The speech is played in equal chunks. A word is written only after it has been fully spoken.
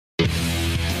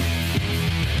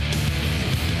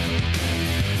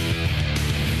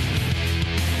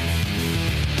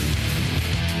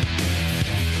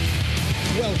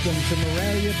Welcome to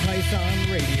Morelia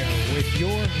Python Radio with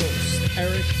your hosts,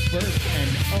 Eric Burke and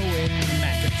Owen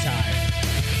McIntyre.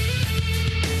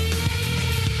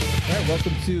 All right,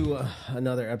 welcome to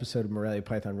another episode of Morelia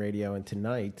Python Radio, and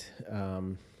tonight,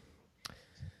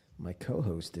 my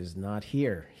co-host is not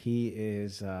here. He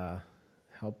is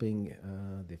helping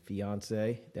the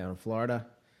fiance down in Florida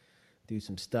do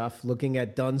some stuff, looking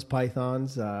at Dunn's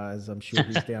pythons, as I'm sure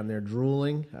he's down there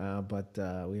drooling. But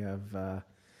we have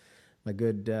my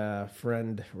good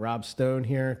friend Rob Stone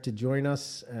here to join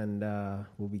us, and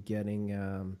we'll be getting,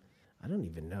 I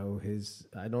don't know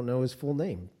his full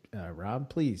name. Rob,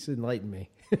 please enlighten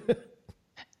me.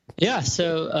 Yeah,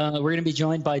 so we're going to be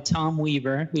joined by Tom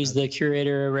Weaver, who's the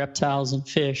curator of reptiles and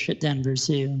fish at Denver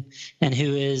Zoo, and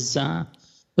who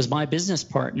was my business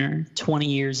partner 20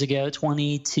 years ago,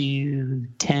 20 to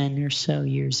 10 or so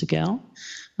years ago.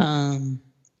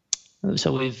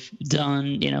 So we've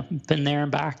done, been there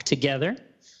and back together.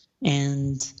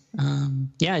 And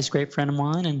he's a great friend of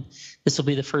mine, and this will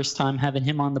be the first time having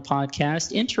him on the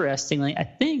podcast. Interestingly, I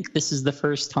think this is the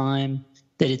first time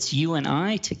that it's you and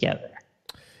I together.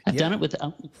 I've done it with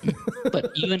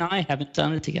but you and I haven't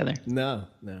done it together. No.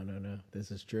 This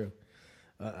is true.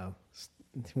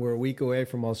 We're a week away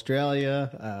from Australia.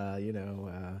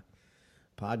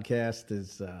 Podcast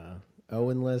is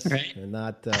Owenless, right? And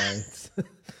not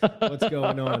what's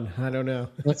going on. I don't know.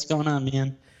 What's going on,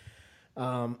 man?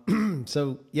 I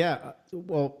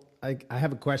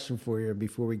have a question for you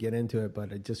before we get into it,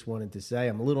 but I just wanted to say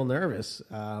I'm a little nervous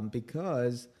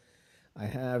because I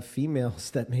have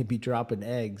females that may be dropping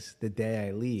eggs the day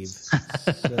I leave.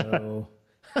 So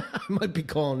I might be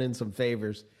calling in some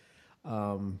favors.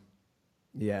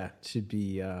 It should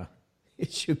be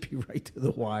right to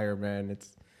the wire, man.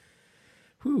 It's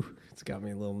got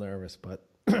me a little nervous, but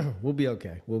we'll be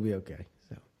okay.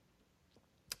 So.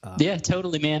 Yeah,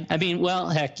 totally, man. I mean, well,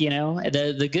 heck,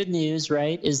 the good news,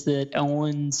 right, is that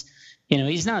Owen's,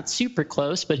 he's not super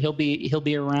close, but he'll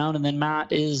be around, and then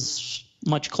Matt is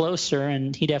much closer,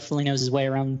 and he definitely knows his way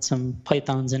around some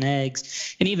pythons and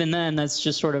eggs. And even then, that's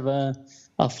just sort of a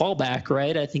fallback,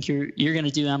 right? I think you're going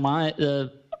to do MI.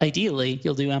 Ideally,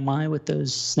 you'll do MI with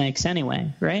those snakes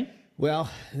anyway, right? Well,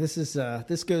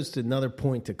 this goes to another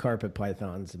point to carpet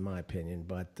pythons, in my opinion.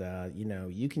 But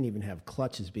you can even have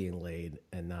clutches being laid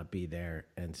and not be there,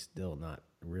 and still not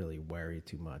really worry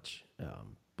too much.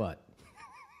 But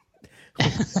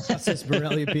us as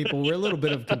Morelia people, we're a little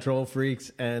bit of control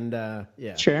freaks, and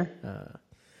sure.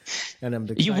 And I'm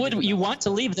you want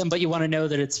to leave them, but you want to know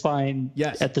that it's fine.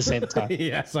 Yes. At the same time.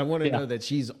 Yes, I want to know that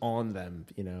she's on them.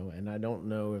 And I don't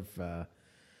know if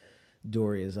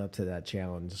Dory is up to that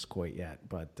challenge quite yet,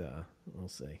 but we'll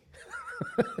see.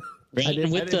 Right.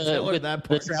 With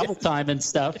the travel time and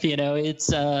stuff,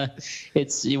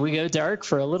 it's we go dark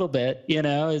for a little bit.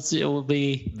 It will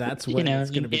be that's when it's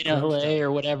going to be in LA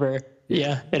or whatever.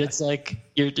 Yeah, and it's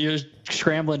like you're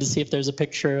scrambling to see if there's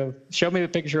show me a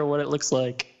picture of what it looks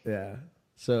like. Yeah.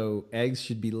 So eggs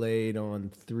should be laid on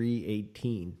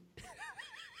 3/18,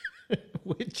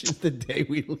 which is the day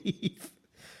we leave.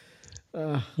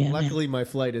 Luckily, my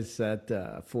flight is at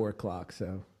 4:00,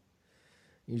 so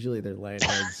usually they're laying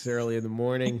eggs early in the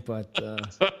morning. But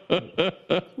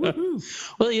woohoo!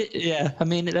 Well, yeah. I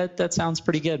mean, that sounds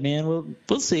pretty good, man.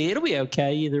 We'll see. It'll be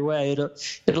okay either way.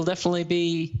 It'll definitely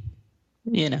be,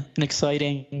 an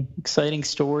exciting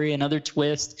story, another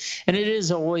twist, and it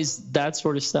is always that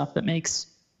sort of stuff that makes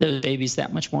those babies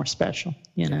that much more special.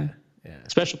 Yeah.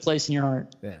 Special place in your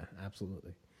heart. Yeah,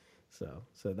 absolutely.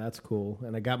 So that's cool.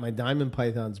 And I got my diamond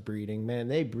pythons breeding. Man,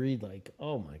 they breed like,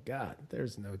 oh my God,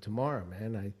 there's no tomorrow,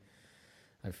 man.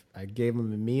 I gave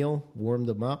them a meal, warmed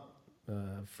them up.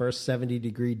 First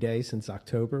 70-degree day since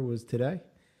October was today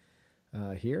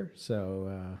here.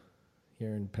 So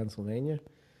here in Pennsylvania.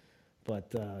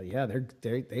 But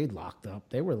they locked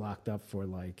up. They were locked up for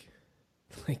like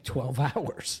 12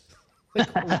 hours.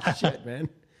 Holy shit, man.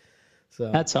 So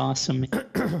that's awesome.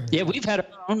 Yeah, we've had our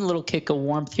own little kick of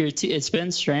warmth here too. It's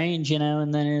been strange,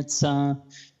 and then it's I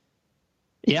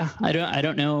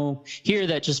don't know. Here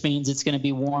that just means it's going to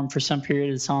be warm for some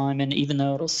period of time, and even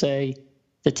though it'll say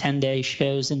the 10-day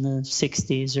shows in the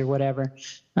 60s or whatever,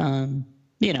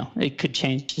 it could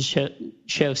change to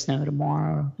show snow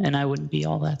tomorrow, and I wouldn't be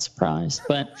all that surprised.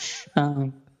 But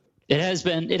it has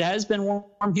been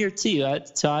warm here too.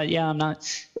 I'm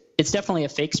not. It's definitely a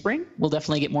fake spring. We'll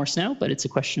definitely get more snow, but it's a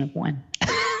question of when.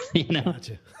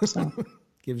 Gotcha. So.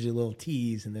 Gives you a little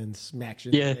tease and then smacks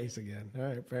you in the face again. All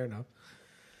right, fair enough.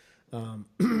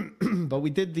 But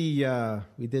we did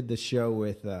the show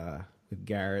with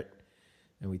Garrett,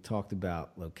 and we talked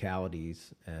about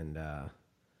localities, and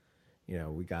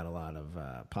we got a lot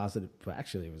of positive.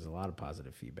 Actually, it was a lot of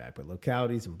positive feedback. But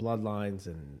localities and bloodlines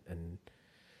and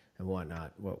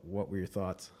whatnot. What were your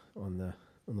thoughts on the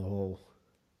whole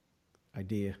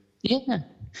idea? Yeah.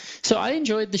 So I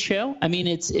enjoyed the show. I mean,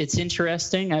 it's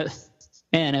interesting.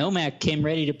 And OMAC came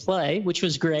ready to play, which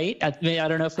was great. I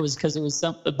don't know if it was because it was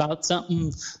about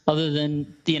something other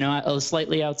than,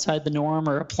 slightly outside the norm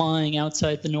or applying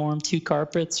outside the norm to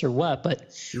carpets or what,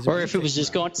 or if it was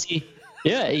just going to see.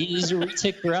 Yeah, he's a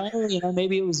retic runner.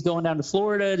 Maybe it was going down to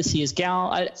Florida to see his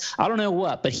gal. I don't know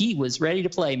what, but he was ready to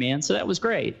play, man. So that was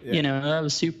great. Yeah. That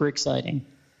was super exciting.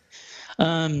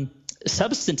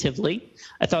 Substantively,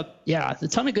 I thought, a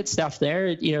ton of good stuff there.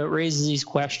 It raises these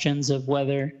questions of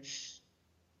whether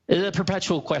the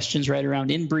perpetual questions right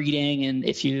around inbreeding, and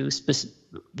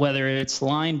whether it's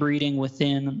line breeding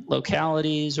within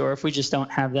localities, or if we just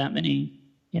don't have that many,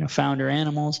 founder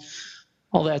animals.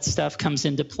 All that stuff comes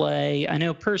into play. I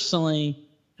know personally,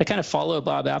 I kind of follow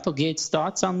Bob Applegate's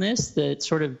thoughts on this, that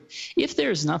sort of, if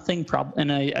there's nothing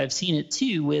and I've seen it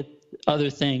too with other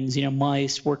things,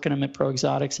 mice, working them at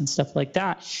pro-exotics and stuff like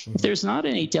that. Mm-hmm. If there's not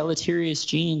any deleterious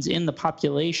genes in the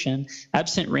population,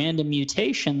 absent random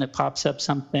mutation that pops up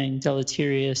something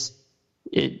deleterious,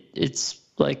 it's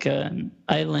like an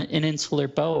insular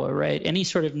boa, right? Any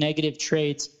sort of negative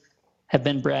traits have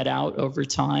been bred out over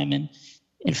time. And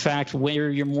in fact, where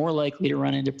you're more likely to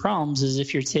run into problems is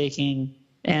if you're taking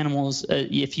animals,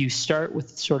 if you start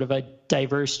with sort of a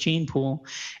diverse gene pool,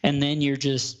 and then you're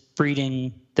just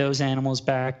breeding those animals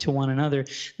back to one another.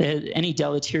 Any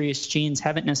deleterious genes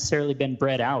haven't necessarily been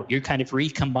bred out. You're kind of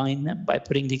recombine them by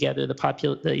putting together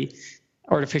the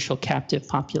artificial captive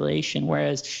population.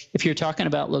 Whereas if you're talking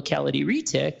about locality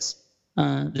retics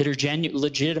that are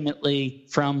legitimately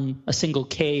from a single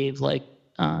cave, like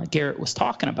Garrett was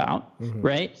talking about, mm-hmm.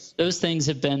 right? Those things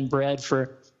have been bred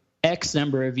for X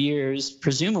number of years,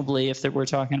 presumably if we're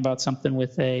talking about something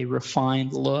with a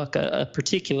refined look, a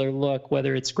particular look,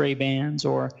 whether it's gray bands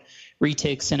or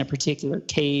retics in a particular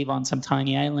cave on some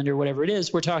tiny island or whatever it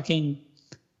is, we're talking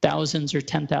thousands or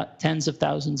tens of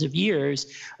thousands of years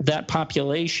of that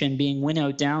population being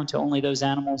winnowed down to only those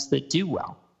animals that do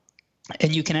well.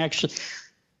 And you can actually,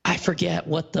 I forget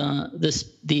what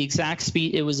the exact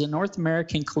species. It was a North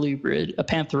American colubrid, a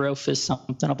Pantherophis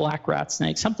something, a black rat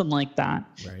snake, something like that,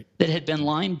 right, that had been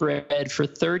line bred for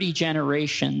 30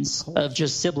 generations of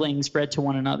just siblings bred to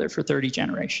one another for 30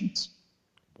 generations.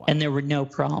 Wow. And there were no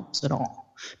problems at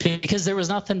all because there was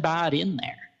nothing bad in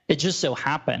there. It just so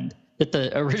happened that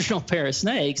the original pair of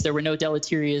snakes, there were no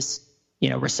deleterious,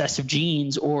 recessive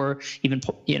genes or even,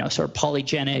 sort of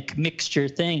polygenic mixture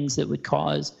things that would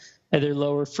cause either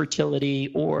lower fertility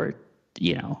or,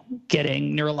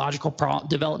 getting neurological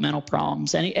developmental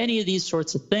problems, any of these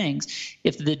sorts of things.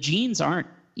 If the genes aren't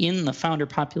in the founder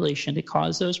population to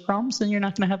cause those problems, then you're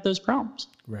not going to have those problems.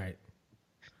 Right.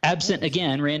 Absent,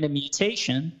 again, random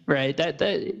mutation, right?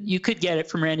 That you could get it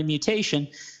from random mutation,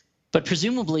 but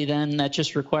presumably then that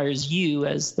just requires you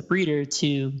as the breeder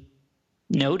to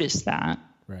notice that,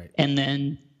 right, and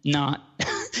then not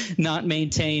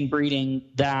maintain breeding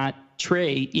that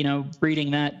trait,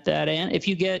 breeding that and if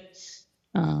you get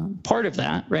part of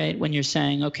that, right, when you're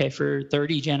saying, okay, for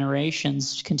 30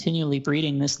 generations continually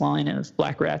breeding this line of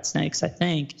black rat snakes, I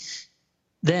think,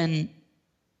 then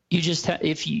you just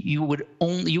you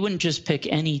wouldn't just pick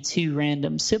any two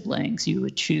random siblings. You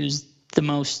would choose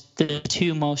the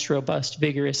two most robust,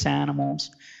 vigorous animals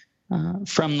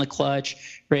from the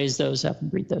clutch, raise those up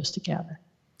and breed those together.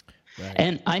 Right.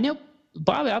 And I know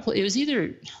Bob Apple, it was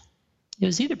either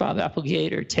Bob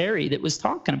Applegate or Terry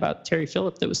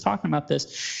Phillip that was talking about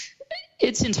this.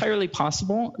 It's entirely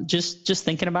possible, just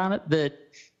thinking about it, that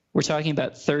we're talking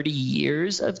about 30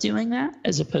 years of doing that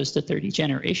as opposed to 30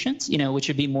 generations, which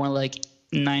would be more like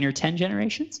 9 or 10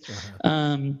 generations.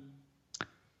 Uh-huh.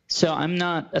 So I'm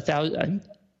not 1,000.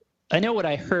 I know what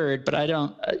I heard, but I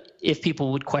don't. If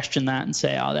people would question that and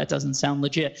say, "Oh, that doesn't sound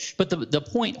legit," but the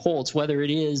point holds, whether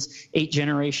it is 8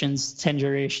 generations, 10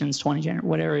 generations, 20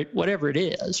 generations, whatever it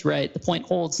is, right? The point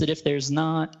holds that if there's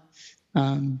not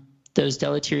those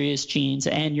deleterious genes,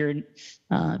 and you're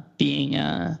being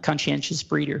a conscientious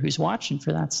breeder who's watching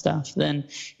for that stuff, then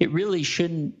it really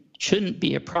shouldn't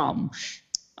be a problem.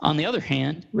 On the other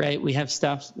hand, right, we have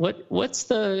stuff. What's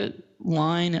the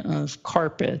line of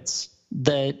carpets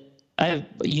that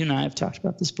you and I have talked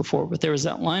about this before, but there was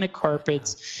that line of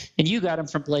carpets, and you got them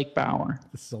from Blake Bauer.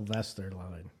 The Sylvester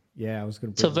line. Yeah, I was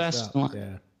going to bring Sylvester this up.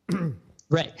 line. Yeah.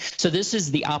 Right. So this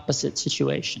is the opposite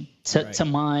situation to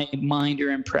my mind or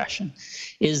impression,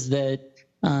 is that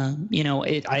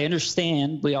I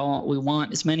understand we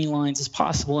want as many lines as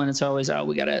possible, and it's always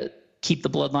we got to keep the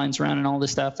bloodlines around and all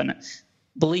this stuff. And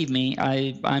believe me,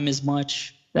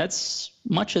 that's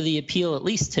much of the appeal, at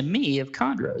least to me, of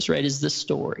chondros, right? Is the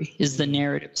story, is the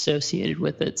narrative associated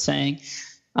with it, saying,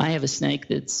 I have a snake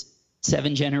that's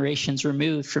 7 generations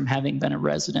removed from having been a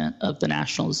resident of the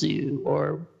National Zoo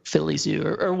or Philly Zoo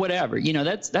or whatever.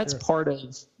 That's part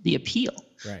of the appeal,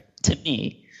 right, to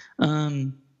me,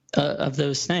 of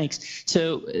those snakes.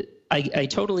 So I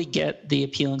totally get the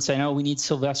appeal and saying, oh, we need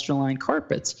Sylvester-line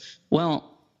carpets. Well,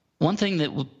 one thing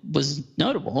that was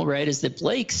notable, right, is that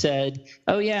Blake said,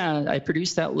 oh, yeah, I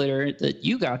produced that litter that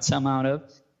you got some out of.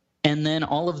 And then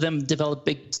all of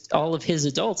his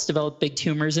adults developed big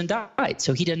tumors and died.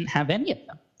 So he didn't have any of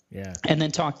them. Yeah. And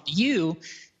then talked to you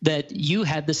that you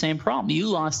had the same problem. You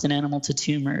lost an animal to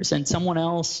tumors, and someone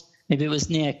else, maybe it was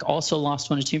Nick, also lost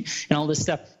one to tumors and all this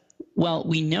stuff. Well,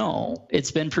 we know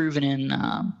it's been proven in,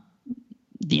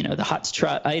 the hot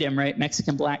trot item, right?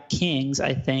 Mexican black kings,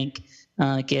 I think,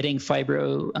 getting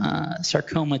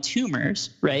fibrosarcoma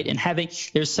tumors, right? And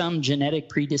there's some genetic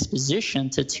predisposition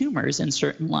to tumors in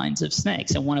certain lines of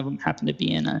snakes. And one of them happened to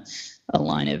be in a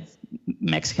line of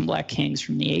Mexican black kings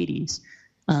from the 80s.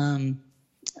 And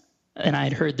I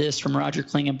had heard this from Roger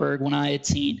Klingenberg when I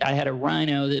had a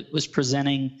rhino that was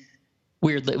presenting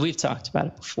weirdly. We've talked about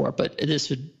it before, but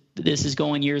this is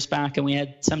going years back, and we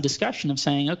had some discussion of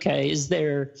saying, okay, is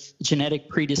there genetic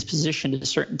predisposition to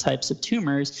certain types of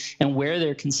tumors? And where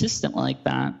they're consistent like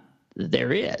that,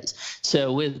 there is.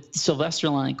 So with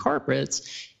Sylvester-line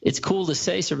carpets, it's cool to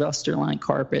say Sylvester-line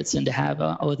carpets and to have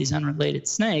these unrelated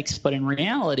snakes, but in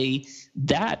reality,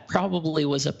 that probably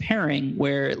was a pairing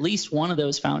where at least one of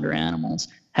those founder animals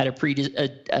had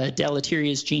a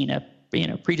deleterious gene,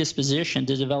 predisposition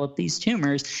to develop these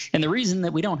tumors. And the reason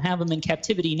that we don't have them in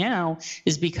captivity now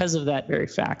is because of that very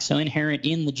fact. So inherent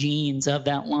in the genes of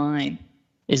that line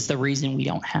is the reason we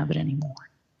don't have it anymore.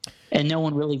 And no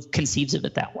one really conceives of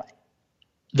it that way.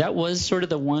 That was sort of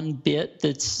the one bit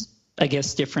that's, I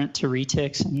guess, different to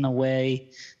retics in the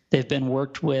way they've been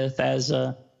worked with, as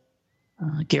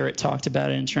Garrett talked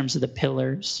about it in terms of the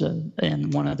pillars,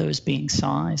 and one of those being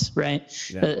size, right?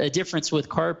 Yeah. A difference with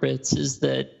carpets is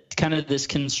that kind of this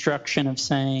construction of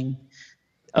saying,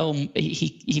 oh,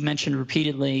 he mentioned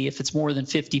repeatedly, if it's more than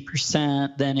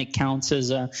 50%, then it counts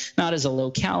as not as a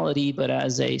locality, but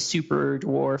as a super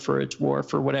dwarf or a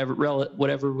dwarf or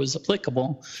whatever was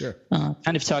applicable. Sure.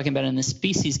 Kind of talking about it in the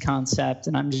species concept,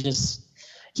 and I'm just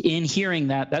in hearing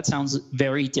that sounds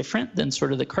very different than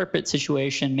sort of the carpet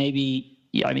situation. Maybe,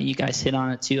 you guys hit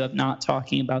on it too, of not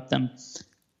talking about them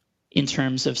in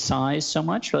terms of size so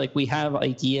much. Like, we have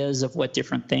ideas of what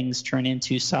different things turn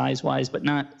into size-wise, but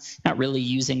not really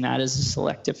using that as a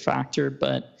selective factor.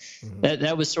 But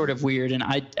that was sort of weird, and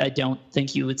I don't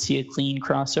think you would see a clean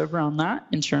crossover on that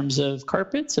in terms of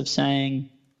carpets, of saying,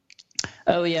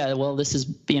 oh yeah, well, this is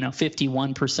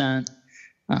 51%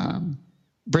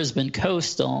 Brisbane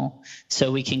coastal,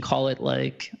 so we can call it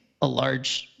like a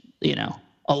larger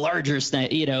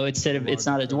snake, instead of, it's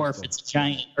not a dwarf, it's a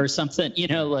giant or something,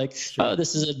 like, sure. Oh,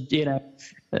 this is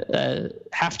a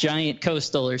half giant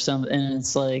coastal or something. And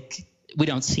it's like, we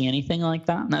don't see anything like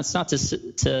that. And that's not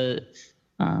to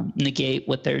negate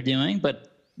what they're doing,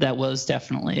 but that was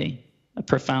definitely a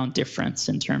profound difference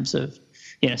in terms of,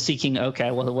 seeking, okay,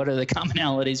 well, what are the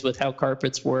commonalities with how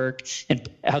carpets work and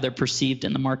how they're perceived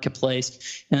in the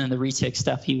marketplace? And then the retic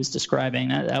stuff he was describing,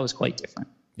 that was quite different.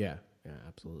 Yeah,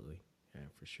 absolutely. Yeah,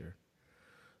 for sure.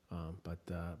 But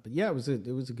yeah, it was a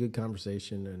good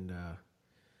conversation, and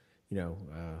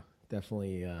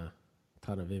definitely a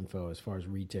ton of info as far as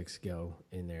retics go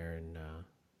in there. And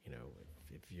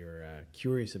if you're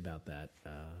curious about that,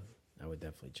 I would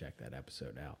definitely check that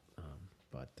episode out.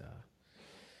 But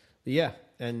yeah,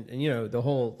 and the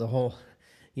whole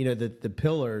the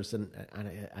pillars, and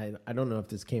I don't know if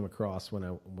this came across when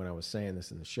I was saying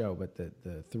this in the show, but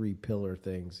the 3 pillar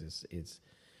things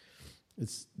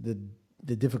it's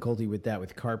the difficulty with that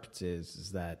with carpets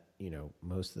is that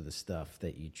most of the stuff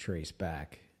that you trace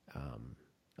back,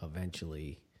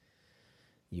 eventually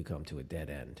you come to a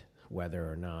dead end,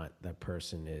 whether or not that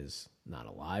person is not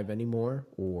alive anymore,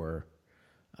 or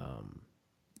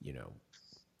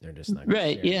they're just not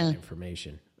right. Share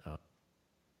information.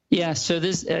 Yeah. So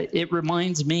this it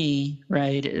reminds me,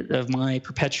 right, of my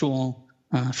perpetual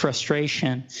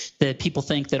frustration that people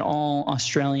think that all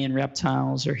Australian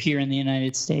reptiles are here in the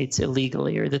United States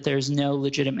illegally, or that there's no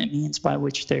legitimate means by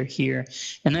which they're here.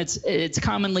 And it's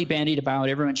commonly bandied about.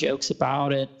 Everyone jokes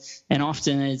about it. And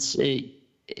often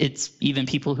it's even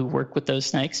people who work with those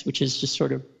snakes, which is just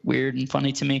sort of weird and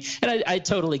funny to me. And I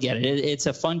totally get it. It's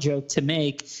a fun joke to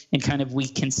make, and kind of we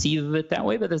conceive of it that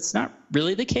way, but that's not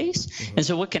really the case. Mm-hmm. And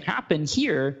so what can happen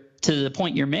here, to the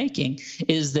point you're making,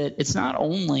 is that it's not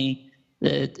only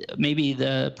that maybe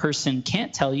the person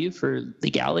can't tell you for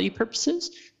legality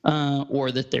purposes,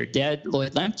 or that they're dead,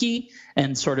 Lloyd Lemke,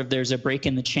 and sort of there's a break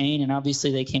in the chain, and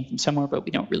obviously they came from somewhere, but we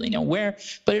don't really know where.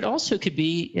 But it also could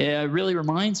be, really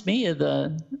reminds me of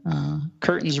the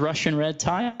Curtin's Russian red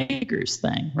tigers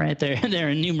thing, right? There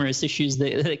are numerous issues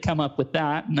that come up with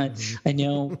that, and I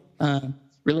know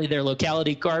really their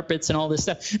locality carpets and all this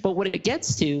stuff. But what it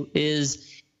gets to is,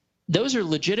 those are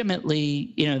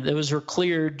legitimately, those were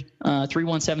cleared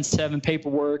 3177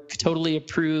 paperwork, totally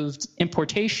approved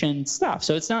importation stuff.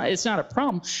 So it's not a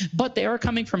problem, but they are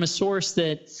coming from a source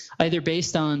that either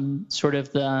based on sort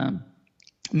of the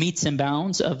metes and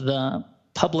bounds of the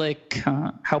public,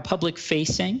 how public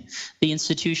facing the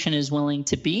institution is willing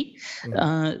to be.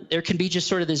 There can be just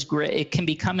sort of this gray, it can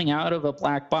be coming out of a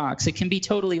black box. It can be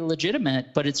totally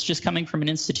legitimate, but it's just coming from an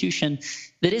institution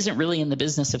that isn't really in the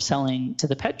business of selling to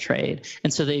the pet trade.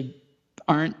 And so they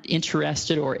aren't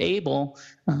interested or able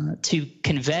to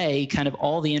convey kind of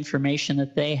all the information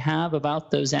that they have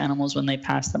about those animals when they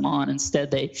pass them on.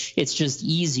 Instead, it's just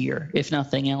easier, if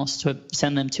nothing else, to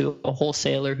send them to a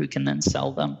wholesaler who can then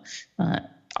sell them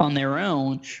on their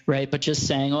own, right? But just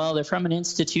saying, well, they're from an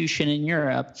institution in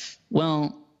Europe.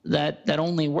 Well, that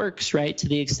only works, right, to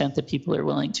the extent that people are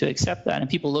willing to accept that. And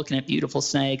people looking at beautiful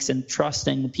snakes and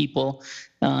trusting the people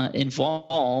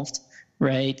involved,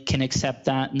 right, can accept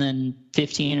that. And then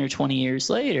 15 or 20 years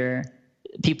later,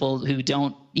 people who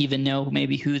don't even know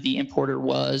maybe who the importer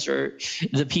was, or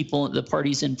the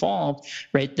parties involved,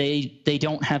 right, they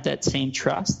don't have that same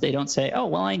trust. They don't say, oh,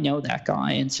 well, I know that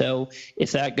guy. And so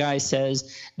if that guy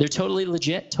says they're totally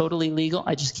legit, totally legal,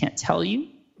 I just can't tell you,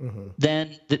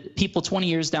 then the people 20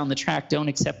 years down the track don't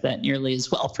accept that nearly as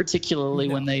well, particularly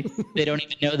when they don't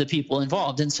even know the people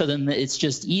involved. And so then it's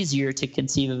just easier to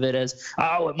conceive of it as,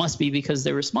 oh, it must be because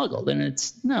they were smuggled.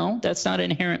 And no, that's not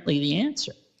inherently the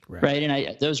answer. Right.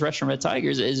 And those Russian red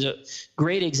tigers is a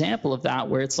great example of that,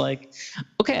 where it's like,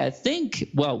 okay, I think,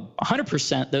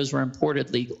 100% those were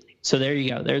imported legally. So there you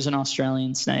go. There's an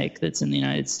Australian snake that's in the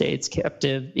United States,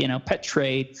 captive, pet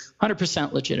trade,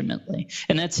 100% legitimately.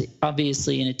 And that's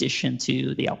obviously in addition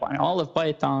to the albino olive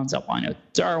pythons, albino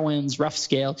Darwins, rough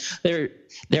scale. There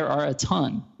are a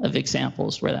ton of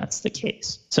examples where that's the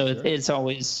case. So it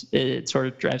sort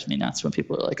of drives me nuts when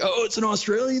people are like, oh, it's an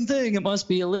Australian thing, it must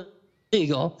be illegal.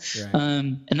 Right.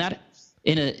 And that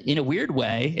in a weird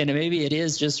way, and maybe it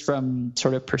is just from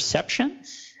sort of perception,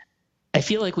 I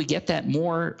feel like we get that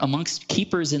more amongst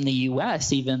keepers in the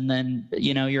U.S. even than,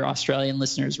 your Australian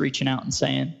listeners reaching out and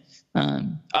saying,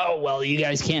 oh, well, you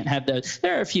guys can't have those.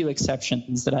 There are a few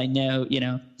exceptions that I know,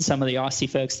 some of the Aussie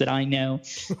folks that I know,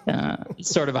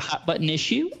 sort of a hot button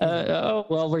issue. Oh,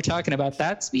 well, we're talking about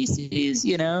that species,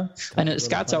 I know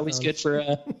Scott's always good for,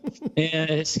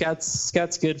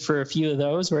 Scott's good for a few of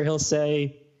those where he'll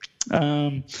say,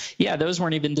 those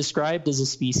weren't even described as a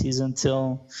species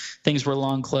until things were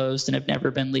long closed and have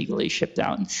never been legally shipped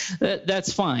out.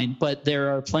 That's fine, but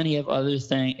there are plenty of other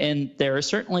things, and there are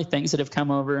certainly things that have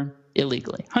come over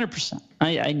illegally, 100%.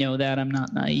 I know that. I'm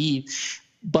not naive.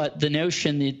 But the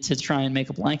notion to try and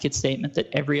make a blanket statement that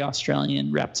every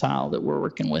Australian reptile that we're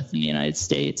working with in the United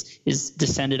States is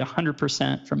descended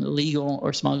 100% from illegal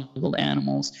or smuggled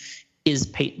animals is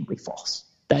patently false.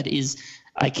 That is,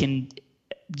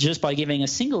 just by giving a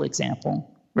single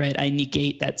example, right, I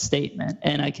negate that statement,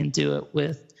 and I can do it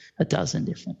with a dozen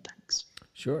different things.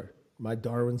 Sure. My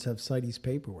Darwins have CITES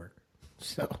paperwork.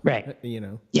 So, right.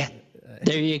 Yeah.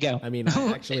 There you go. I mean,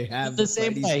 I actually have the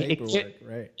same paperwork,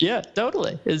 right? Yeah,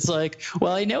 totally. It's like,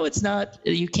 well, I know it's not,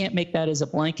 you can't make that as a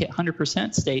blanket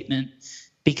 100% statement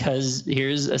because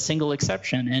here's a single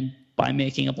exception. And by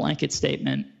making a blanket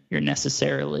statement, you're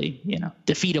necessarily,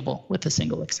 defeatable with a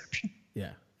single exception. Yeah,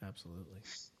 absolutely.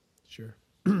 Sure.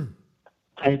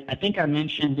 I think I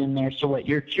mentioned in there, so what,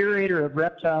 you're curator of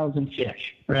reptiles and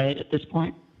fish, right, at this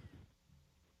point?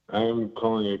 I'm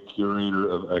calling it curator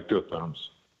of ectotherms.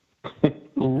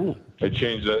 Ooh. I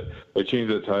changed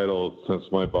that title since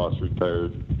my boss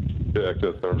retired to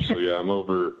ectotherms. So yeah, I'm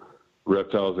over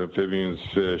reptiles, amphibians,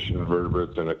 fish,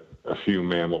 invertebrates, and a few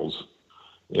mammals.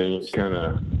 And it's kind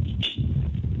of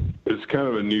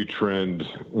a new trend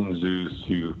in zoos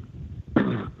to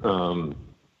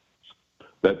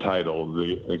that title,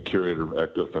 the curator of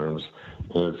ectotherms,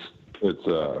 and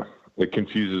it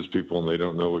confuses people and they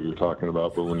don't know what you're talking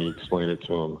about. But when you explain it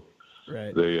to them,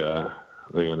 right,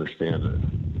 they understand it.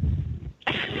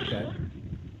 Okay.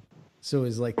 So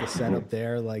is like the setup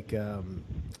there, like,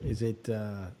 is it,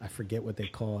 I forget what they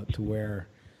call it, to where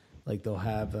like they'll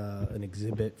have an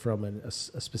exhibit from a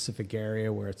specific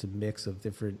area where it's a mix of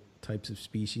different types of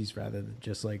species rather than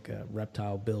just like a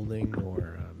reptile building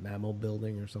or a mammal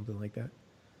building or something like that?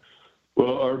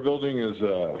 Well, our building is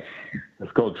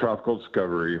it's called Tropical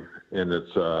Discovery, and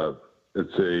it's a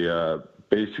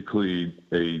basically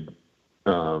a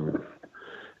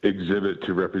exhibit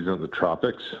to represent the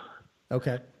tropics.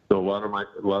 Okay. So a lot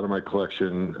of my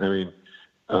collection. I mean,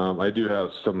 I do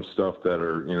have some stuff that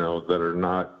are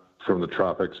not from the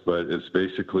tropics, but it's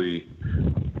basically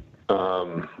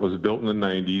was built in the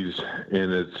 90s,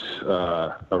 and it's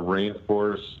a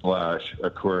rainforest /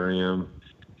 aquarium,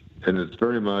 and it's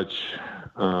very much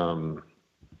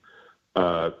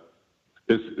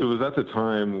it was at the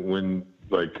time when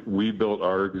like we built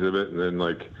our exhibit, and then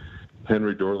like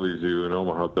Henry Dorley Zoo in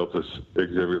Omaha built this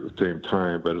exhibit at the same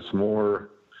time, but it's more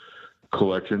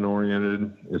collection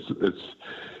oriented. It's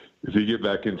if you get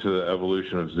back into the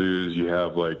evolution of zoos, you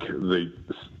have like they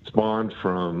spawned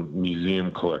from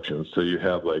museum collections. So you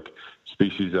have like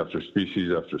species after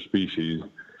species after species.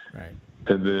 Right.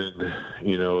 And then,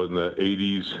 in the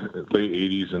 80s, late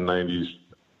 80s and 90s,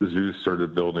 zoos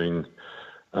started building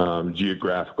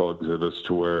geographical exhibits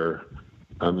to where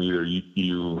either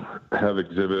you have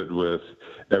exhibit with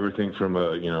everything from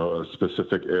a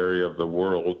specific area of the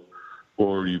world,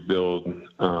 or you build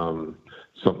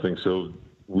something. So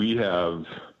we have,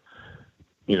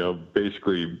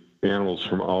 basically animals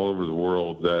from all over the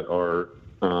world that are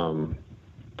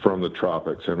from the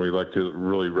tropics, and we like to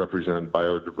really represent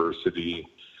biodiversity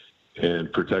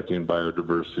and protecting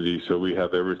biodiversity. So we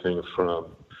have everything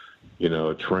from,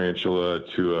 a tarantula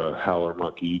to a howler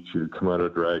monkey to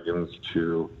Komodo dragons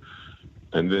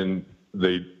and then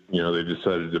they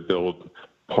decided to build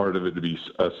part of it to be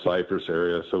a cypress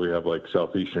area. So we have like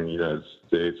southeastern United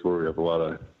States where we have a lot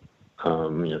of,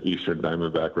 eastern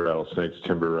diamondback rattlesnakes,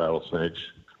 timber rattlesnakes.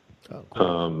 Oh,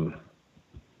 cool.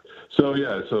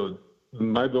 So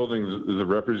my building is a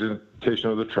representation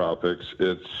of the tropics.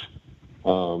 It's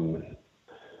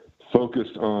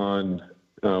focused on,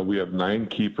 we have 9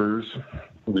 keepers.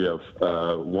 We have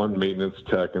 1 maintenance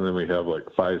tech, and then we have like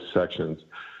 5 sections.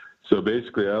 So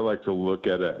basically, I like to look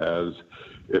at it as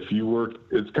if you work,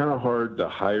 it's kind of hard to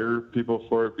hire people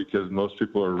for it because most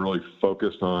people are really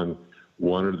focused on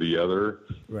one or the other.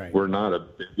 Right. We're a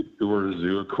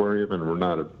zoo aquarium, and we're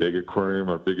not a big aquarium.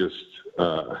 Our biggest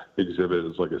exhibit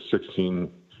is like a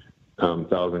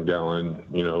 16,000 gallon,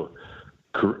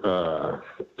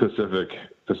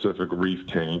 Pacific reef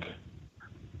tank.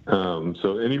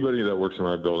 So anybody that works in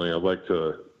my building, I'd like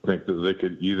to think that they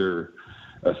could either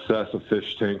assess a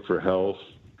fish tank for health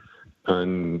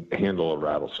and handle a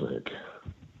rattlesnake.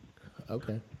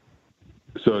 Okay.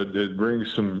 So it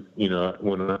brings some,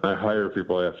 when I hire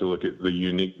people, I have to look at the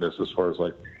uniqueness as far as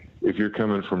like, if you're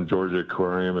coming from Georgia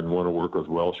Aquarium and want to work with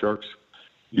whale sharks,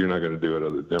 you're not going to do it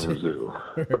at the Denver Zoo.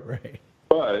 Right.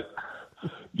 But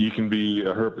you can be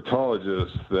a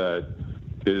herpetologist that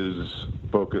is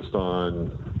focused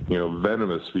on,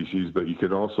 venomous species, but you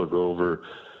can also go over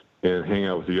and hang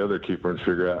out with the other keeper and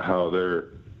figure out how their,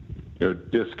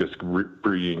 discus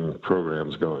breeding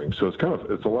program's going. So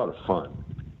it's a lot of fun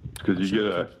because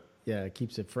it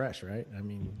keeps it fresh, right? I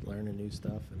mean, learning new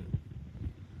stuff.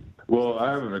 Well,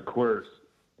 I have an aquarist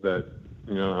that,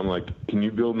 I'm like, can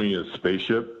you build me a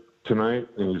spaceship tonight?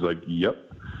 And he's like, yep.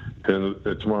 And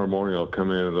tomorrow morning I'll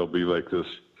come in and there'll be like this,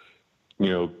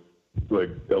 like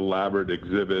elaborate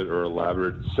exhibit or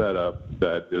elaborate setup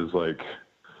that is like,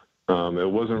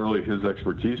 it wasn't really his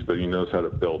expertise, but he knows how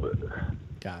to build it.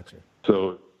 Gotcha.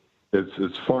 So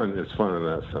it's fun. It's fun in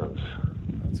that sense.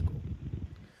 That's cool.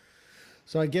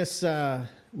 So I guess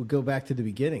we'll go back to the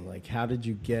beginning. Like, how did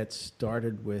you get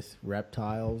started with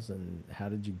reptiles, and how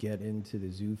did you get into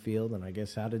the zoo field? And I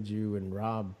guess how did you and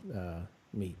Rob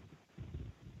meet?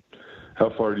 How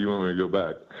far do you want me to go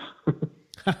back?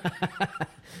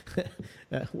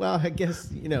 Well, I guess,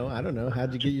 I don't know.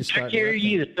 How'd you get your start? Your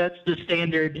youth. That's the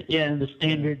standard,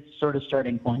 sort of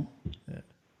starting point. Yeah.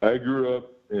 I grew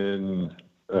up in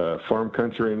farm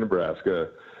country in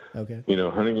Nebraska. Okay.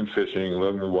 Hunting and fishing,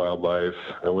 loving the wildlife.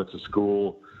 I went to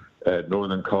school at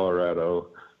Northern Colorado,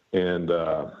 and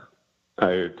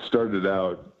I started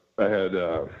out, I had,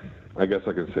 I guess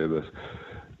I can say this,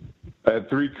 I had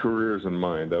 3 careers in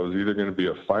mind. I was either going to be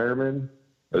a fireman,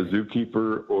 a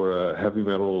zookeeper, or a heavy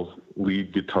metal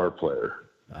lead guitar player.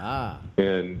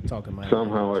 And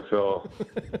somehow I fell.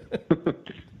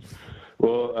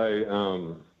 Well, I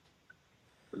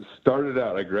started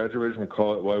out, I graduated from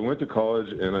college. Well, I went to college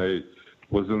and I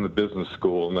was in the business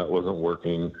school, and that wasn't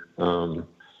working.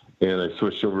 and I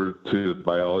switched over to the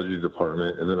biology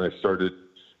department, and then I started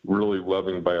really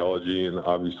loving biology, and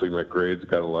obviously my grades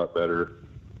got a lot better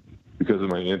because of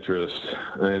my interest.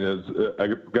 And I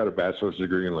got a bachelor's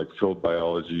degree in like field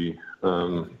biology.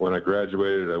 When I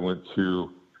graduated, I went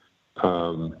to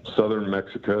southern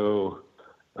Mexico.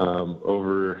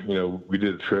 We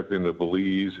did a trip into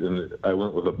Belize, and I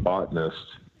went with a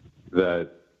botanist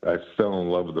that I fell in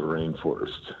love with the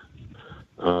rainforest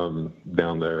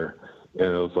down there. And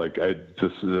it was like,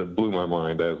 it blew my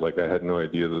mind. I was like, I had no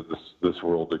idea that this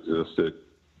world existed.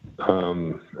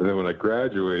 And then when I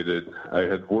graduated, I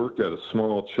had worked at a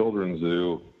small children's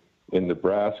zoo in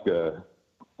Nebraska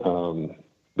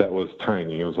that was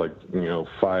tiny. It was like,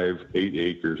 5-8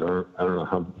 acres. I don't know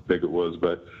how big it was,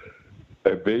 but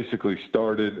I basically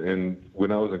started, and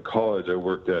when I was in college, I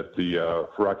worked at the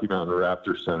Rocky Mountain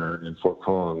Raptor Center in Fort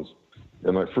Collins,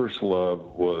 and my first love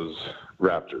was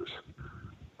raptors.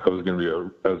 I was going to be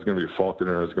a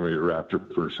falconer. I was going to be a raptor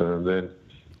person. And then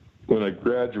when I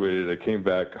graduated, I came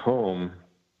back home,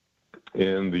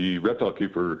 and the reptile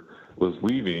keeper was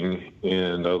leaving,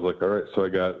 and I was like, all right. So I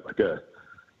got like a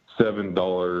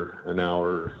 $7 an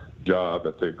hour job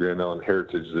at the Grand Island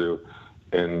Heritage Zoo,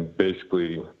 and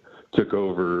basically took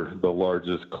over the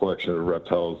largest collection of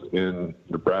reptiles in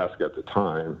Nebraska at the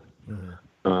time.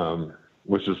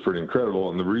 Which was pretty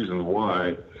incredible. And the reason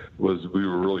why was we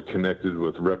were really connected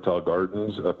with Reptile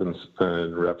Gardens up in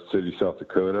Rapid City, South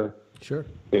Dakota. Sure.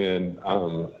 And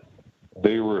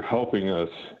they were helping us.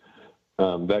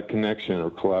 That connection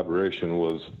or collaboration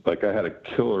was like, I had a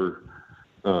killer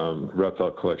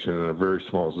reptile collection in a very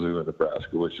small zoo in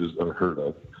Nebraska, which is unheard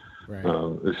of. Right.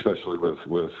 Especially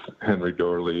with Henry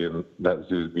Dorley and that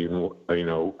zoo being,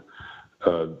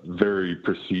 a very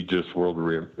prestigious,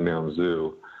 world-renowned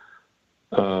zoo.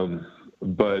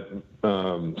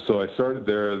 So I started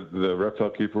there. The reptile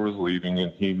keeper was leaving,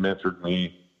 and he mentored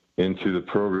me into the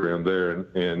program there.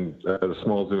 And at a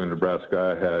small zoo in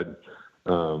Nebraska, I had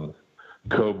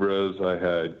cobras. I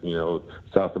had,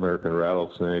 South American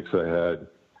rattlesnakes. I had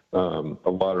a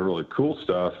lot of really cool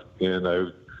stuff. And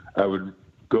I would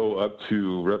go up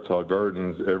to Reptile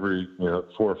Gardens every 4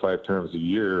 or 5 times a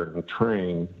year and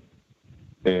train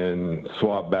and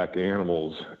swap back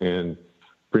animals and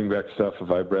bring back stuff.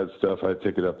 If I bred stuff, I'd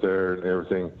take it up there and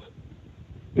everything.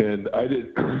 And I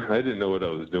didn't know what I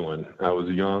was doing. I was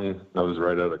young. I was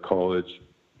right out of college,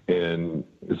 and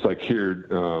it's like here's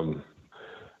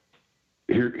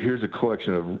a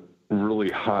collection of really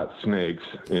hot snakes,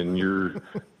 and you're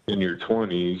in your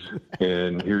 20s,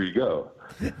 and here you go.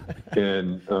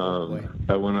 And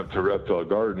I went up to Reptile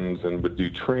Gardens and would do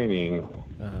training,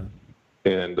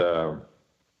 and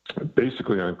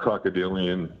basically on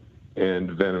crocodilian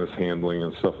and venomous handling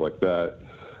and stuff like that.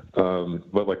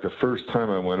 But like the first time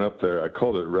I went up there, I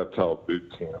called it Reptile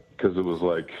Boot Camp because it was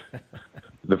like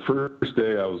the first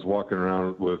day I was walking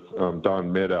around with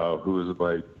Don Middow, who was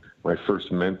like my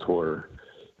first mentor.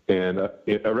 And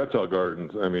at Reptile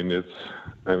Gardens,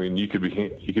 you could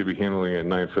be handling a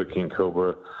 9-foot king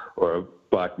cobra or a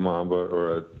black mamba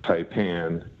or a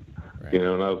taipan, right.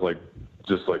 And I was like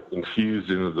just like infused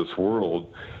into this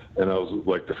world. And I was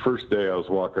like, the first day I was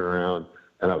walking around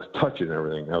and I was touching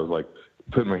everything. I was like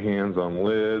putting my hands on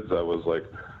lids. I was like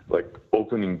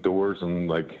opening doors, and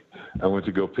like I went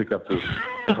to go pick up this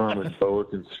common boa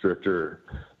constrictor,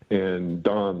 and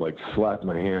Don like slapped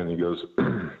my hand. He goes,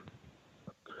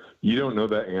 you don't know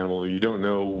that animal. You don't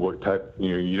know what type,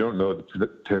 you don't know the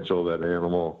potential of that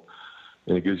animal.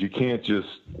 And he goes, you can't just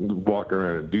walk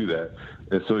around and do that.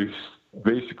 And so he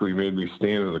basically made me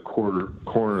stand in the corner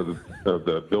of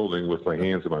the building with my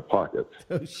hands in my pockets.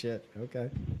 Oh shit. Okay.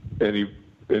 And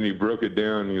he broke it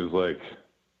down. He was like,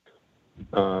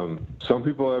 some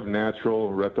people have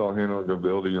natural reptile handling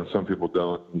ability and some people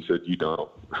don't. He said, you don't.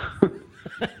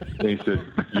 And he said,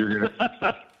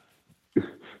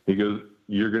 he goes,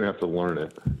 you're going to have to learn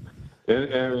it. And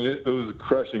it was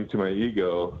crushing to my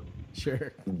ego.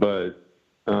 Sure. But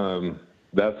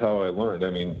that's how I learned. I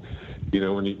mean,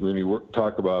 when you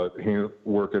talk about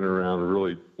working around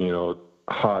really,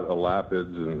 hot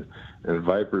elapids and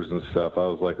vipers and stuff, I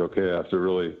was like, okay, I have to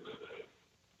really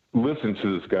listen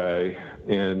to this guy.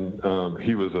 And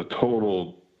he was a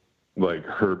total like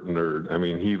herp nerd. I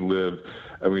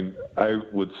mean, I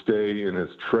would stay in his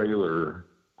trailer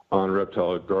on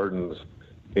Reptile Gardens,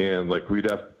 and like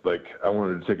I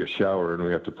wanted to take a shower, and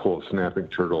we have to pull a snapping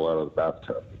turtle out of the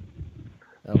bathtub.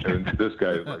 Okay. And this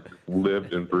guy like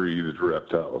lived and breathed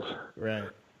reptiles. Right.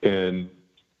 And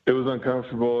it was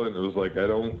uncomfortable, and it was like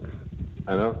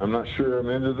I'm not sure I'm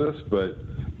into this, but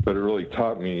it really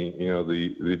taught me,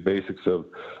 the basics of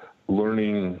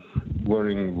learning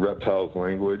learning reptiles'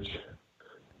 language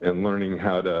and learning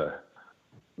how to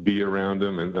be around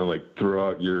them and like throw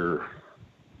out your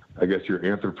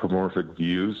anthropomorphic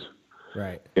views.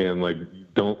 Right. And like,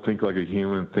 don't think like a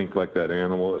human, think like that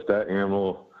animal. If that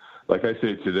animal, like I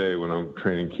say today when I'm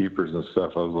training keepers and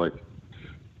stuff, I was like,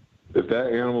 if that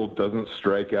animal doesn't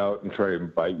strike out and try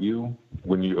and bite you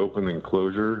when you open the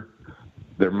enclosure,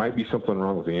 there might be something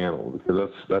wrong with the animal, because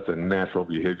that's a natural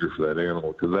behavior for that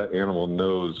animal, because that animal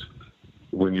knows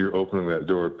when you're opening that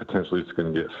door, potentially it's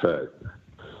going to get fed.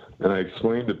 And I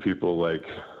explained to people, like,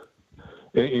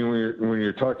 and when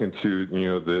you're talking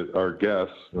to, our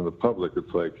guests and the public,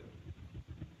 it's like,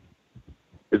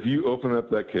 if you open up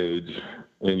that cage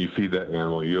and you feed that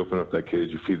animal, you open up that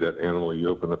cage, you feed that animal, you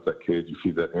open up that cage, you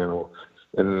feed that animal,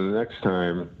 and then the next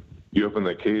time you open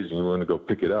that cage and you want to go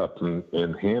pick it up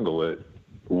and handle it,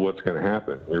 what's going to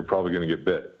happen? You're probably going to get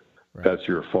bit. Right. That's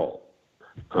your fault,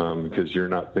 because you're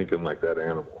not thinking like that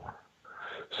animal.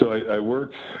 So I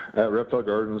worked at Reptile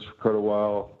Gardens for quite a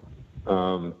while,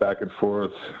 back and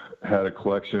forth, had a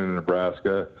collection in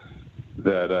Nebraska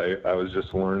that I was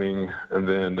just learning. And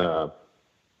then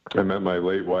I met my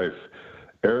late wife,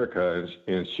 Erica,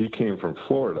 and she came from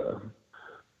Florida.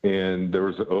 And there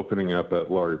was an opening up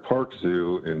at Lowry Park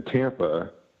Zoo in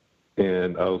Tampa.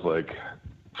 And I was like,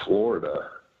 Florida?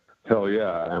 Hell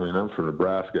yeah. I mean, I'm from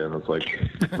Nebraska, and it's like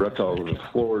reptiles in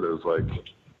Florida is like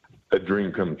a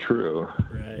dream come true.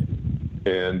 Right.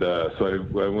 And so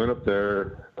I went up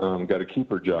there, got a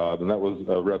keeper job, and that was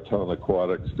a reptile and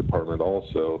aquatics department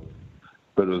also,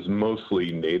 but it was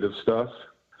mostly native stuff,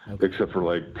 okay, except for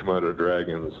like Komodo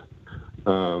dragons.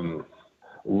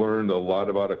 Learned a lot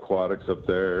about aquatics up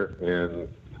there and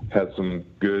had some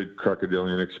good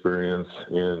crocodilian experience,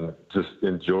 and just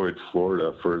enjoyed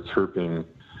Florida for its herping,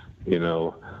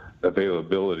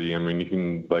 availability. I mean, you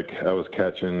can, like, I was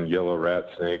catching yellow rat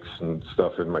snakes and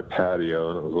stuff in my patio,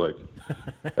 and it was like,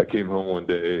 I came home one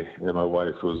day and my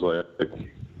wife was like,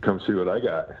 come see what I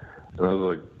got. And I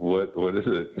was like, what is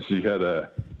it? And she had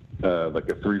like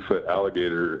a 3-foot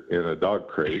alligator in a dog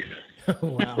crate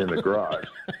in the garage.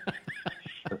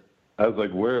 I was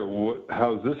like,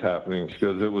 how is this happening? She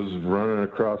goes, it was running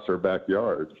across our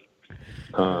backyard.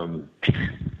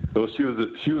 So she was a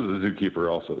zookeeper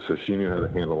also, so she knew how to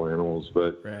handle animals.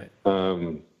 But right.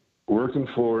 Worked in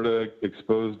Florida,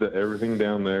 exposed to everything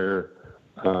down there,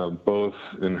 both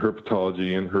in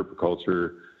herpetology and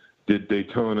herpiculture. Did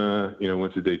Daytona,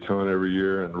 went to Daytona every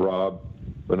year. And Rob,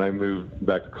 when I moved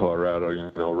back to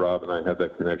Colorado, Rob and I had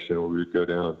that connection where we would go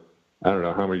down. I don't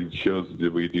know how many shows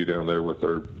did we do down there with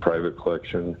our private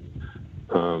collection.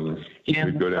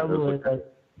 We'd go down there. Like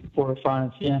 4 or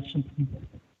 5, yeah, something.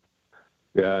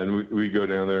 Yeah, and we go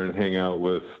down there and hang out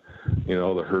with,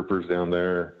 all the herpers down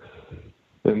there.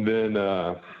 And then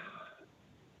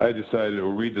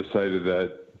we decided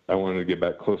that I wanted to get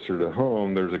back closer to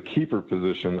home. There's a keeper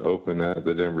position open at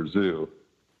the Denver Zoo,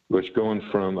 which going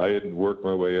from, I had worked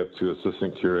my way up to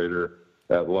assistant curator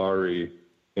at Lowry,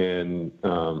 and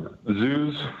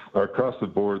zoos are across the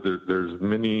board. There's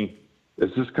many,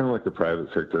 it's just kind of like the private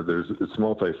sector. It's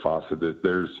multifaceted.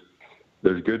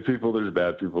 There's good people, there's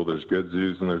bad people, there's good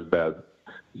zoos, and there's bad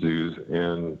zoos.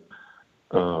 And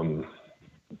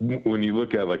when you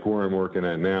look at like where I'm working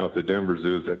at now at the Denver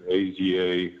Zoo, is an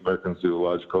AZA, American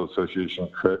Zoological Association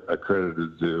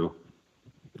accredited zoo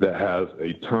that has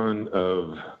a ton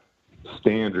of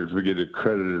standards. We get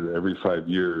accredited every 5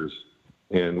 years.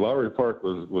 And Lowry Park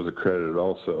was accredited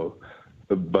also.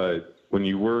 But when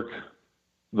you work,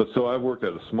 so I've worked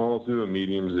at a small zoo, a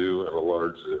medium zoo, and a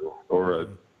large zoo, or a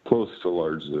close to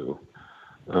large zoo,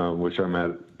 which I'm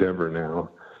at Denver now.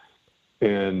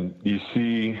 And you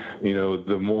see,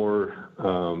 the more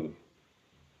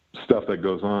stuff that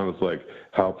goes on, it's like,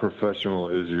 how professional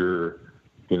is your,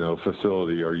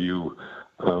 facility? Are you,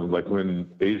 like when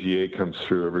AZA comes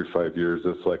through every 5 years,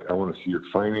 it's like, I want to see your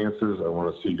finances. I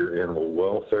want to see your animal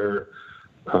welfare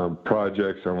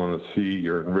projects. I want to see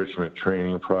your enrichment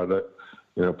training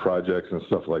projects and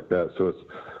stuff like that. So it's,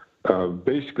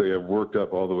 basically, I've worked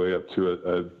up all the way up to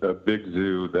a big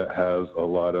zoo that has a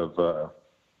lot of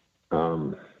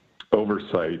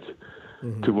oversight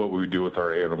to what we do with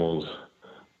our animals.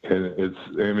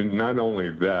 And not only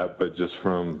that, but just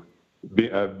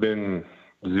I've been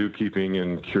zookeeping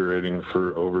and curating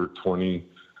for over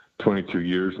 22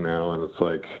 years now. And it's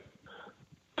like,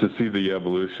 to see the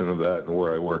evolution of that and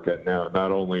where I work at now,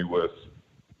 not only with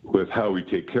how we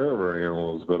take care of our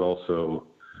animals, but also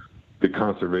the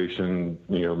conservation,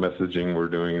 messaging we're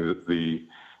doing,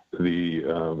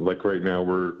 like right now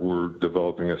we're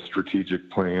developing a strategic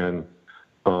plan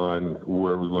on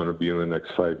where we want to be in the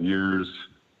next 5 years.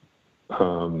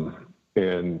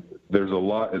 and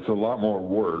it's a lot more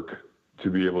work to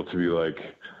be able to be like,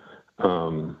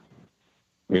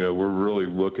 we're really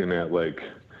looking at like,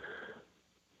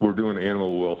 we're doing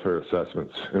animal welfare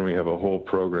assessments, and we have a whole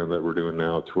program that we're doing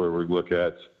now to where we look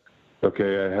at,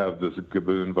 okay, I have this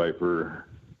gaboon viper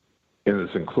in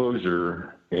this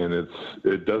enclosure, and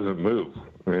it doesn't move.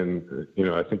 And,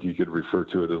 I think you could refer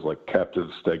to it as like captive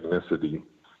stagnicity.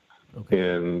 Okay.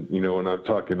 And, when I'm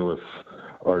talking with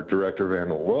our director of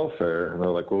animal welfare, and they're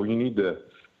like, well, you need to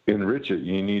enrich it.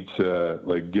 You need to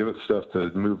like give it stuff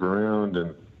to move around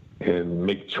and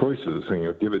make choices,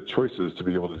 and give it choices to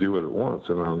be able to do what it wants.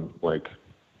 And I'm like,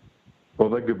 well,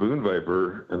 that gaboon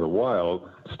viper in the wild,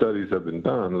 studies have been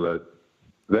done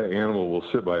that animal will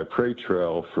sit by a prey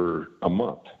trail for a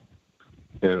month,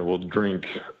 and it will drink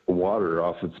water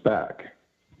off its back.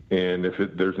 And if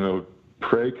there's no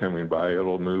prey coming by,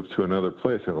 it'll move to another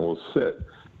place and it will sit.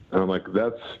 And I'm like,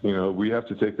 that's, we have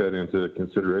to take that into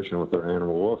consideration with our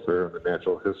animal welfare and the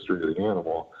natural history of the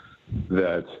animal.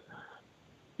 That,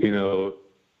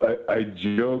 I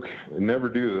joke, never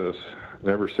do this,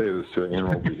 never say this to an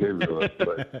animal behavioralist,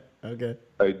 but okay.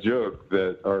 I joke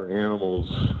that some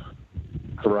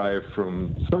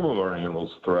of our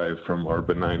animals thrive from our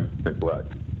benign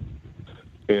neglect.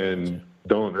 And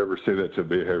don't ever say that to a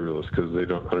behavioralist because they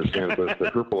don't understand it, but it's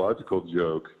a herpetological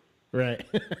joke. Right.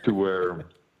 To where,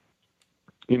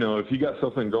 if you got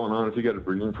something going on, if you got a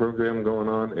breeding program going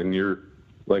on, and you're,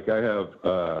 like I have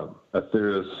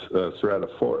Atheris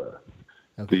ceratophora,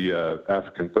 okay. The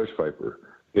African bush viper,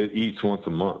 it eats once a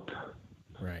month.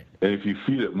 Right. And if you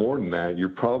feed it more than that,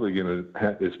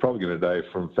 it's probably gonna die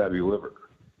from fatty liver.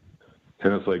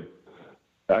 And it's like,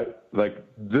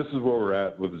 this is where we're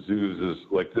at with zoos. Is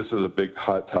like, this is a big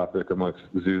hot topic amongst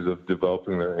zoos of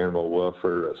developing their animal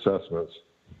welfare assessments.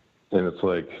 And it's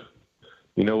like,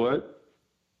 you know what?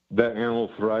 That animal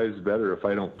thrives better if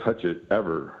I don't touch it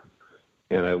ever,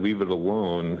 and I leave it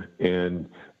alone and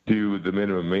do the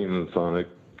minimum maintenance on it,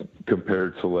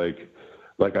 compared to like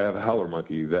I have a howler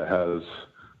monkey that has,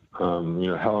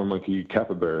 howler monkey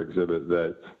capybara exhibit,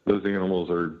 that those animals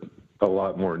are a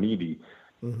lot more needy.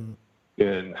 Mm-hmm.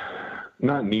 And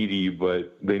not needy,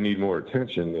 but they need more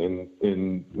attention.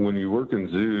 And when you work in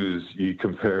zoos, you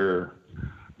compare,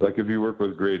 like if you work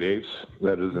with great apes,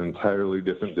 that is an entirely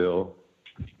different deal.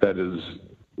 That is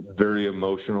very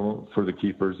emotional for the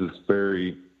keepers. It's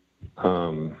very,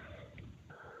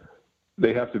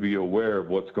 they have to be aware of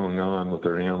what's going on with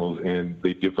their animals, and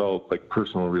they develop like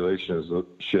personal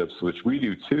relationships, which we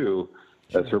do too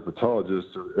as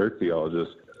herpetologists or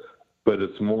ichthyologists, but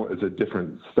it's a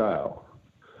different style.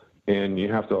 And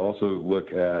you have to also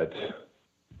look at,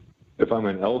 if I'm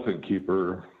an elephant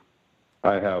keeper,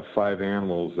 I have 5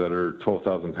 animals that are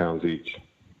 12,000 pounds each.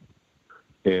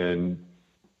 And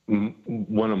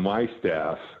one of my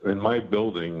staff, in my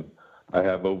building, I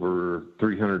have over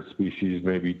 300 species,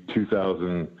 maybe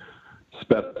 2,000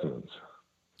 specimens.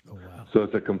 Oh, wow. So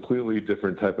it's a completely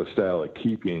different type of style of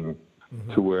keeping,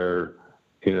 mm-hmm. to where,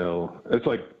 it's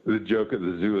like the joke at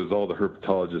the zoo is all the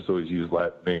herpetologists always use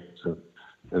Latin names,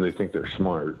 and they think they're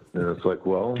smart. And it's like,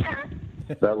 well,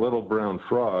 that little brown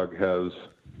frog has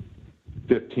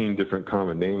 15 different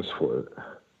common names for it.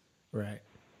 Right.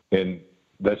 And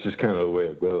that's just kind of the way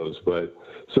it goes. But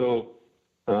so,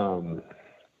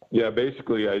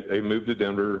 basically I moved to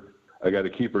Denver. I got a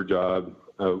keeper job.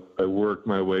 I worked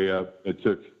my way up. It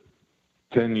took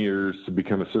 10 years to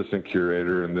become assistant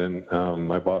curator. And then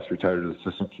my boss retired as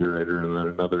assistant curator, and then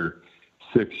another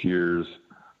 6 years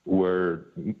where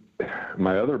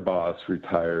my other boss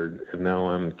retired, and now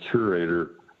I'm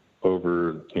curator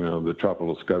over, the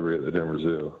tropical discovery at the Denver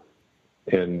Zoo.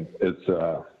 And it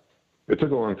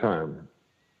took a long time,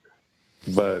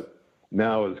 but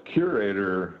now as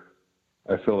curator,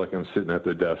 I feel like I'm sitting at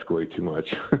the desk way too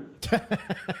much.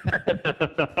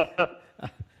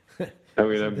 I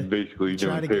mean, I'm basically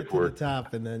doing paperwork. Try to get to the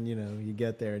top, and then, you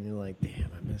get there and you're like, damn,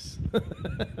 I miss.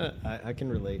 I can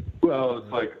relate. Well,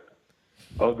 it's like,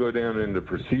 I'll go down into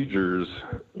procedures,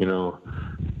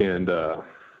 and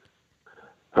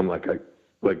I'm like,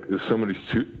 if somebody's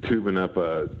tubing up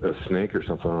a snake or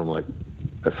something, I'm like,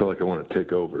 I feel like I want to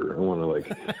take over. I want to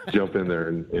like jump in there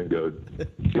and go,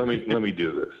 let me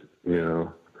do this,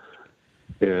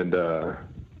 And I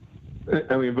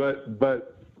mean,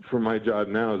 but for my job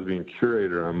now as being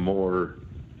curator, I'm more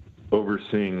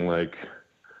overseeing like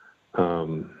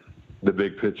the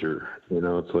big picture.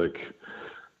 It's like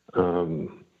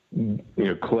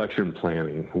collection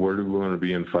planning. Where do we want to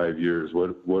be in 5 years?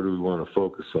 What do we want to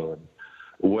focus on?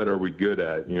 What are we good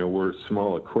at? We're a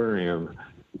small aquarium.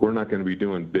 We're not going to be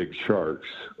doing big sharks.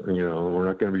 We're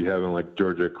not going to be having like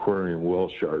Georgia Aquarium whale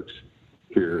sharks.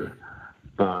 here.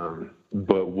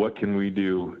 But what can we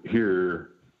do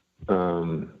here?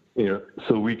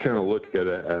 So we kind of look at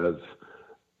it as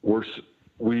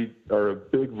we are a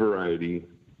big variety.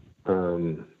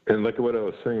 And like what I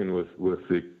was saying with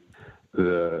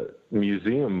the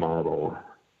museum model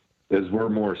is we're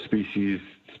more species.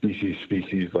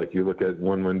 Like you look at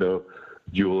one window,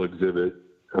 jewel exhibit.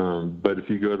 But if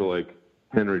you go to like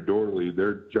Henry Dorley,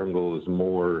 their jungle is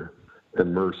more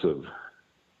immersive.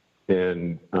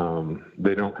 And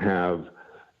they don't have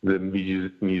the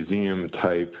museum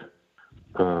type,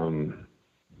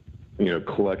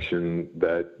 collection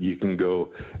that you can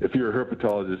go. If you're a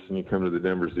herpetologist and you come to the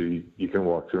Denver Zoo, you can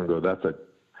walk through and go, that's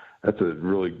a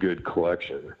really good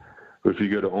collection. But if you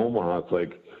go to Omaha, it's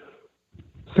like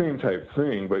same type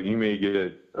thing, but you may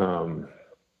get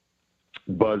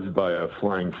buzzed by a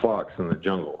flying fox in the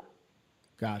jungle.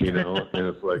 Gotcha. And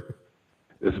it's like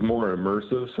it's more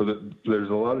immersive. So that there's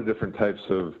a lot of different types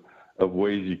of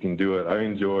ways you can do it. I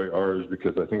enjoy ours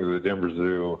because I think of the Denver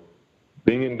Zoo.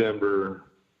 Being in Denver,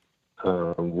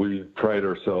 we pride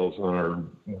ourselves on our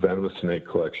venomous snake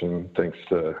collection, thanks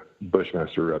to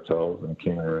Bushmaster Reptiles and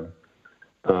Curator.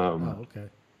 Okay.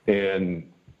 And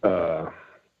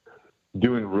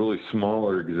doing really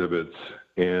smaller exhibits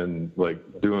and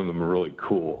like doing them really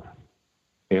cool,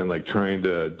 and like trying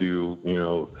to do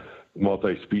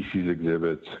multi-species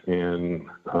exhibits. And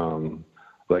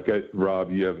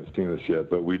Rob, you haven't seen this yet,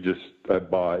 but I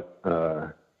bought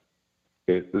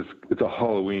it's a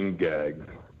Halloween gag.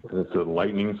 And it's a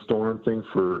lightning storm thing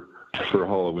for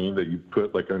Halloween that you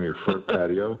put like on your front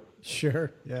patio.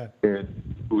 Sure. Yeah. And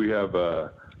we have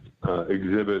a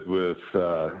exhibit with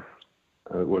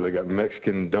where they got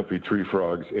Mexican dumpy tree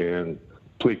frogs and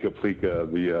plica,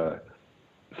 the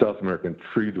South American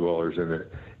tree dwellers in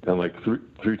it. And like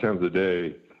three times a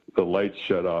day, the lights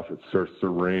shut off. It starts to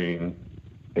rain,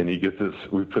 and you get this.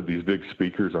 We put these big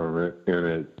speakers on it,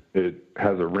 and it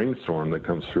has a rainstorm that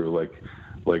comes through, like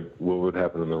what would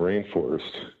happen in the rainforest.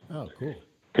 Oh, cool.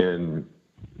 And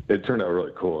it turned out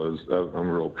really cool. I'm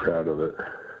real proud of it.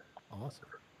 Awesome.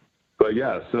 But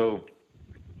yeah, so,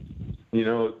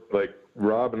 like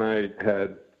Rob and I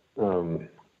had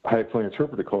High Plains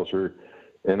herpetoculture,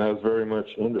 and I was very much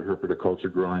into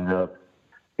herpetoculture growing up,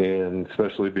 and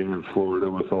especially being in Florida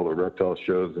with all the reptile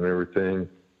shows and everything.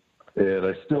 And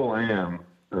I still am,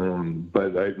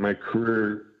 but my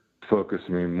career focused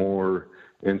me more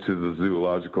into the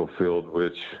zoological field,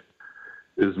 which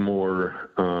is more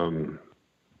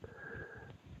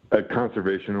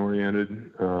conservation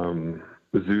oriented.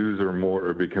 Zoos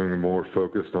are becoming more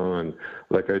focused on,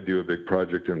 like I do a big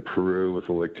project in Peru with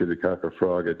the Lake Titicaca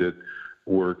frog. I did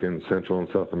work in Central and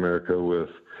South America with,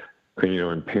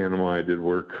 in Panama I did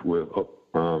work with,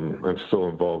 I'm still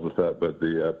involved with that, but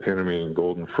the Panamanian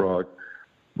golden frog.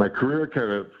 My career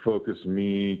kind of focused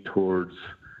me towards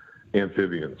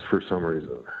amphibians for some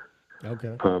reason.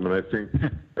 Okay. And I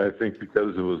think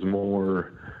because it was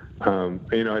more,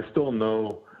 I still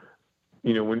know,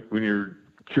 when you're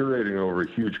curating over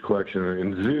a huge collection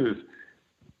in zoos,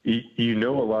 you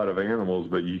know a lot of animals,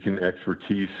 but you can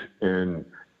expertise in,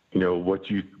 what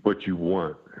you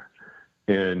want.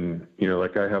 And,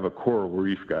 like I have a coral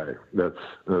reef guy that's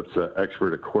an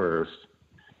expert aquarist,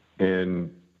 and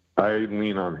I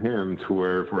lean on him to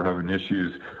where if we're having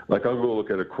issues, like I'll go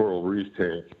look at a coral reef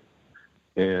tank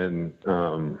and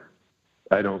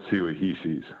I don't see what he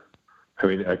sees. I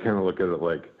mean, I kind of look at it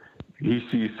like he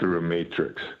sees through a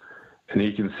matrix, and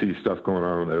he can see stuff going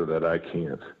on there that I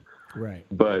can't. Right.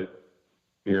 But,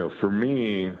 for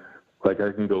me, like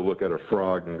I can go look at a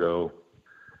frog and go,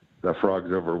 that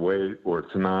frog's overweight, or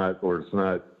it's not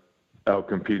out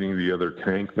competing the other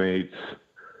tank mates.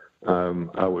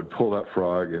 I would pull that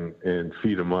frog and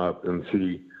feed him up and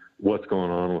see what's going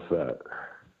on with that.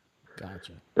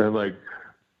 Gotcha. And like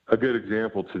a good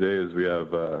example today is we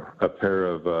have a pair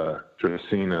of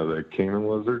Dracena, the caiman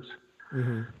lizards,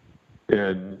 mm-hmm.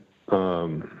 and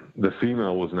the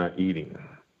female was not eating,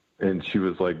 and she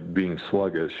was like being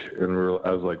sluggish. And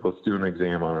I was like, let's do an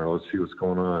exam on her. Let's see what's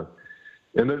going on.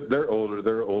 And they're older.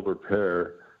 They're an older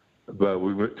pair. But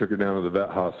we took her down to the vet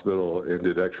hospital and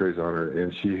did x-rays on her,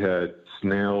 and she had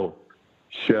snail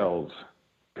shells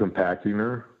compacting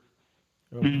her.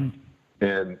 Okay.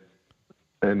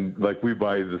 And like we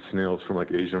buy the snails from like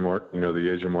the Asian market,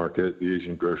 the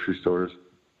Asian grocery stores.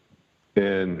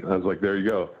 And I was like, there you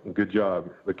go. Good job.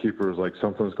 The keeper was like,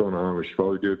 something's going on. We should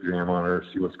probably do an exam on her,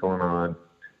 see what's going on.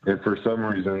 And for some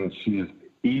reason, she's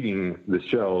eating the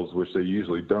shells, which they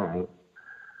usually don't.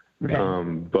 Okay.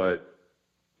 But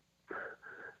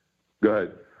go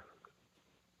ahead.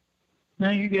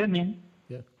 No, you're good, man.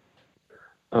 Yeah.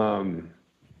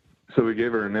 So we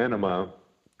gave her an enema,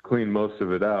 cleaned most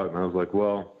of it out, and I was like,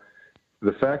 well,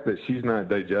 the fact that she's not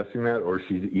digesting that or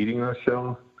she's eating those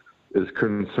shells is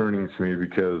concerning to me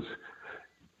because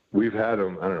we've had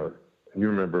them, I don't know, you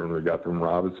remember when we got them,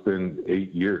 Rob, it's been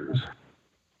 8 years.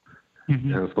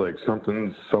 Mm-hmm. And it's like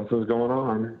something's going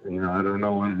on. You know, I don't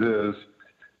know what it is.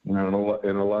 You know,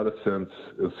 in a lot of sense,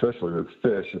 especially with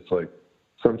fish, it's like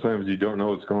sometimes you don't know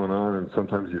what's going on, and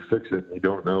sometimes you fix it and you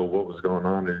don't know what was going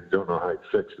on and you don't know how you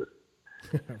fixed it.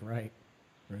 Right.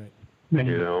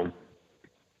 You know?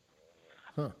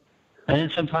 Huh. And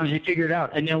then sometimes you figure it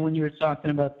out. I know when you were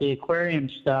talking about the aquarium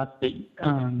stuff that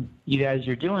you guys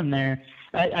are doing there,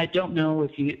 I don't know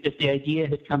if the idea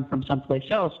had come from someplace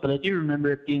else, but I do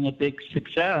remember it being a big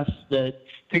success, that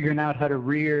figuring out how to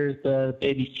rear the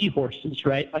baby seahorses,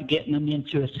 right, by getting them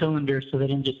into a cylinder so they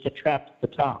didn't just get trapped at the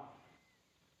top.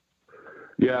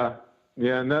 Yeah,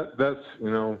 and that's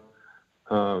you know,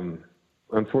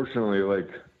 unfortunately, like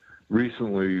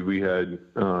recently we had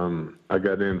I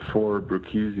got in 4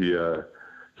 Bruchisia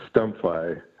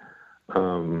stumpfly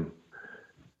that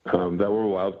were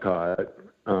wild caught.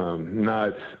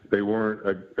 They weren't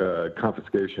a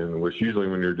confiscation, which usually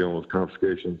when you're dealing with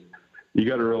confiscations, you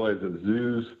got to realize that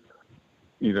zoos,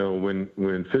 you know,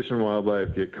 when Fish and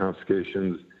Wildlife get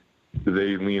confiscations,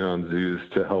 they lean on zoos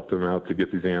to help them out to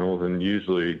get these animals, and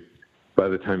usually by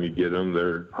the time you get them,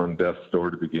 they're on death's door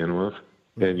to begin with,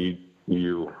 and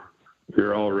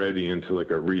you're already into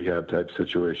like a rehab type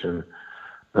situation.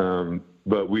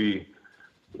 But we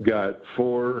got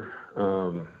 4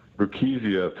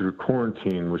 Bruchisia through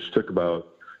quarantine, which took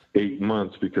about 8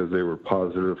 months because they were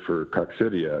positive for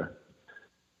coccidia,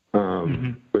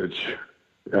 which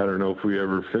I don't know if we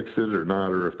ever fixed it or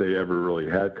not, or if they ever really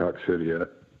had coccidia.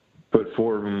 Put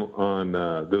 4 of them on,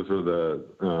 those are the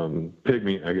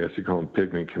pygmy, I guess you call them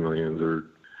pygmy chameleons or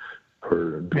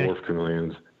dwarf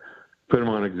chameleons. Put them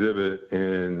on exhibit,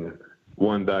 and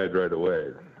 1 died right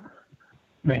away.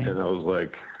 Right. And I was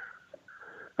like,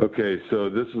 okay, so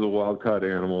this is a wild-caught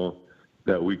animal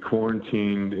that we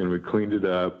quarantined and we cleaned it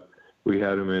up. We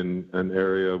had them in an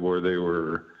area where they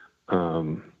were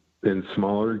in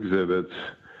smaller exhibits.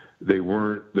 There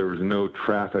was no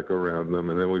traffic around them,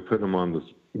 and then we put them on this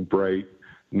bright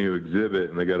new exhibit,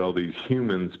 and they got all these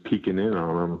humans peeking in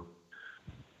on them.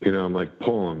 You know, I'm like,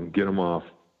 pull them, get them off.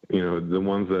 You know,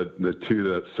 the 2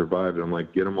 that survived, I'm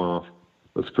like, get them off.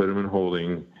 Let's put them in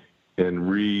holding and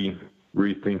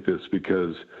rethink this,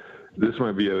 because this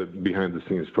might be a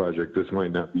behind-the-scenes project. This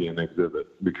might not be an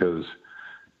exhibit, because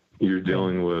you're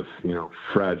dealing with, you know,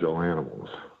 fragile animals.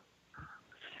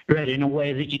 Right, in a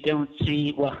way that you don't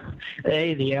see. Well,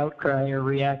 the outcry or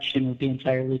reaction would be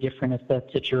entirely different if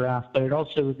that's a giraffe, but it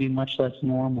also would be much less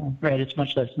normal, right? It's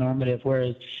much less normative,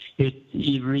 whereas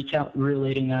you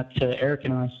relating that to Eric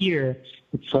and I here,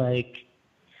 it's like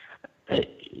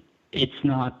it's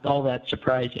not all that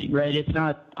surprising, right? It's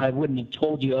not, I wouldn't have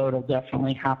told you, it'll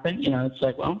definitely happen. You know, it's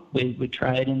like, well, we would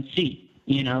try it and see,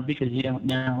 you know, because you don't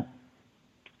know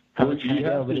how it's going to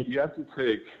go. You have to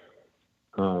take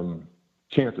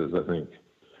chances, I think,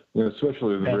 you know,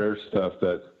 especially the rare stuff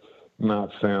that's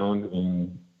not found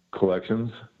in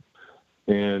collections,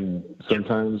 and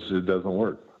sometimes it doesn't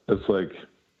work. It's like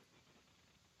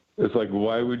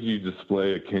why would you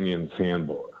display a Kenyan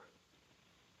sandboa?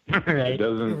 Right. It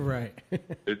doesn't. Right.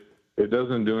 it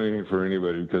doesn't do anything for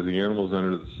anybody, because the animal's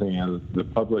under the sand. The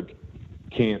public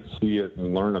can't see it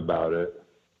and learn about it,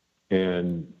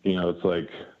 and you know, it's like,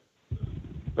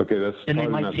 okay, that's and they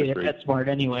probably might not see the it great. at PetSmart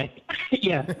anyway.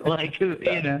 Yeah, like you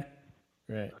know.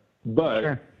 Right. But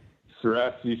sure.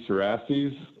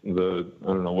 Cerastes, the I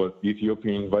don't know what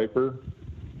Ethiopian viper.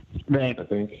 Right. I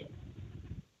think.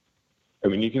 I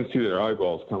mean, you can see their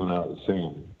eyeballs coming out of the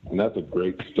sand, and that's a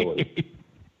great story.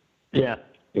 Yeah.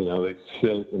 You know, they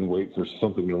sit and wait for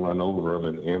something to run over them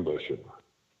and ambush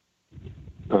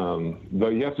them. But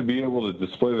you have to be able to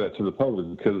display that to the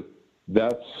public, because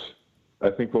that's,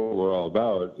 I think, what we're all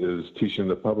about, is teaching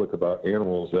the public about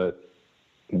animals that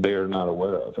they are not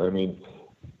aware of. I mean,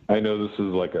 I know this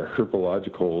is like a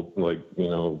herpetological, like, you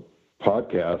know,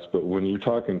 podcast, but when you're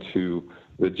talking to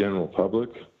the general public,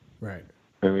 right.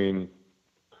 I mean,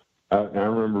 I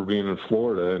remember being in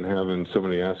Florida and having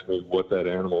somebody ask me what that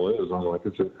animal is. I'm like,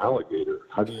 it's an alligator.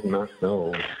 How do you not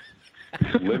know?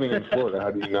 Living in Florida,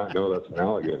 how do you not know that's an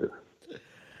alligator?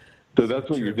 So that's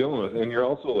what you're dealing with. And you're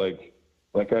also like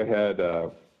I had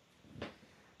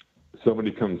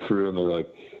somebody come through and they're like,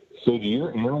 so do your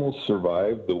animals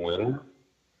survive the winter?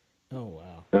 Oh,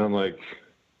 wow. And I'm like,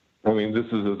 I mean, this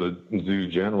is a zoo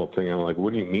general thing. I'm like,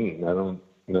 what do you mean? I don't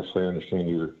necessarily understand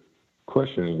your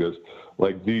question. He goes,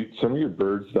 like, do some of your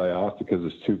birds die off because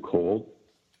it's too cold?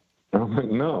 I'm like,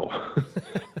 no.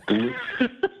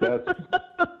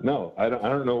 No, I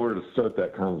don't know where to start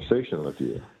that conversation with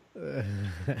you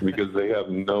because they have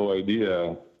no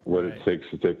idea what it takes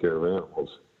to take care of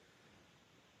animals.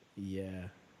 Yeah.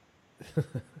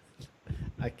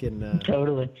 I can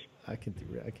Totally. I can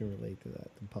relate to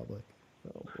that in public.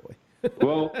 Oh boy.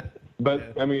 Well,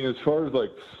 but I mean, as far as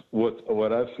like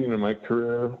what I've seen in my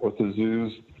career with the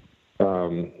zoos,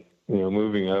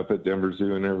 moving up at Denver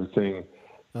Zoo and everything,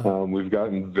 we've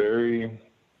gotten very,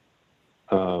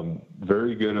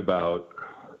 very good about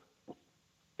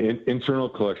internal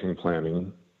collection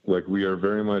planning. Like we are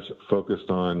very much focused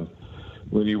on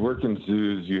when you work in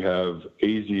zoos, you have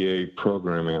AZA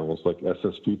program animals like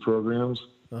SSP programs,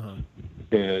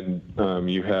 and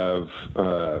you have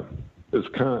it's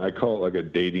I call it like a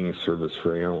dating service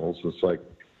for animals. It's like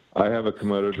I have a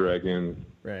Komodo dragon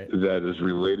that is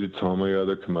related to all my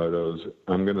other Komodos.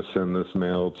 I'm going to send this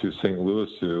male to St. Louis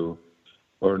Zoo,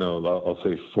 or no, I'll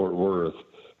say Fort Worth,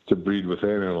 to breed with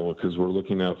that animal because we're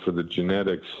looking out for the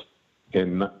genetics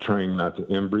and trying not to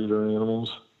inbreed our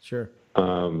animals. Sure.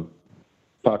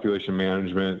 Population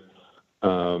management,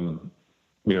 for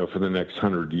the next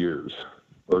 100 years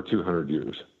or 200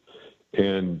 years.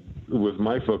 And with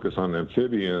my focus on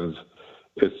amphibians,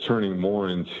 it's turning more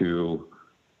into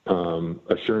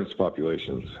assurance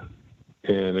populations.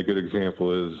 And a good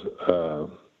example is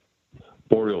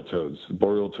boreal toads.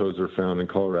 Boreal toads are found in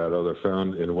Colorado. They're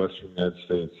found in western United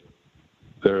States.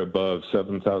 They're above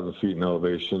 7,000 feet in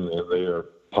elevation, and they are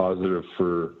positive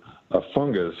for a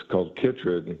fungus called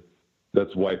chytrid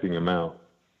that's wiping them out.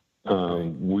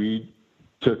 We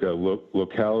took a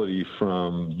locality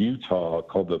from Utah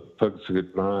called the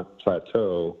Pugsonat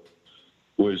Plateau,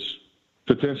 which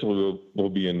potentially will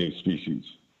be a new species.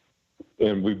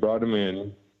 And we brought them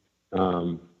in,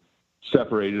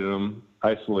 separated them,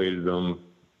 isolated them,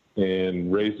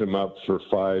 and raised them up for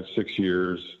 5-6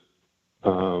 years.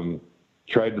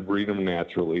 Tried to breed them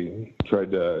naturally,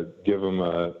 tried to give them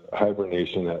a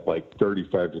hibernation at like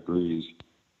 35 degrees.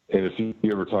 And if you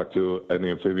ever talk to an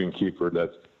amphibian keeper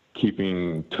that's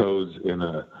keeping toads in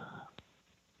a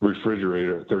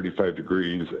refrigerator at 35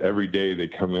 degrees, every day they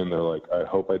come in, they're like, I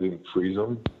hope I didn't freeze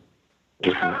them.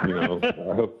 I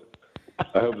hope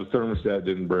the thermostat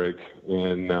didn't break,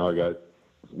 and now I got,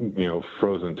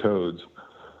 frozen toads.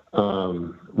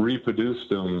 Reproduced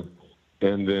them,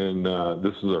 and then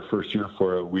this is our first year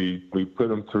for it. We put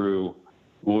them through.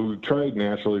 Well, we tried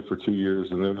naturally for 2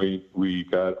 years, and then we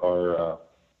got our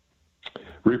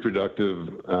reproductive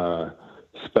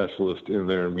specialist in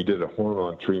there, and we did a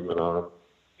hormone treatment on them,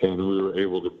 and we were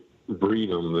able to breed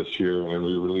them this year, and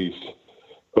we released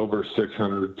over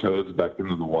 600 toads back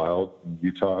into the wild in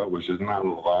Utah, which is not a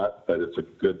lot, but it's a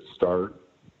good start.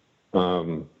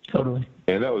 Totally.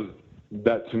 And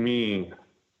that to me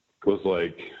was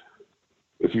like,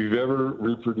 if you've ever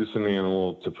reproduced an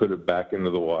animal to put it back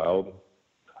into the wild,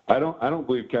 I don't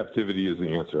believe captivity is the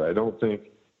answer. I don't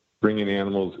think bringing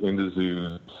animals into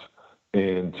zoos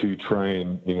and to try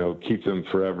and, keep them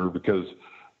forever, because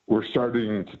we're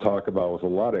starting to talk about with a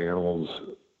lot of animals,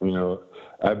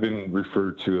 I've been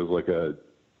referred to as like a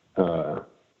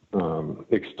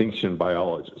extinction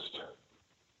biologist,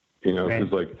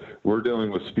 because like we're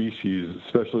dealing with species,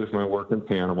 especially with my work in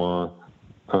Panama,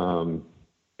 and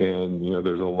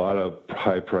there's a lot of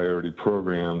high priority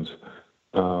programs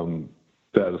that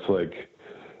it's like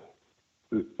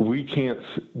we can't.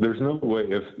 There's no way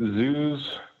if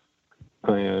zoos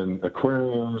and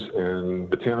aquariums and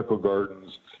botanical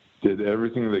gardens did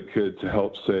everything they could to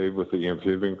help save with the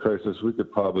amphibian crisis, we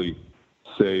could probably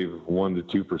save 1%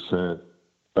 to 2%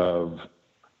 of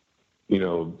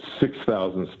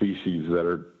 6,000 species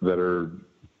that are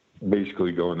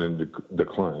basically going into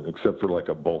decline, except for like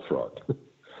a bullfrog.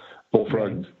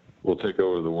 Bullfrogs will take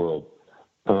over the world.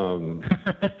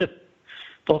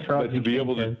 Bullfrogs to be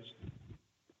able to,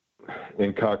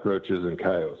 and cockroaches and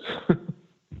coyotes.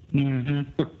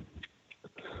 Mm-hmm.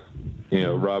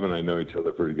 Rob and I know each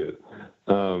other pretty good.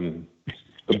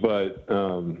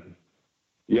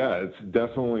 It's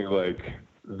definitely like,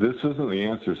 this isn't the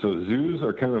answer. So zoos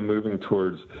are kind of moving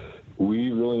towards,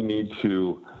 we really need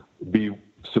to be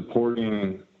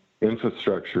supporting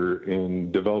infrastructure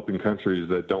in developing countries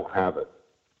that don't have it.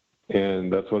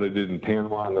 And that's what I did in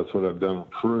Panama, and that's what I've done in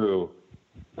Peru,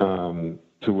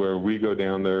 to where we go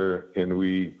down there and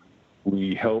we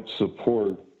help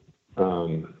support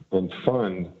and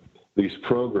fund these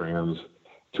programs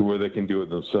to where they can do it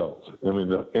themselves. I mean,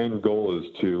 the end goal is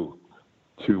to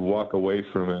walk away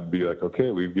from it and be like,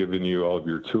 okay, we've given you all of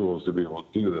your tools to be able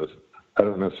to do this. I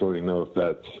don't necessarily know if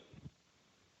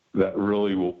that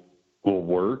really will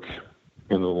work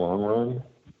in the long run,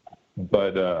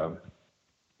 But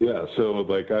yeah, so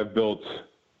like I've built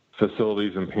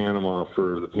facilities in Panama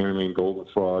for the Panamanian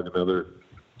golden frog and other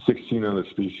 16 other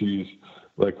species.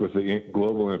 Like with the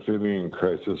global amphibian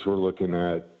crisis, we're looking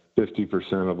at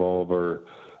 50% of all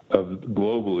of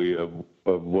globally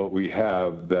of what we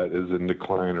have that is in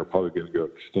decline or probably going to go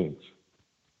extinct.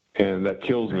 And that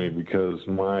kills me because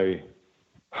my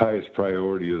highest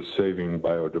priority is saving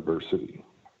biodiversity.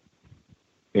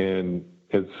 And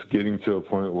it's getting to a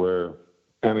point where,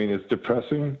 I mean, it's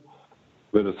depressing,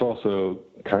 but it's also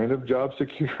kind of job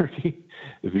security,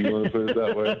 if you want to put it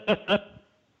that way.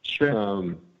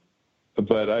 Sure.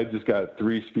 But I just got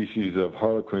 3 species of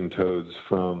harlequin toads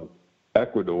from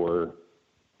Ecuador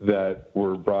that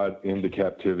were brought into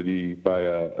captivity by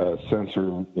a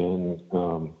censor in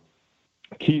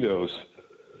Quitos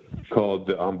called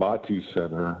the Ambatu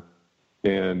Center.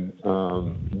 And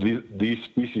these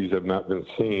species have not been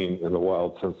seen in the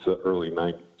wild since the early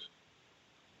 90s.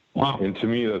 Wow. And to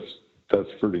me, that's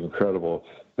pretty incredible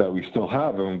that we still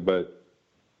have them, but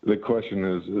the question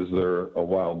is there a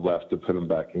wild left to put them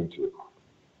back into?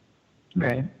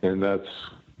 Right. And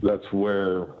that's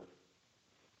where,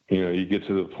 you know, you get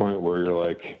to the point where you're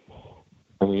like,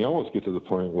 I mean, you almost get to the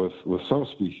point with some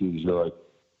species, you're like,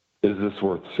 is this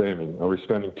worth saving? Are we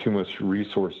spending too much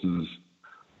resources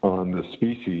on the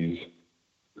species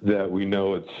that we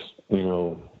know it's, you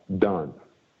know, done?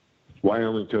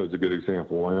 Wyoming toad's a good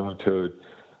example. Wyoming toad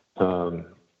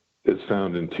is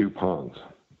found in 2 ponds,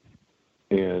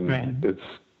 and it's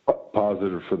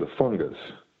positive for the fungus.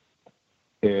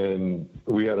 And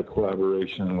we had a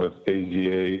collaboration with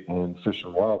AZA and Fish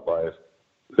and Wildlife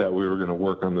that we were going to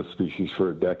work on the species for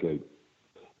a decade.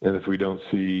 And if we don't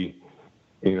see,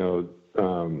 you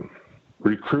know,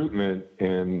 recruitment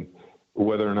and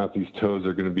whether or not these toads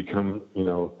are going to become, you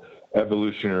know,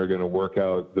 evolutionary, going to work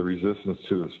out the resistance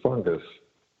to this fungus,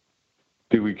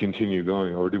 do we continue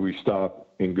going, or do we stop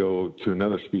and go to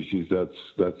another species that's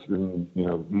you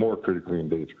know, more critically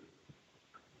endangered?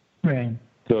 Right.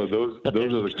 So those are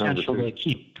the potential to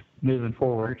keep moving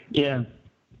forward. Yeah,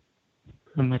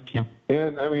 I'm with you.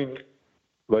 And I mean,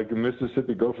 like a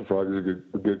Mississippi gopher frog is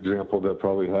a good example that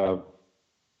probably have,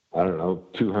 I don't know,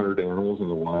 200 animals in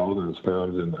the wild, and it's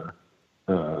found in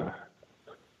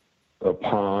a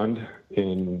pond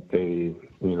in a,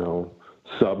 you know,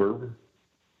 suburb.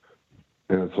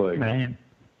 And it's like, right.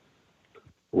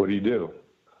 What do you do?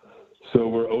 So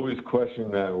we're always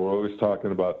questioning that. We're always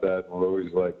talking about that. We're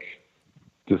always like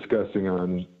discussing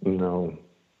on, you know,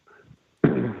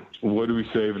 what do we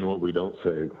save and what we don't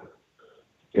save.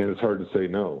 And it's hard to say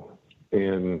no.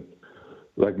 And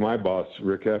like my boss,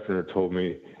 Rick Effner, told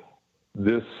me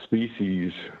this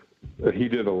species, he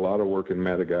did a lot of work in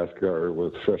Madagascar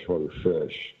with freshwater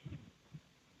fish.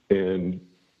 And,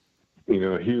 you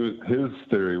know, his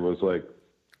theory was like,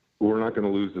 we're not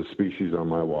going to lose the species on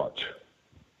my watch.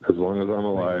 As long as I'm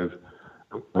alive,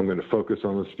 I'm going to focus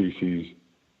on the species.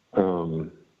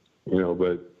 You know,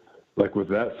 but like with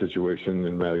that situation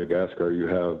in Madagascar, you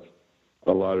have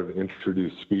a lot of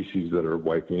introduced species that are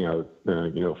wiping out,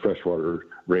 you know, freshwater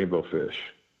rainbow fish.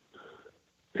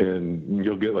 And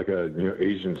you'll get like a, you know,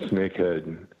 Asian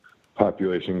snakehead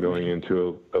population going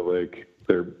into a lake.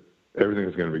 Everything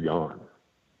is going to be gone.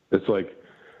 It's like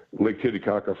Lake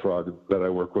Titicaca frog that I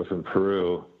work with in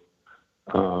Peru.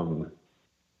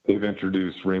 They've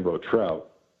introduced rainbow trout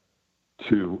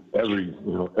to every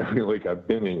lake I've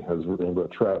been in has rainbow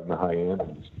trout in the high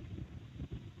Andes.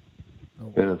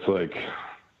 Oh. And it's like,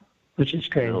 which is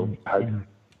crazy. You know,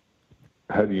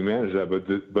 how do you manage that?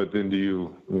 But then do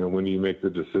you when do you make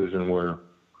the decision where,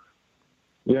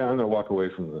 yeah, I'm going to walk away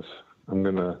from this. I'm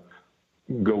going to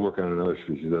go work on another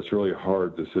species. That's really a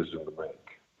hard decision to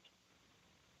make.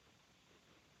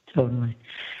 Totally.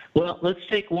 Well, let's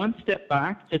take one step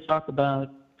back to talk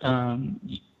about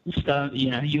stuff,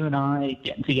 you and I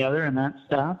getting together and that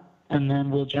stuff, and then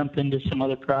we'll jump into some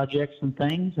other projects and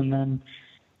things, and then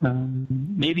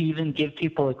maybe even give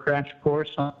people a crash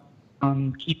course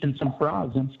on keeping some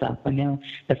frogs and stuff. I know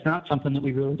that's not something that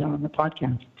we really done on the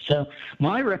podcast. So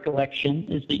my recollection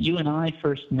is that you and I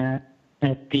first met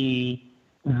at the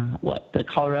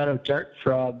Colorado Dart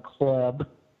Frog Club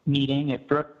meeting at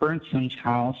Brooke Bernson's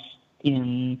house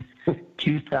in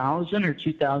 2000 or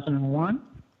 2001.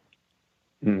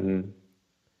 Mm-hmm.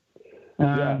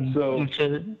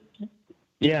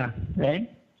 Yeah, right?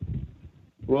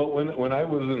 Well, when I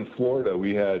was in Florida,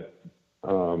 we had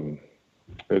two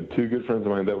good friends of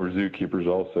mine that were zookeepers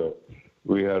also.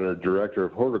 We had our director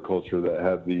of horticulture that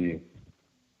had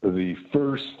the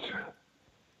first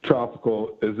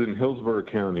tropical, is in Hillsborough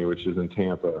County, which is in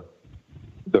Tampa,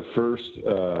 the first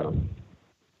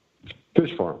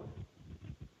fish farm.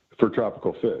 for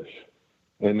tropical fish.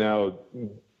 And now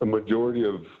a majority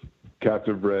of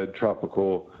captive bred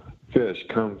tropical fish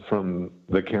come from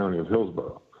the county of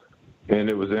Hillsborough. And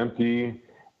it was empty,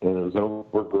 and it was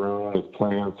overgrown with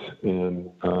plants.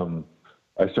 And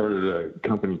I started a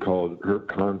company called Herp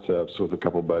Concepts with a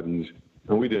couple buddies,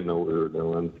 and we didn't know what we were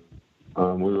doing.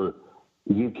 We were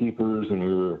zookeepers, and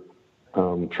we were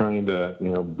trying to,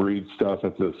 breed stuff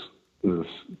at this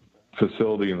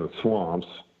facility in the swamps.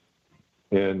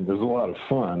 And it was a lot of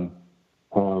fun.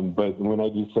 But when I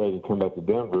decided to come back to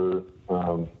Denver,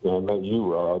 I met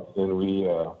you, Rob, and we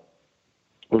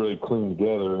really cleaned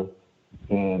together.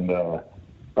 And I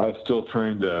was still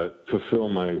trying to fulfill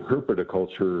my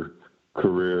herpetoculture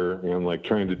career and like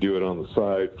trying to do it on the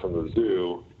side from the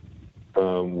zoo,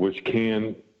 which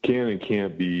can and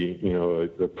can't be,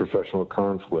 a professional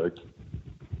conflict.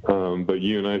 But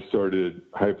you and I started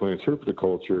High Plains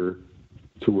Herpetoculture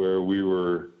to where we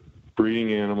were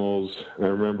breeding animals. I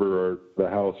remember the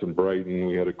house in Brighton.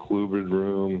 We had a colubrid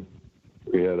room.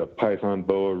 We had a python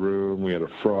boa room. We had a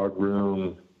frog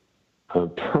room.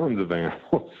 Tons of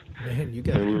animals. Man, you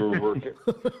got. And we were working.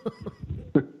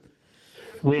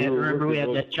 we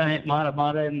had that giant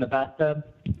mata in the bathtub.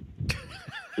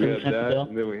 We had that,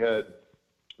 and then we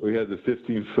had the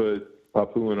 15-foot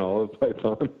Papuan olive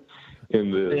python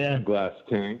in the glass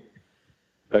tank.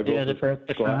 The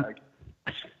first flag.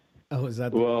 Oh, is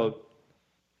that? Well,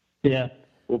 yeah.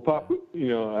 Well, I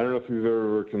don't know if you've ever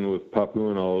worked with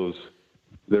Papuan olives.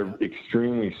 They're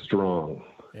extremely strong.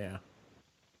 Yeah.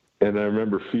 And I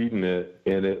remember feeding it,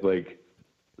 and it like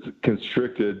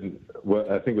constricted what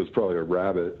I think was probably a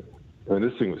rabbit. And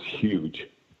this thing was huge.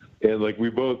 And like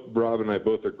Rob and I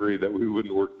both agreed that we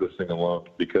wouldn't work this thing alone,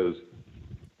 because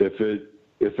if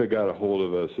it got a hold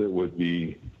of us,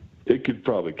 it could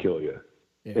probably kill you.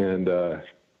 Yeah. And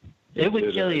it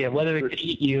would kill you. Whether it could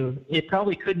eat you, it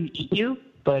probably couldn't eat you,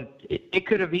 but it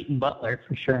could have eaten Butler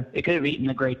for sure. It could have eaten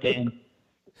the Great Dane.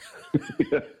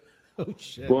 Yeah. Oh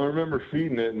shit. Well, I remember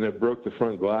feeding it, and it broke the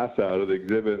front glass out of the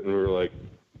exhibit, and we were like,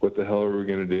 "What the hell are we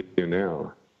going to do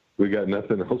now? We got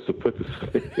nothing else to put this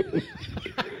thing in."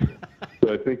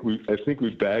 So I think we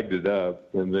bagged it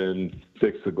up and then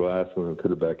fixed the glass and then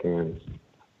put it back in.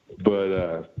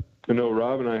 But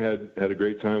Rob and I had a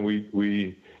great time.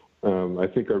 We I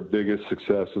think our biggest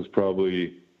success was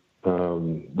probably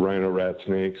rhino rat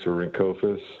snakes or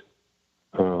Rhynchophis.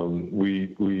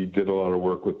 We did a lot of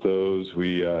work with those.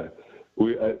 We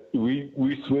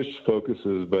switched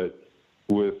focuses, but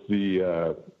with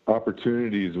the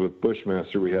opportunities with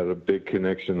Bushmaster, we had a big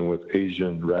connection with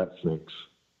Asian rat snakes.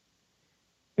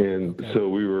 And so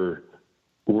we were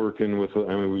working with,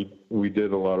 we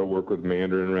did a lot of work with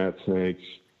Mandarin rat snakes,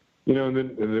 and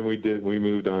then we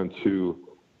moved on to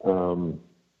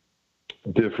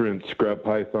different scrub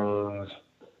pythons.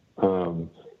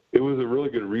 It was a really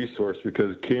good resource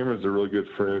because Cameron's a really good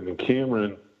friend, and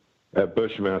Cameron at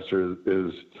Bushmaster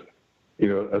is,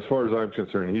 as far as I'm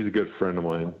concerned, he's a good friend of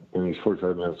mine, and he's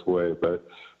 45 minutes away. But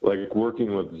like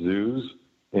working with zoos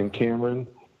and Cameron,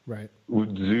 right?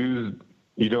 With zoos,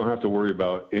 you don't have to worry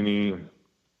about any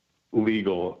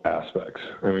legal aspects.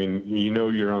 I mean,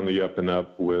 you're on the up and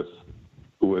up with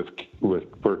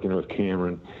working with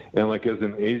Cameron, and like as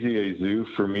an AZA zoo,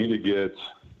 for me to get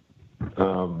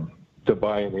to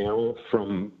buy an animal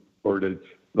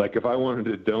if I wanted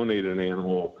to donate an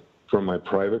animal from my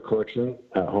private collection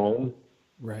at home,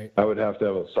 right? I would have to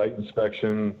have a site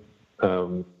inspection,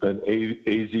 an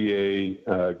AZA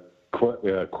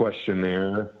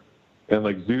questionnaire, and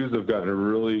like zoos have gotten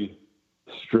really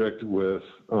strict with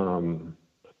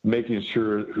making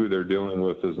sure who they're dealing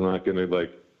with is not going to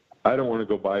I don't want to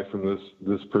go buy from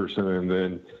this person and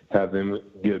then have them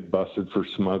get busted for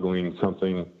smuggling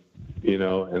something,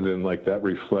 and then that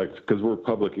reflects, because we're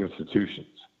public institutions.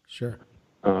 Sure.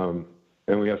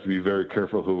 And we have to be very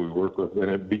careful who we work with,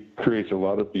 and it creates a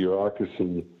lot of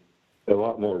bureaucracy, a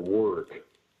lot more work.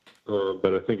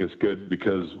 But I think it's good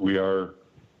because we are,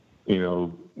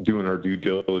 doing our due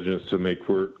diligence to make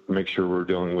sure we're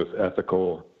dealing with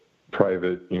ethical,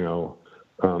 private,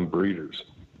 breeders.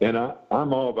 And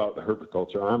I'm all about the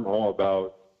herpetoculture. I'm all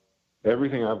about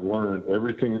everything I've learned,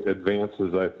 everything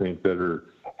advances I think that are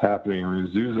happening. I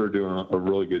mean, zoos are doing a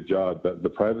really good job, but the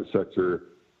private sector,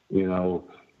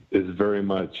 is very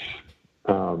much,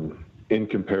 in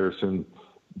comparison,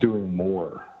 doing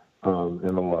more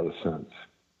in a lot of sense.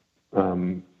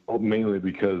 Mainly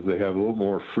because they have a little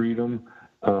more freedom,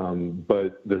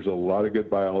 but there's a lot of good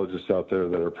biologists out there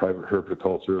that are private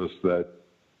herpetoculturists that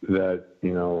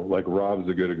like Rob's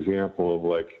a good example of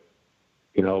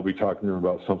I'll be talking to him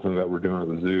about something that we're doing at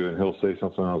the zoo, and he'll say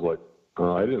something, and I was like,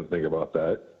 oh, I didn't think about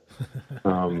that.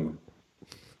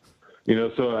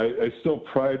 So I still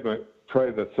pride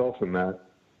myself in that.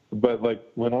 But like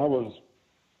when I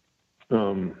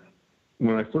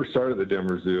first started the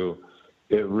Denver Zoo,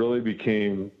 it really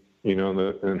became, in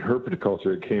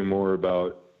herpetoculture, it came more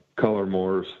about color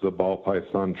morphs, the ball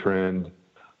python trend,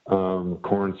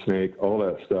 corn snake, all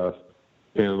that stuff.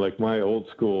 And like my old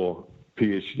school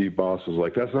PhD boss was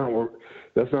like, that's not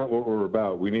what we're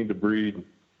about. We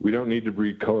don't need to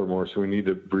breed color morphs. We need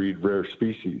to breed rare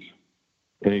species.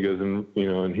 And he goes,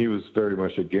 and he was very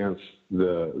much against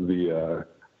the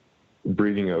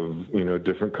breeding of,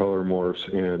 different color morphs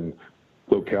and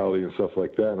locality and stuff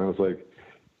like that. And I was like,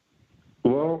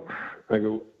 well,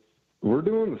 we're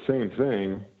doing the same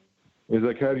thing. He's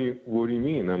like, what do you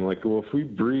mean? I'm like, well, if we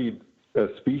breed a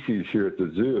species here at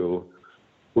the zoo,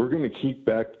 we're going to keep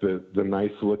back the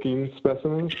nice looking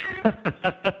specimens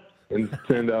and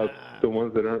send out the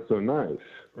ones that aren't so nice.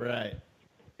 Right.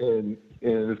 And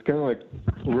it's kind of like,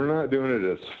 we're not doing it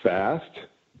as fast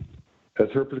as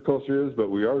herpetoculture is, but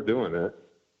we are doing it.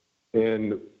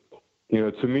 And,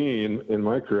 to me, in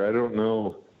my career, I don't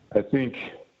know, I think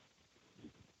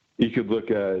you could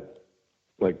look at,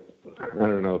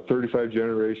 35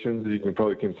 generations. You can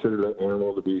probably consider that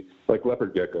animal to be like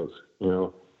leopard geckos,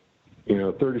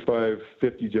 35,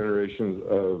 50 generations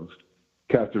of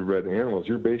captive bred animals.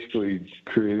 You're basically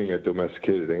creating a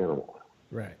domesticated animal.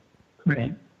 Right.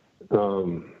 Right.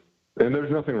 And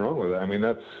there's nothing wrong with that. I mean,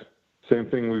 that's same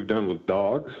thing we've done with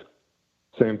dogs.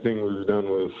 Same thing we've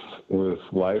done with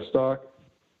livestock.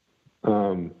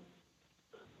 But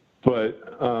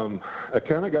I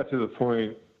kind of got to the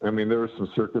point, there were some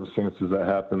circumstances that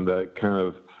happened that kind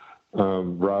of,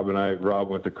 Rob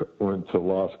went to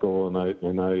law school, and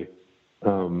I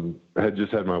had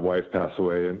just had my wife pass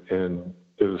away, and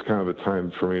it was kind of a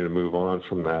time for me to move on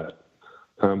from that.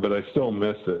 But I still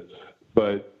miss it.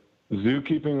 But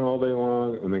zookeeping all day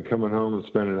long and then coming home and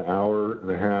spending an hour and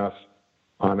a half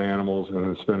on animals and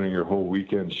then spending your whole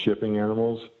weekend shipping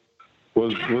animals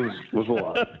was a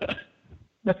lot.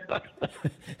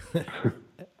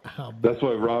 That's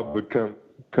why Rob would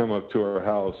come up to our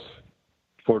house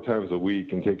 4 times a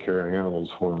week and take care of animals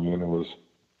for me, and it was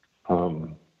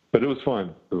but it was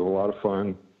fun. It was a lot of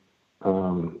fun.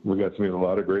 We got to meet a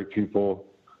lot of great people.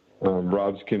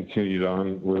 Rob's continued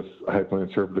on with High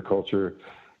Plains herpetoculture.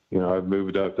 I've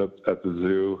moved up at the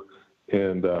zoo,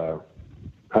 and I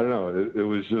don't know. It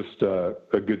was just a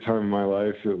good time in my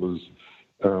life. It was.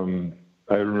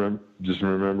 I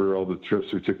remember all the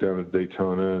trips we took down to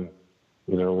Daytona, and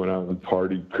went out and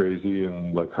partied crazy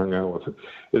and hung out with it.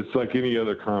 It's like any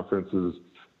other conferences.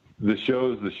 The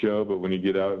show is the show, but when you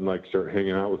get out and start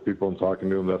hanging out with people and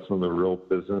talking to them, that's when the real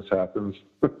business happens.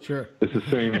 Sure. It's the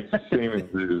same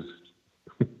in zoos.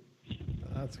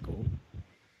 That's cool.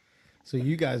 So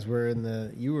you guys were in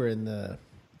the,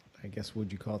 I guess,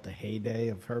 would you call it the heyday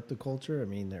of herpetoculture?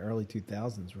 The early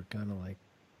 2000s were kind of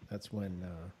that's when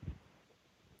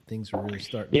things were really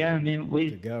starting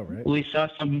to go, right? We saw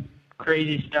some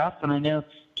crazy stuff, and I know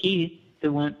Keith,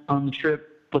 who went on the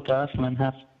trip with us, and I'm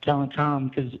half telling Tom,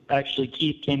 because actually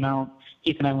Keith and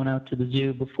I went out to the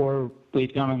zoo before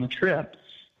we'd gone on the trip.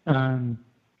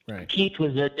 Right. Keith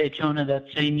was at Daytona that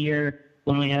same year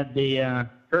when we had the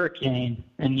hurricane,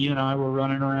 and you and I were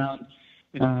running around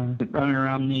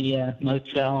the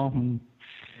motel and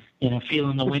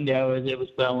feeling the window as it was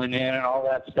blowing in and all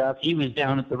that stuff. He was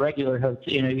down at the regular hotel.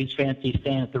 He's fancy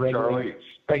staying at the regular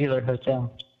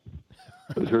hotel.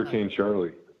 It was Hurricane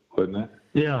Charlie, wasn't it?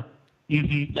 Yeah.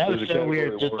 Mm-hmm. That was so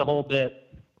weird, just the whole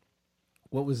bit.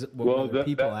 What were the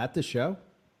people at the show?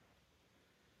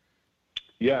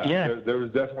 Yeah. There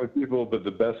was definitely people, but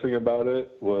the best thing about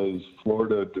it was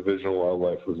Florida Division of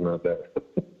Wildlife was not there.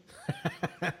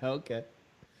 Okay.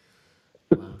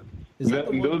 Wow.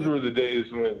 Those were the days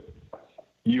when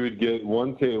you would get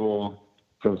one table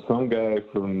from some guy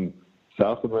from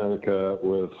South America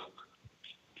with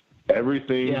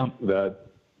everything that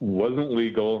wasn't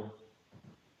legal.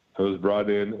 That was brought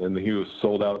in, and he was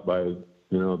sold out by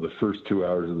the first 2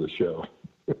 hours of the show.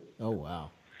 Oh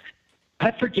wow!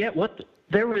 I forget what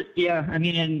there was. Yeah,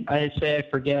 and I say I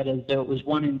forget as though it was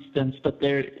one instance, but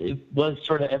it was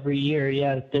sort of every year.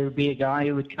 Yeah, there would be a guy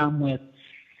who would come with,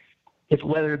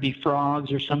 whether it be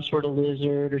frogs or some sort of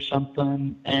lizard or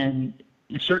something, and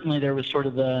certainly there was sort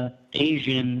of the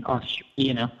Asian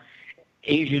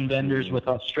vendors with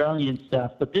Australian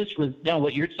stuff. But this was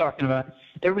what you're talking about.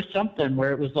 There was something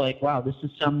where it was like, wow, this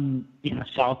is some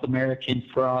South American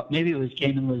frog. Maybe it was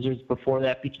caiman lizards before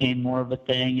that became more of a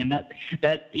thing, and that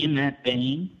in that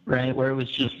vein, right, where it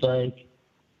was just like,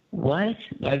 what?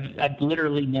 I've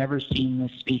literally never seen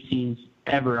this species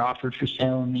ever offered for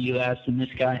sale in the U.S., and this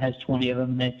guy has 20 of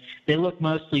them. They look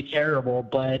mostly terrible,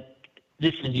 but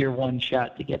this is your one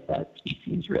shot to get that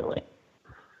species, really.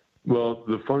 Well,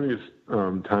 the funniest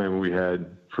time we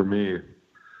had for me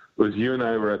was you and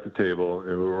I were at the table, and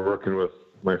we were working with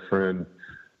my friend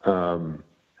Dustin,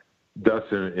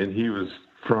 and he was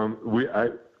from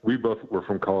we both were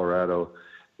from Colorado,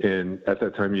 and at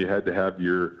that time you had to have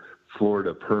your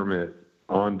Florida permit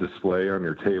on display on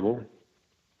your table,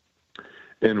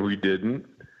 and we didn't.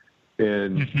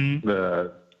 And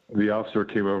the officer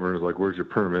came over and was like, "Where's your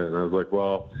permit?" And I was like,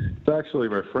 "Well, it's actually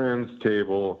my friend's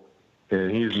table,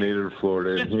 and he's native to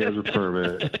Florida, and he has a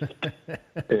permit,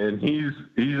 and he's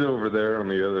over there on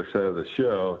the other side of the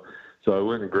show." So I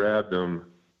went and grabbed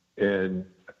him, and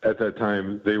at that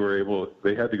time they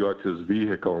had to go out to his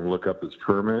vehicle and look up his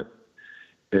permit.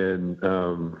 And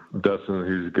Dustin,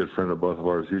 who's a good friend of both of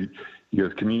ours, he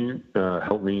goes, "Can you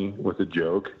help me with a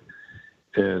joke?"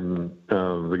 And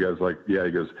the guy's like, "Yeah."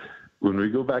 He goes, "When we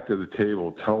go back to the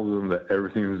table, tell them that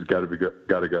everything's got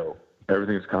to go.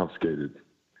 Everything's confiscated."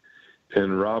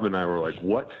 And Rob and I were like,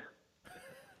 "What?"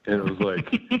 And it was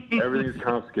like, "Everything's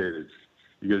confiscated."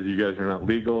 He goes, "You guys are not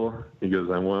legal." He goes,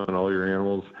 "I want all your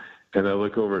animals." And I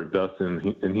look over at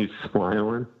Dustin, and he's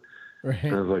smiling. Right.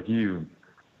 And I was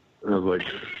like,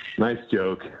 "Nice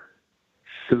joke."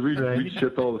 Because we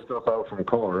shipped all the stuff out from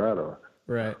Colorado.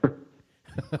 Right.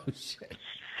 Oh, shit.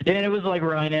 And it was like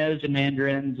rhinos and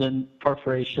mandarins and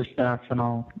porphyria stuff and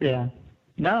all. Yeah.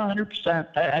 No, 100%.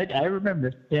 I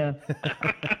remember. Yeah.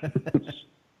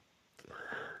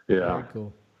 Yeah. Very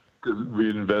cool. Because we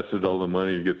had invested all the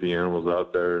money to get the animals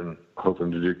out there and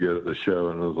hoping to do good at the show.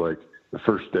 And it was like the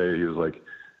first day he was like,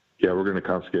 "Yeah, we're going to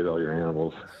confiscate all your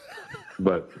animals."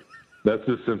 But that's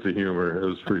his sense of humor. It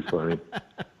was pretty funny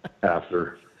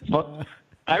after. Well,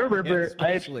 I remember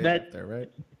especially after,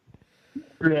 right?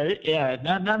 Right, yeah,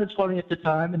 not as funny at the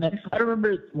time. And then I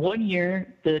remember one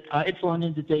year that I had flown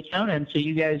into Daytona, and so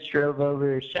you guys drove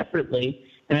over separately,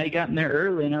 and I had gotten there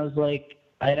early, and I was like,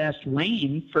 I had asked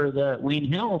Wayne Hill for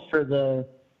the,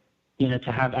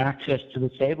 to have access to the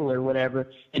table or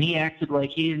whatever, and he acted like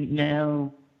he didn't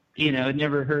know, had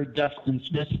never heard Dustin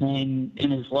Smith's name in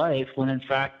his life, when in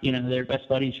fact, they're best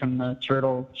buddies from the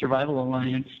Turtle Survival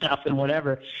Alliance stuff and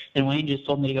whatever, and Wayne just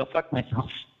told me to go fuck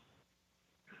myself.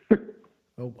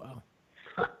 Oh, wow.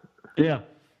 Yeah.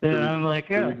 And I'm like,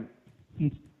 yeah.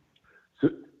 So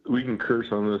we can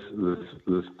curse on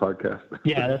this podcast.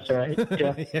 Yeah, that's right.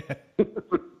 Yeah. Yeah.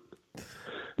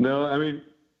 No, I mean,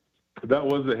 that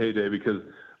was a heyday because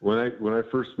when I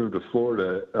first moved to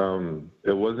Florida,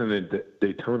 it wasn't in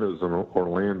Daytona, it was in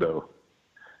Orlando.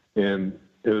 And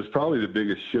it was probably the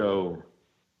biggest show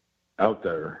out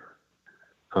there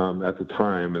at the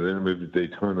time, and then it moved to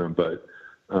Daytona. But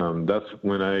that's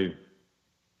when I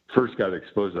first got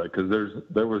exposed to that, because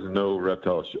there was no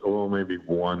reptile show. Well, maybe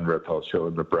one reptile show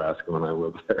in Nebraska when I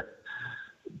lived there.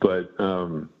 But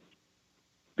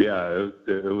yeah,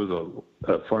 it was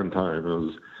a fun time.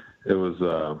 It was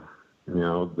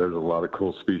there's a lot of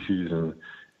cool species and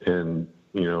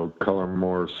color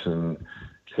morphs and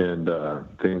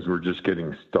things were just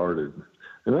getting started.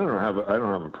 And I don't have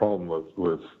a problem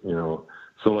with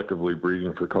selectively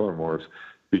breeding for color morphs,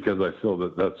 because I feel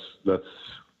that that's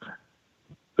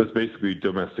basically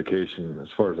domestication as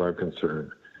far as I'm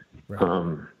concerned.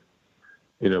 Right.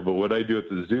 But what I do at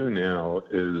the zoo now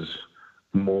is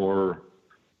more,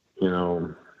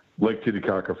 Lake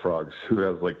Titicaca frogs. Who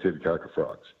has Lake Titicaca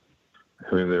frogs?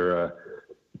 I mean,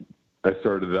 I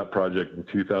started that project in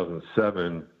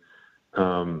 2007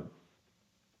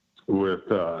 with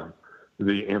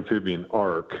the amphibian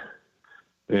ark.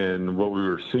 And what we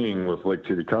were seeing with Lake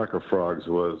Titicaca frogs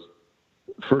was,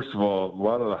 first of all, a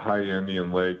lot of the high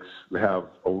Andean lakes have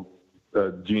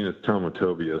a genus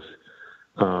Tomatobius,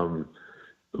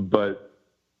 but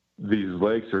these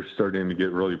lakes are starting to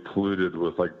get really polluted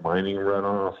with mining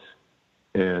runoff,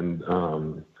 and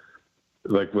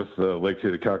like with the Lake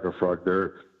Titicaca frog,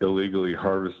 they're illegally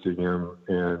harvesting them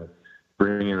and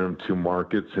bringing them to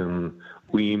markets in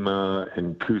Lima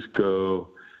and Cusco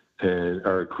and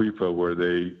Arequipa,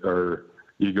 where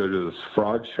you go to this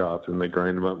frog shop and they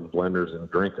grind them up in blenders and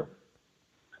drink them.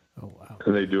 Oh, wow.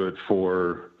 And they do it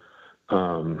for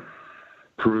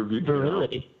Peruvian,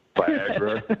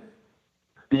 Viagra,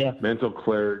 yeah, mental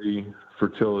clarity,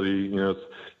 fertility.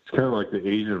 It's kind of like the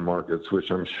Asian markets, which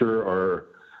I'm sure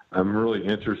I'm really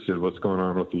interested in what's going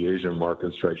on with the Asian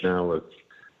markets right now with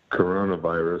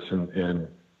coronavirus and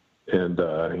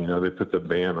they put the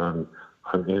ban on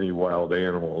any wild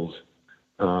animals.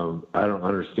 I don't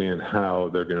understand how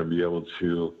they're going to be able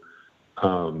to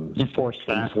enforce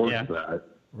that.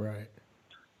 Right.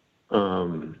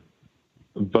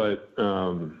 But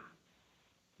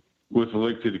with the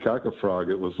Lake Titicaca frog,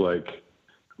 it was like,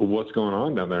 well, what's going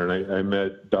on down there? And I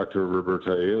met Dr.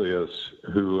 Roberta Alias,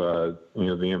 who,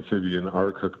 the amphibian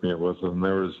ARC hooked me up with, and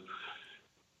there was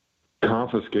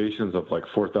confiscations of like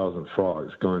 4,000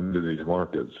 frogs going into these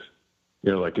markets,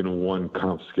 like in one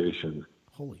confiscation.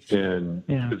 Holy shit. And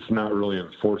it's not really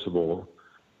enforceable.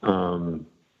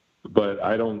 But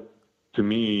to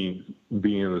me,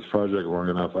 being in this project long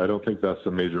enough, I don't think that's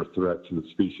a major threat to the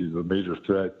species. The major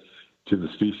threat to the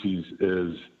species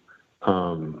is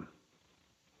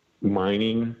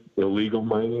mining, illegal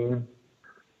mining.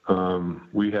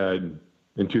 We had,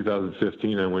 in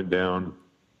 2015, I went down,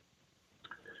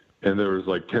 and there was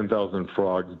like 10,000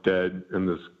 frogs dead in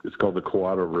this, it's called the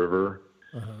Curator River.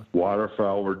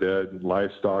 Waterfowl were dead,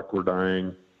 livestock were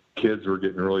dying, kids were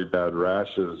getting really bad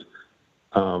rashes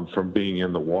from being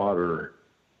in the water.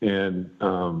 And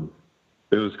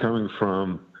it was coming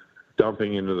from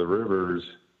dumping into the rivers.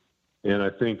 And I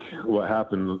think what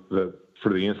happened that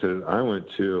for the incident I went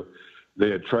to, they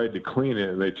had tried to clean it,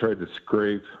 and they tried to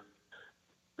scrape,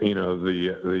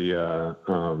 the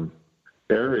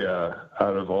area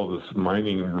out of all this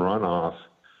mining runoff,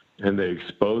 and they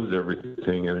exposed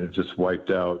everything, and it just wiped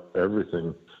out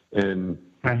everything. And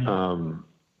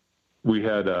we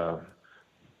had a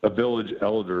village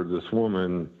elder, this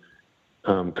woman,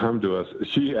 come to us.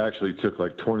 She actually took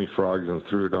like 20 frogs and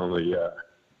threw it on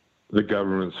the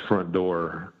government's front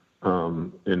door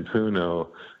in Puno,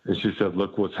 and she said,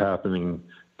 "Look what's happening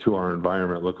to our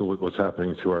environment. Look at what's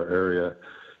happening to our area."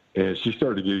 And she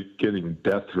started getting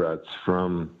death threats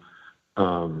from,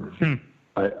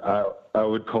 I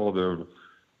would call them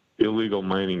illegal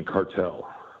mining cartel.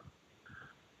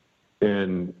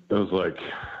 And it was like,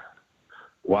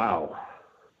 wow,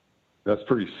 that's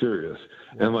pretty serious.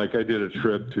 And like I did a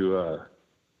trip to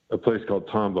a place called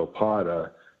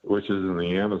Tambopata, which is in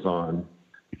the Amazon,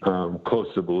 close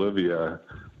to Bolivia.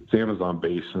 It's the Amazon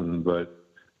basin, but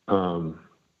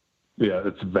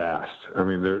it's vast. I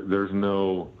mean, there's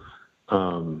no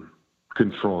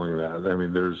controlling that. I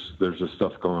mean, there's just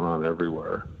stuff going on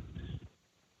everywhere.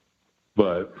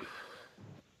 But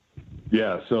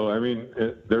so I mean,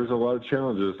 there's a lot of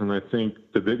challenges, and I think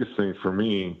the biggest thing for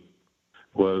me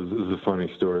is a funny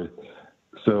story.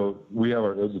 So we have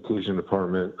our education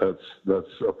department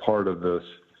that's a part of this,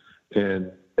 and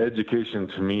education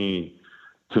to me,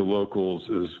 to locals,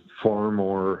 is far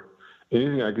more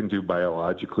anything I can do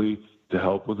biologically to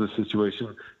help with the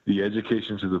situation. The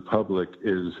education to the public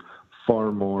is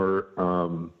far more.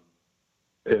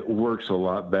 It works a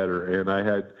lot better, and I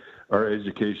had. Our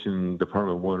education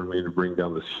department wanted me to bring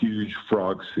down this huge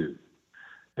frog suit.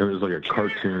 And it was like a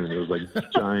cartoon. It was like a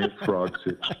giant frog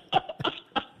suit.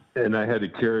 And I had to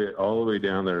carry it all the way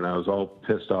down there, and I was all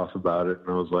pissed off about it. And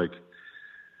I was like,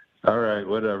 all right,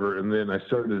 whatever. And then I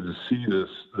started to see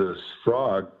this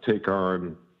frog take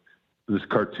on this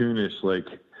cartoonish,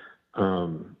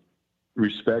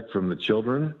 respect from the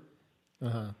children.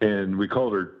 And we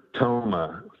called her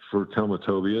Toma, for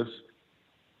Tomatobius.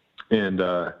 And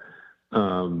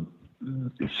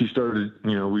she started,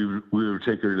 we would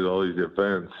take her to all these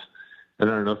events.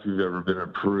 And I don't know if you've ever been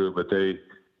in Peru, but they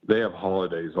have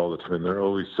holidays all the time. They're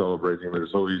always celebrating.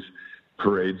 There's always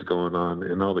parades going on,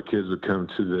 and all the kids would come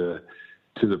to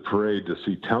the parade to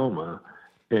see Thelma.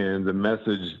 And the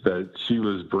message that she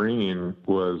was bringing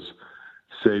was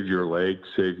save your lake,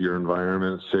 save your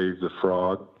environment, save the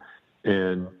frog.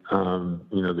 And,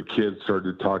 the kids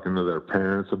started talking to their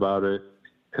parents about it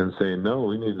and saying, no,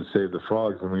 we need to save the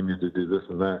frogs, and we need to do this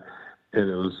and that. And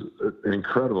it was an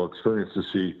incredible experience to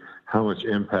see how much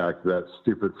impact that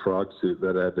stupid frog suit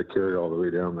that I had to carry all the way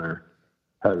down there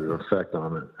had an effect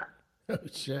on it. Oh,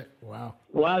 shit. Wow.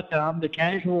 Wow, Tom, the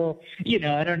casual,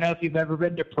 I don't know if you've ever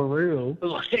been to Peru.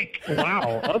 Like,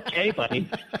 wow, okay, buddy.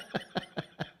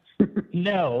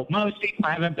 No, most people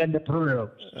haven't been to Peru.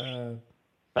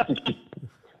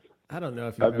 I don't know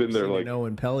if you've ever seen an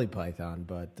Owen Pelly python,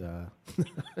 but...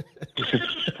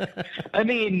 I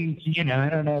mean, I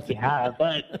don't know if you have,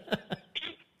 but...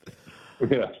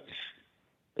 Yeah.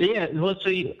 Yeah, well,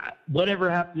 so whatever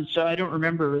happened, so I don't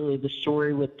remember really the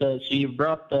story with so you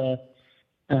brought the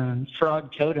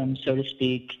frog totem, so to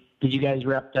speak. Did you guys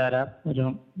wrap that up? Or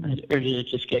did it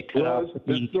just get cut off?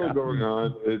 It's still going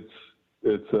on.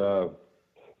 It's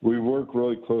we work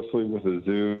really closely with a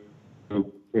zoo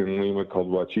in Lima called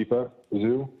Huachipa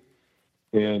Zoo,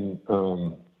 and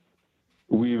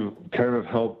we've kind of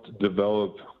helped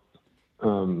develop.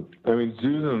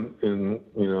 Zoos in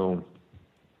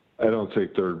I don't say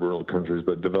third world countries,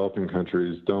 but developing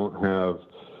countries don't have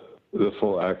the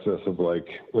full access of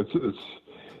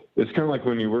it's kind of like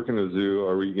when you work in a zoo,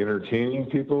 are we entertaining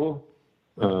people?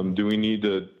 Do we need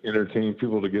to entertain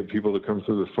people to get people to come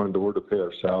through the front door to pay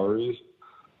our salaries?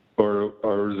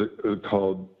 Or is it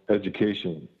called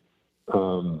education?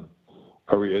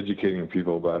 Are we educating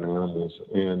people about animals?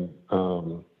 And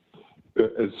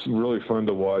it's really fun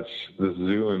to watch the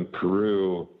zoo in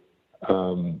Peru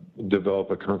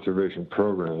develop a conservation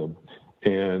program.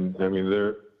 And I mean,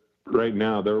 right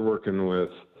now they're working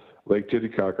with Lake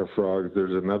Titicaca frogs.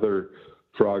 There's another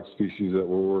frog species that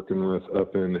we're working with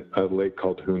up in a lake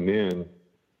called Hunin,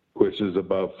 which is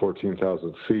above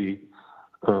 14,000 feet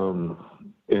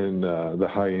in the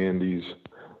high Andes.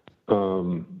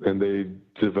 And they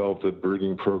developed a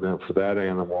breeding program for that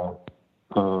animal.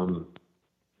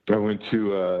 I went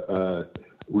to,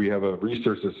 we have a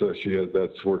research associate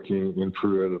that's working in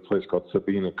Peru at a place called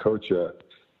Sabina Cocha,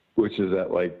 which is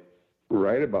at like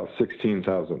right about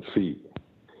 16,000 feet.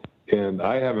 And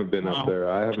I haven't been up there.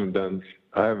 I haven't done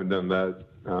that.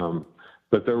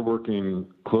 But they're working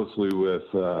closely with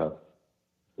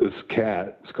this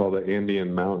cat. It's called the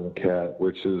Andean mountain cat,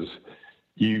 which is,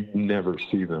 you never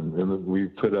see them. And we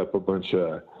put up a bunch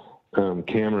of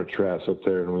camera traps up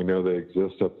there, and we know they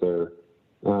exist up there.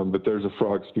 But there's a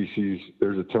frog species,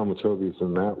 there's a Telmatobius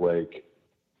in that lake.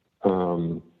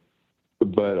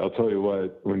 But I'll tell you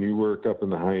what, when you work up in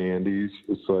the high Andes,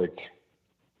 it's like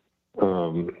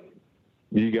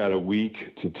you got a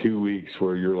week to 2 weeks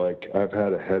where you're like, I've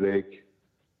had a headache.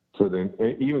 So then,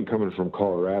 even coming from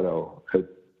Colorado at,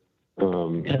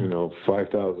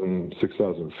 5,000,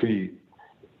 6,000 feet,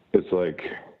 it's like,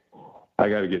 I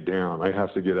got to get down. I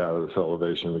have to get out of this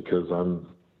elevation because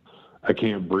I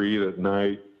can't breathe at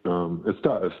night. It's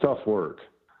tough work.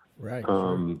 Right.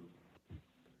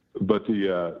 But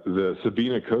the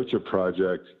Sabina Cocha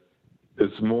project,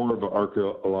 it's more of an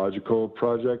archaeological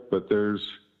project, but they're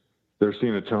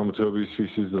seeing a Telmatobius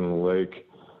species in the lake.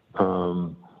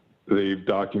 They've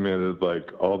documented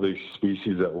like all these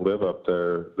species that live up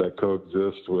there that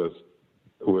coexist with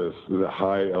the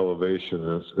high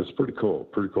elevation. It's pretty cool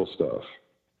stuff.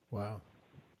 Wow.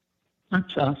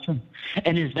 That's awesome.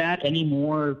 And is that any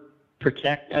more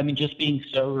just being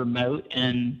so remote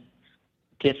and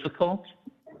difficult,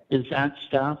 is that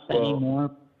stuff any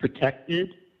more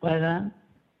protected by that?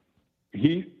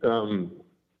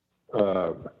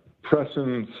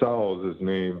 Preston Sowell is his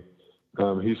name.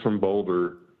 He's from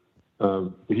Boulder.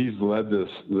 He's led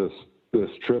this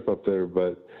trip up there,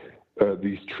 but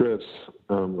these trips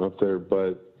up there,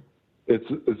 but it's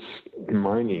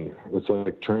mining. It's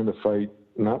like trying to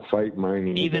not fight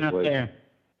mining. Even up there.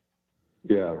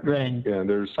 Yeah. Right. Yeah. And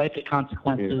there's fight the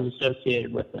consequences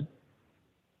associated with it.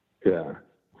 Yeah.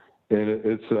 And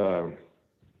it's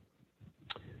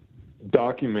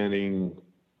documenting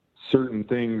certain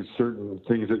things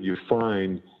that you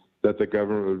find that the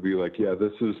government would be like, yeah,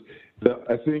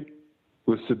 I think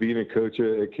with Sabina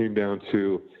Cocha, it came down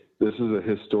to, this is a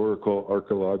historical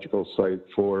archaeological site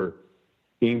for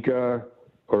Inca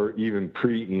or even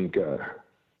pre-Inca.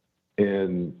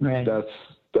 And right.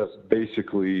 that's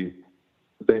basically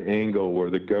the angle where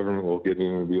the government will get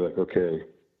in and be like, okay,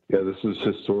 yeah, this is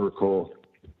historical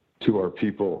to our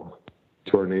people,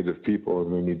 to our native people,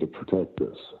 and we need to protect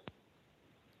this.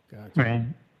 Gotcha. Right.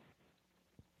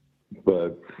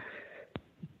 But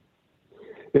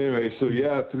anyway, so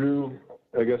yeah, through,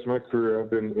 I guess, my career, I've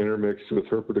been intermixed with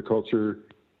herpetoculture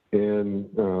and,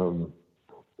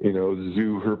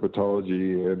 zoo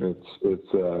herpetology, and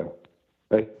it's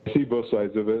I see both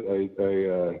sides of it.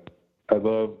 I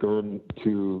love going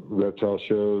to reptile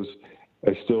shows.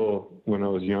 I still, when I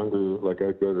was younger, like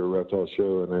I'd go to a reptile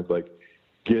show and I'd like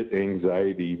get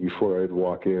anxiety before I'd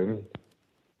walk in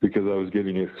because I was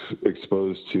getting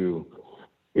exposed to,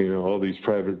 all these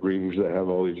private breeders that have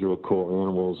all these real cool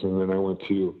animals. And then I went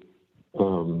to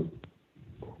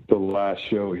the last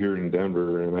show here in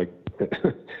Denver, and I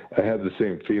had the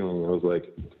same feeling. I was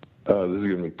like, oh, this is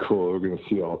going to be cool. We're going to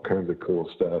see all kinds of cool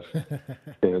stuff.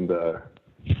 And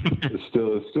it's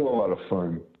still a lot of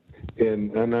fun.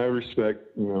 And I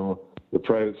respect, the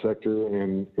private sector,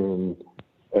 and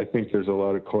I think there's a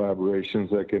lot of collaborations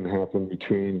that can happen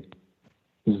between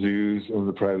zoos and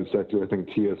the private sector. I think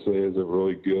TSA is a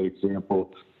really good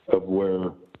example of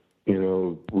where,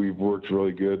 we've worked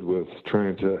really good with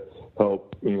trying to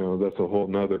help, that's a whole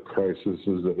nother crisis,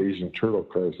 is the Asian turtle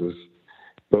crisis.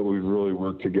 But we've really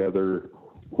worked together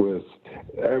with,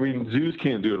 zoos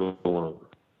can't do it alone.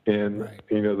 And, right.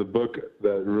 The book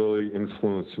that really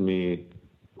influenced me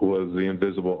was The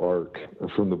Invisible Ark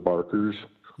from the Barkers.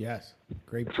 Yes.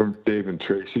 Great. From Dave and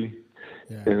Tracy.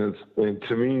 Yeah. And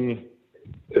to me,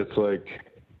 it's like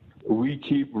we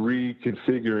keep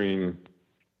reconfiguring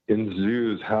in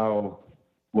zoos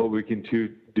what we can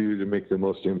do to make the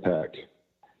most impact.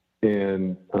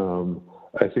 And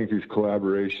I think these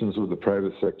collaborations with the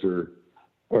private sector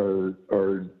are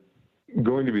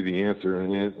going to be the answer.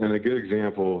 And a good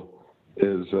example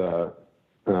is the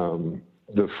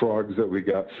frogs that we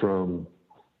got from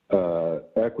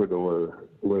Ecuador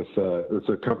with it's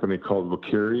a company called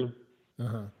Wakiri.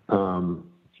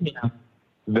 Yeah.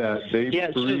 That they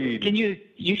breed. So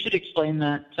you should explain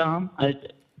that, Tom.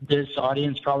 This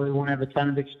audience probably won't have a ton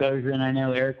of exposure, and I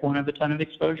know Eric won't have a ton of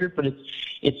exposure, but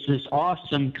it's this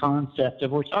awesome concept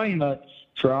of, we're talking about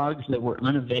frogs that were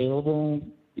unavailable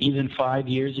even 5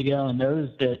 years ago, and those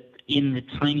that in the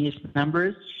tiniest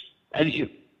numbers. I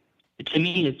mean, to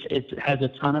me, it has a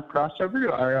ton of crossover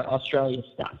to our Australia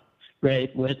stuff,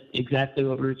 right? With exactly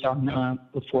what we were talking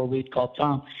about before we called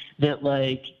Tom, that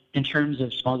like in terms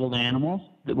of smuggled animals,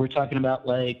 that we're talking about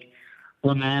like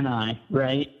lamani,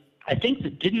 right? I think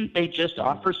that didn't they just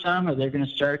offer some, or they're going to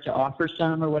start to offer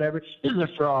some, or whatever. This is a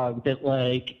frog that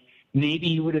like maybe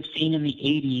you would have seen in the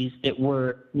 80s that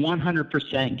were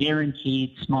 100%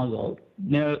 guaranteed smuggled.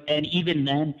 No, and even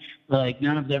then, like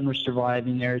none of them were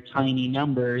surviving their tiny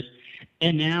numbers.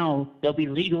 And now they'll be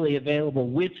legally available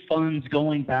with funds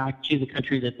going back to the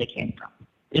country that they came from.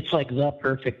 It's like the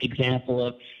perfect example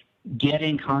of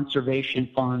getting conservation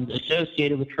funds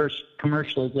associated with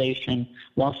commercialization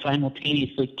while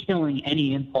simultaneously killing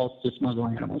any impulse to smuggle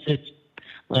animals. It's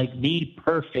like the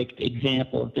perfect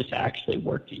example of this actually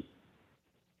working.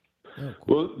 Oh,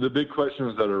 cool. Well, the big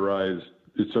questions that arise,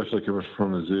 especially coming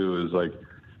from a zoo, is like,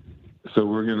 so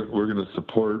we're gonna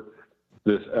support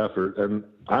this effort, and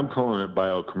I'm calling it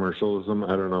biocommercialism.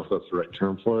 I don't know if that's the right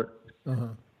term for it,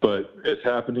 but it's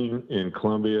happening in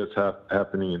Colombia. It's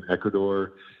happening in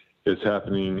Ecuador. It's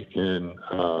happening in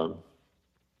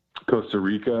Costa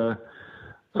Rica,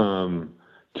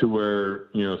 to where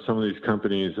some of these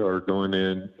companies are going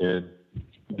in and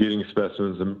getting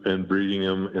specimens and breeding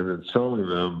them and then selling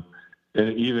them,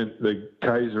 and even the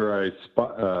Kaiserite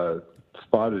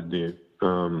spotted newt,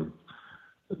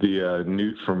 the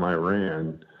newt from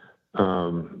Iran,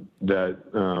 that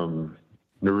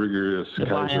Nereurus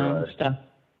Kaiserite stuff.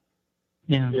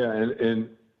 Yeah, and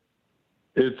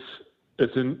it's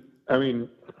an. I mean,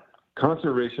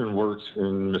 conservation works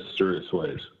in mysterious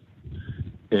ways,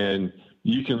 and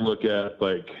you can look at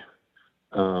like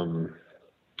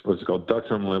what's it called, Ducks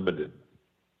Unlimited.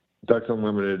 Ducks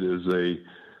Unlimited is a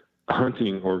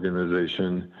hunting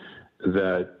organization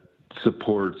that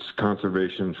supports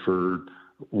conservation for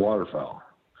waterfowl,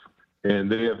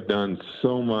 and they have done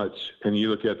so much. And you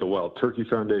look at the Wild Turkey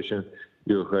Foundation,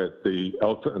 you look at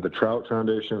the Trout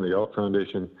Foundation, the Elk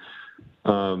Foundation.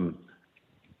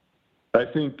 I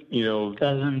think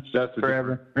that's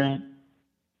forever, right?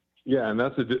 Yeah, and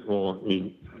that's well,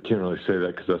 you can't really say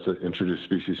that because that's an introduced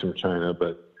species from China,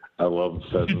 but I love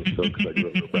pheasants so because I grew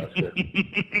up in Nebraska.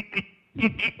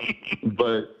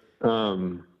 But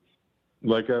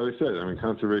like I always said, I mean,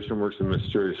 conservation works in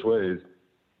mysterious ways,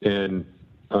 and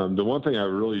the one thing I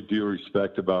really do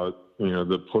respect about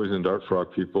the poison dart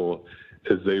frog people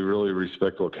is they really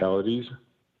respect localities,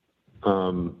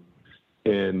 and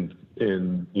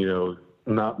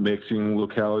not mixing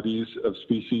localities of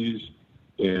species,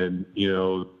 and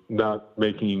not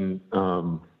making.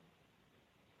 I'm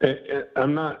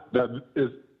not that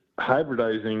is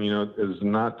hybridizing. Is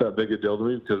not that big a deal to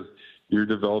me because you're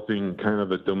developing kind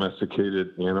of a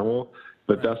domesticated animal,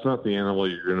 but right. That's not the animal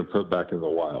you're going to put back in the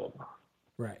wild.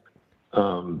 Right.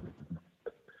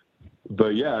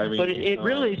 But yeah, I mean, but it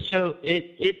really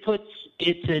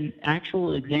it's an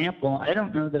actual example. I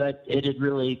don't know that it had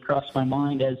really crossed my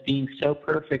mind as being so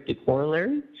perfect a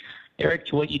corollary, Eric,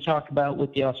 to what you talk about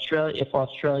with the Australia. If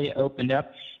Australia opened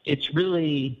up, it's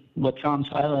really what Tom's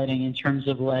highlighting in terms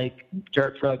of like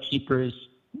dart frog keepers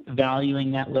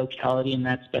valuing that locality and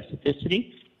that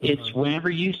specificity. It's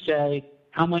whenever you say,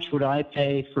 how much would I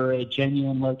pay for a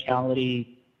genuine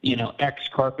locality, X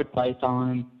carpet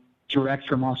python, direct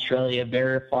from Australia,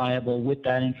 verifiable with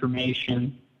that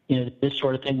information, this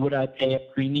sort of thing, would I pay a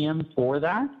premium for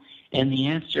that? And the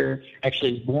answer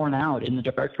actually is borne out in the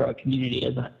dart frog community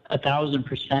as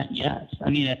 1,000% yes. I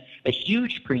mean, a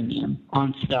huge premium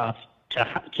on stuff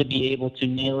to be able to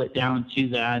nail it down to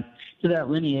that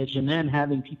lineage, and then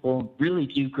having people really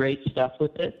do great stuff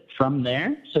with it from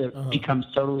there, so it becomes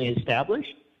totally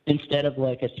established instead of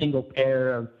like a single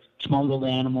pair of smuggled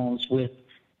animals with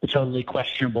a totally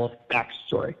questionable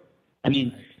backstory. I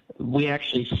mean, we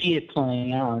actually see it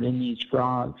playing out in these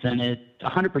frogs, and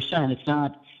 100%, it's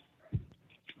not.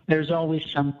 There's always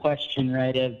some question,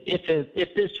 right? Of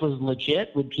if this was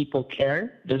legit, would people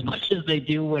care as much as they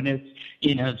do when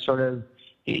it's sort of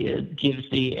it gives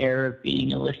the air of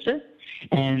being illicit.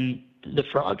 And the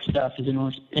frog stuff is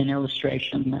an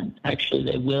illustration that actually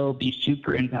they will be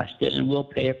super invested and will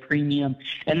pay a premium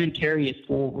and then carry it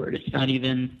forward. It's not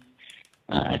even,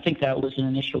 I think that was an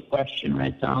initial question,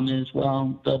 right, Tom, is,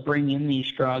 well, they'll bring in these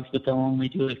frogs, but they'll only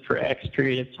do it for X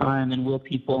period of time, and will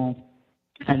people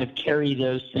kind of carry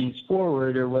those things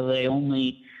forward, or will they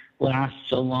only last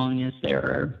so long as there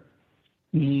are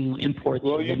new imports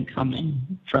of them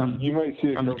coming from You might see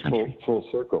it come full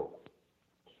circle.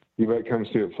 You might come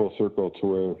see it full circle to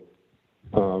where,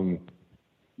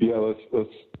 let's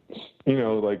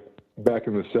like back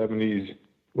in the 70s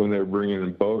when they were bringing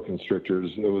in boa constrictors,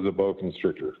 it was a boa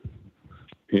constrictor.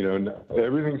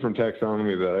 Everything from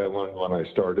taxonomy that I learned when I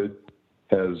started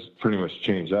has pretty much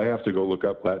changed. I have to go look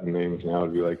up Latin names now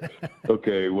to be like,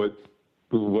 okay, what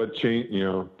changed?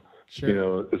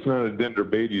 Sure. It's not a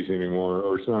Dendrobates anymore,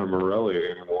 or it's not a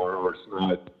Morelia anymore, or it's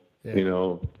not,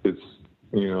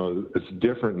 it's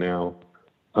different now.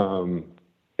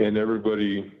 And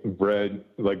everybody bred,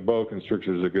 like boa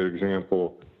constrictors is a good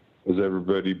example, is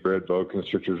everybody bred boa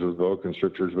constrictors with boa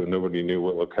constrictors, but nobody knew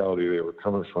what locality they were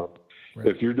coming from. Right.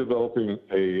 If you're developing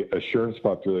a assurance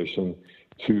population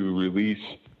to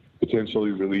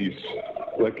potentially release,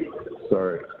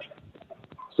 sorry,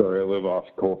 I live off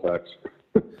Colfax.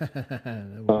 I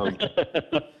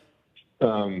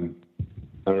don't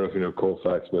know if you know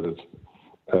Colfax, but it's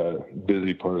a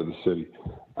busy part of the city.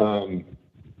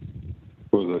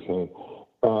 What was I saying?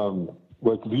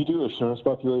 If you do assurance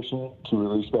population to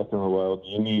release back in the wild,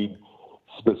 you need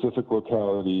specific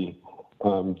locality,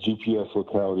 GPS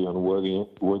locality on where the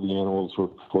animals were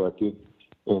collected,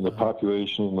 and the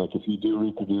population. Like if you do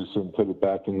reproduce and put it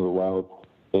back into the wild,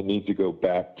 it needs to go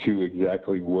back to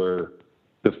exactly where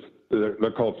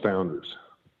they're called founders,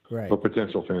 right, or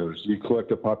potential founders. You collect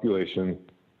a population,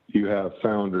 you have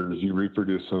founders, you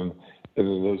reproduce them, and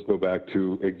then those go back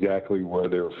to exactly where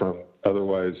they were from.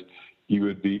 Otherwise,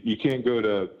 you can't go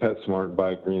to PetSmart and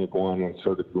buy green iguana and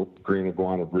start a green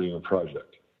iguana breeding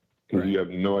project because you have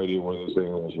no idea where those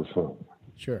animals are from.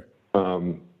 Sure.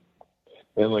 And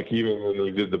like even when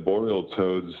we did the boreal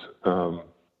toads,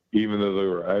 even though they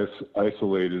were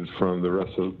isolated from the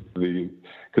rest of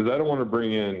because I don't want to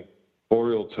bring in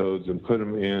boreal toads and put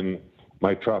them in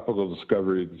my tropical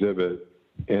discovery exhibit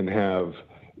and have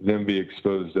them be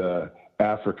exposed to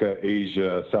Africa,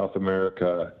 Asia, South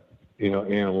America,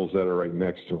 animals that are right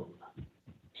next to them.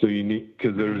 So you need,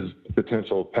 because there's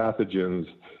potential pathogens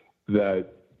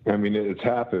that, it's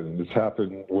happened. It's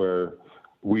happened where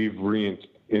we've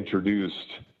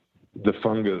reintroduced the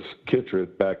fungus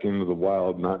chytrid back into the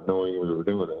wild, not knowing we were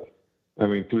doing it.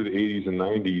 Through the 80s and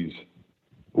 90s,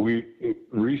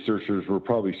 researchers were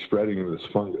probably spreading this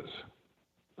fungus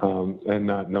and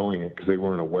not knowing it because they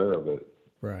weren't aware of it.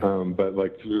 Right.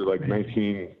 But through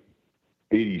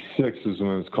 1986 is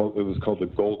when it was called the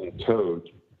golden toad.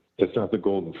 It's not the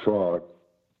golden frog.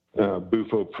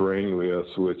 Bufo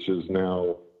perennialis, which is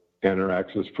now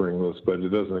Anaraxis perennialis, but it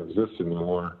doesn't exist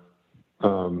anymore.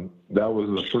 That was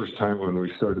the first time when we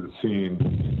started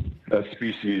seeing a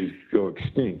species go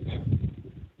extinct.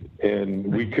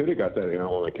 And we could have got that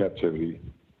animal in captivity.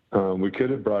 We could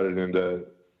have brought it into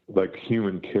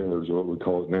human care is what we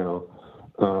call it now.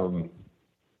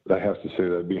 I have to say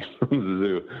that being from the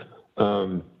zoo.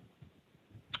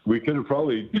 We could have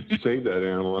probably saved that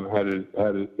animal and had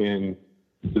it in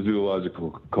the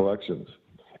zoological collections.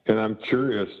 And I'm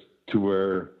curious to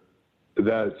where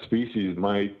that species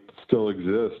might still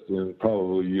exist in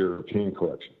probably European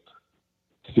collections.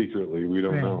 Secretly, we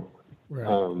don't know.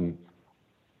 Right.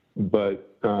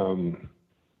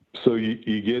 So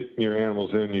you get your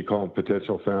animals in, you call them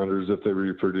potential founders. If they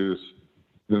reproduce,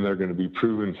 then they're going to be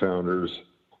proven founders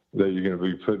that you're going to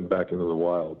be putting back into the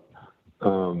wild.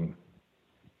 And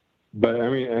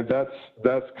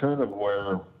that's kind of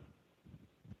where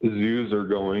zoos are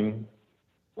going,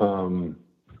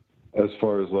 as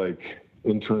far as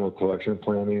internal collection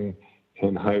planning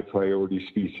and high priority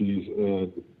species.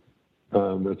 And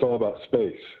it's all about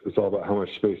space. It's all about how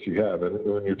much space you have. And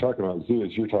when you're talking about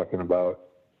zoos, you're talking about,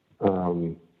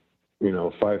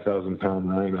 5,000 pound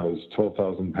rhinos,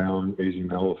 12,000 pound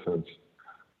Asian elephants,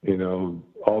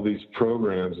 all these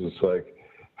programs. It's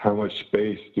how much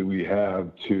space do we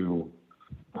have to,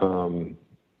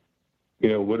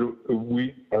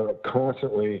 we are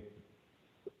constantly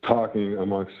talking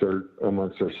amongst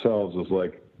ourselves is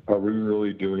are we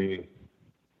really doing,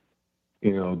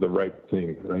 the right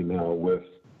thing right now with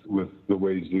the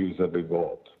way zoos have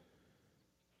evolved?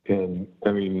 And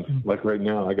right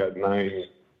now I got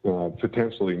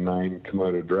potentially 9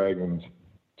 Komodo dragons,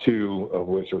 2 of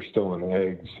which are still in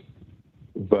eggs.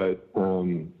 but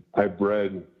I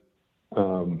bred.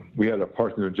 We had a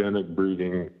parthenogenic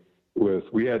breeding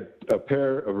we had a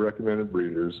pair of recommended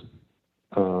breeders,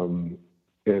 and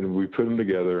we put them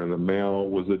together, and the male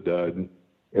was a dud,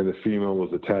 and the female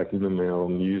was attacking the male,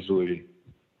 and usually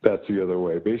that's the other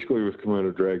way. Basically, with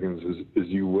Komodo dragons is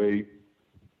you wait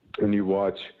and you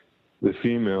watch the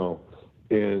female,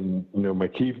 and my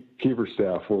keeper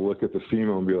staff will look at the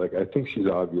female and be like, I think she's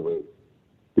ovulating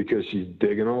because she's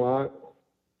digging a lot,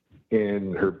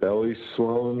 and her belly's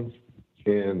swollen,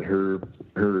 and her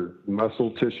muscle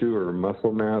tissue or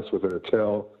muscle mass within her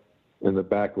tail and the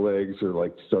back legs are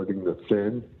like starting to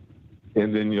thin,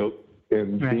 and then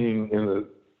being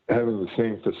having the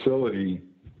same facility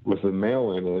with the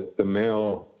male in it, the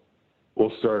male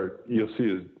will start. You'll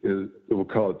see we'll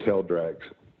call it tail drags,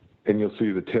 and you'll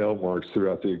see the tail marks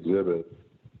throughout the exhibit.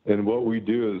 And what we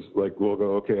do is like we'll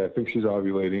go, okay, I think she's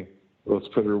ovulating. Let's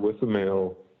put her with the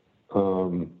male.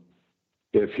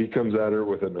 If he comes at her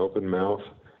with an open mouth,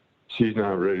 she's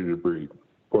not ready to breed.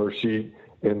 Or in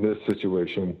this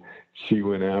situation, she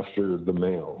went after the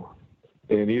male.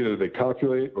 And either they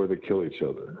copulate or they kill each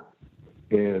other.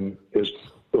 And it's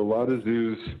a lot of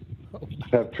zoos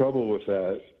have trouble with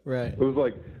that. Right.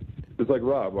 It's like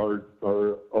Rob, our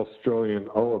Australian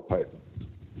olive python.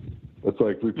 It's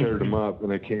like we paired them up, and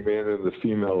they came in, and the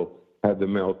female had the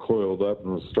male coiled up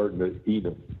and was starting to eat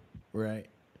him. Right.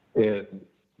 And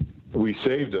we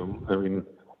saved him. I mean,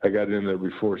 I got in there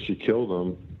before she killed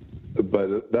him,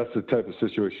 but that's the type of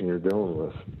situation you're dealing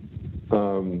with.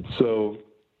 So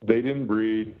they didn't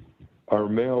breed. Our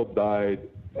male died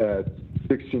at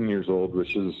 16 years old,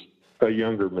 which is a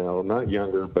younger male, not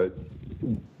younger, but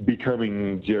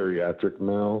becoming geriatric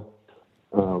male.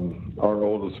 Our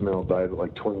oldest male died at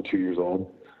like 22 years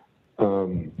old.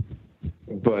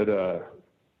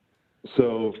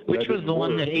 So which was the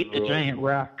one that ate the giant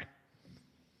rock?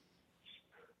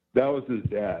 That was his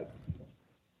dad.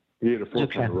 He ate a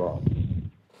 4-pound rock.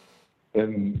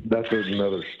 And that's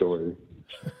another story.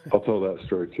 I'll tell that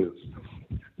story too.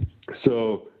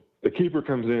 So the keeper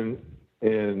comes in,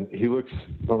 and he looks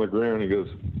on the ground, and he goes,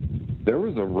 there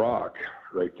was a rock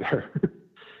right there.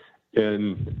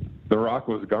 And the rock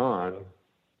was gone.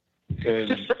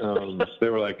 And they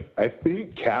were like, I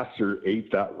think Castor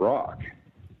ate that rock.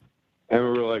 And we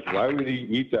were like, why would he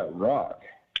eat that rock?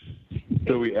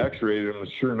 So we x-rayed him,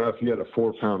 and sure enough, he had a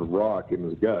 4-pound rock in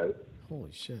his gut.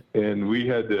 Holy shit. And we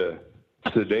had to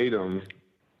sedate him,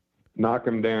 knock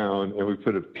him down, and we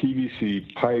put a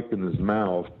PVC pipe in his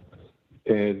mouth.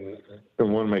 And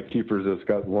one of my keepers that's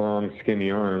got long,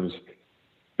 skinny arms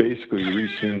basically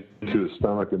reached into his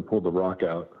stomach and pulled the rock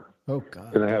out. Oh,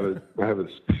 God. And I have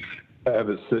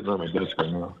it sitting on my desk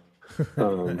right now.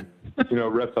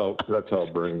 Reptile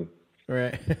brain.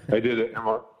 Right. I did an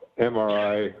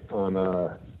MRI on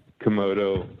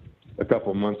Komodo a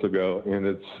couple months ago, and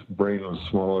its brain was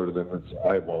smaller than its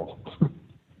eyeball.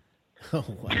 Oh,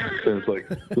 wow. And it's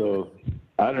like, so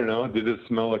I don't know. Did it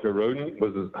smell like a rodent?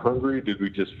 Was it hungry? Did we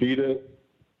just feed it?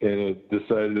 And it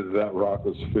decided that rock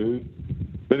was food.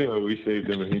 But anyway, we saved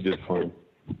him, and he did fine.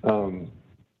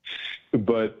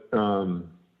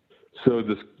 So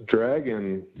this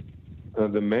dragon,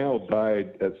 the male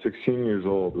died at 16 years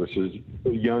old, which is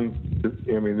young.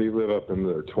 I mean, they live up in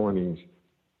their 20s.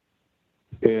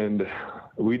 And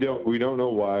we don't know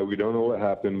why. We don't know what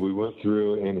happened. We went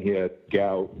through, and he had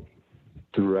gout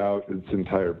throughout its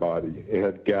entire body. It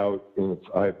had gout in its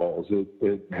eyeballs.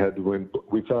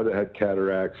 We thought it had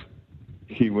cataracts.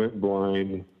 He went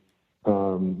blind.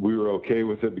 We were okay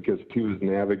with it because he was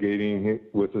navigating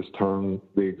with his tongue,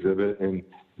 the exhibit. And,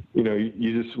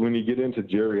 you just, when you get into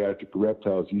geriatric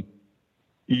reptiles,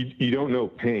 you don't know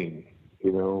pain,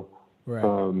 Right.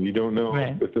 You don't know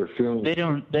if they're feeling. They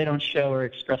don't show or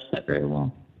express that very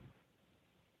well.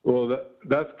 Well,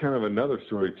 that's kind of another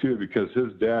story too, because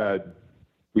his dad,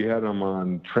 we had him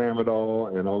on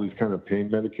tramadol and all these kind of pain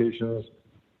medications,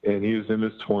 and he was in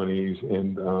his 20s,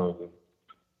 and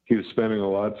he was spending a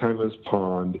lot of time in his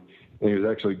pond, and he was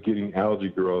actually getting algae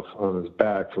growth on his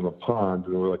back from the pond,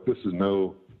 and we're like, this is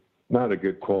not a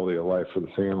good quality of life for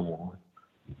this animal.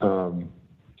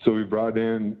 So we brought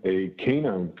in a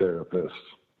canine therapist,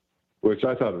 which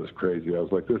I thought was crazy. I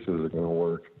was like, this isn't going to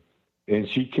work. And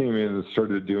she came in and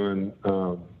started doing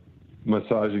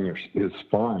massaging his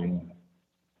spine.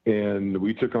 And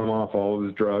we took him off all of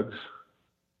his drugs,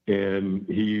 and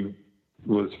he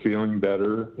was feeling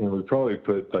better. And we probably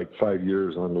put like 5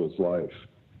 years onto his life.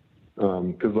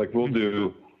 Because we'll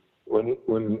do, when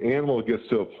an animal gets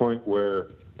to a point where,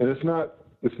 and it's not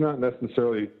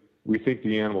necessarily we think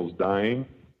the animal's dying,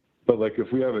 But like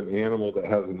if we have an animal that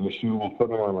has an issue, we'll put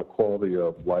them on a quality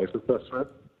of life assessment,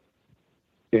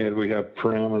 and we have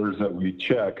parameters that we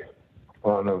check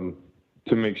on him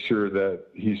to make sure that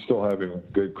he's still having a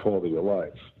good quality of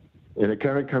life. And it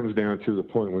kind of comes down to the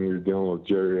point when you're dealing with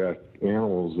geriatric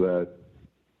animals that,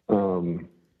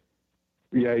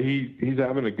 he's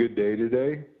having a good day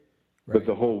today, but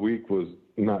the whole week was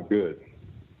not good.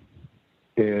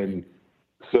 And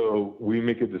so we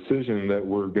make a decision that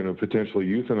we're going to potentially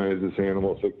euthanize this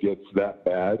animal if it gets that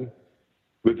bad,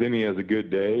 but then he has a good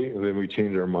day, and then we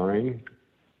change our mind.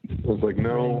 I was like,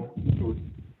 no,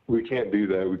 we can't do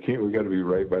that. We got to be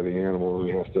right by the animal, and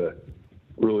we have to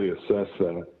really assess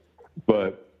that.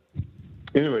 But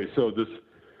anyway, so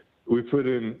we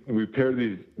pair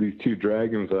these two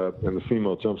dragons up, and the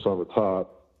female jumps on the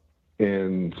top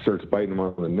and starts biting him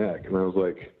on the neck. And I was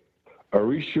like, are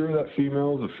we sure that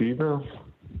female is a female?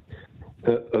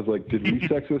 I was like, did we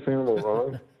sex this animal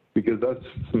wrong? Because that's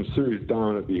some serious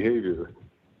dominant behavior.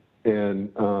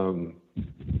 And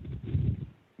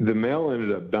the male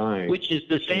ended up dying. Which is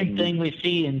the same thing we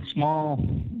see in small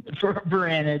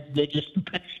varanids. They just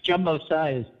jumbo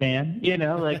sized, man. You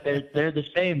know, like they're the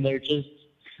same. They're just,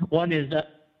 one is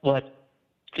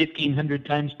 1,500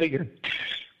 times bigger.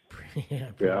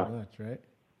 Yeah, pretty much, right?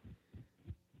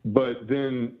 But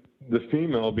then the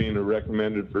female, being a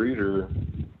recommended breeder,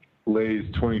 lays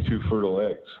 22 fertile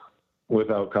eggs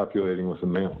without copulating with the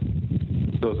male.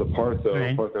 So it's a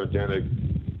parthenogenic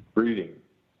breeding.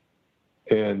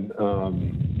 And, I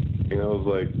was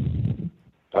like,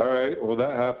 all right, well,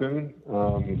 that happened.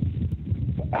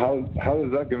 How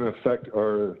is that going to affect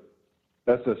our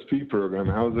SSP program?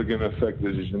 How is it going to affect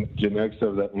the genetics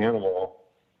of that animal?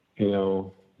 You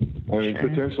know, I mean,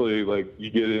 potentially, like, you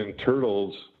get in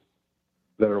turtles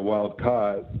that are wild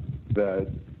caught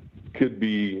that could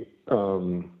be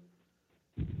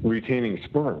retaining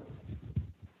sperm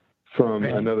from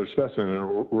another specimen,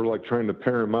 and we're like trying to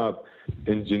pair them up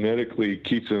and genetically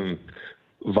keep them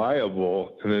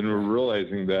viable, and then we're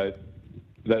realizing that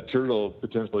turtle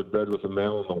potentially bred with a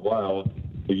male in the wild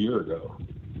a year ago.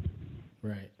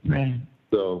 Right.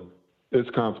 So it's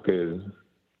complicated.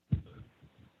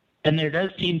 And there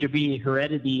does seem to be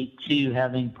heredity to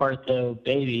having partho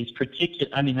babies.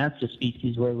 I mean, that's a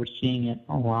species where we're seeing it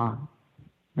a lot,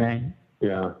 right?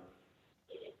 Yeah,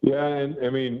 and I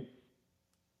mean,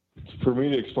 for me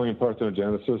to explain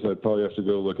parthenogenesis, I'd probably have to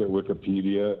go look at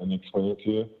Wikipedia and explain it to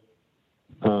you.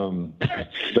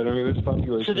 But I mean, this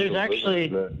population. So there's actually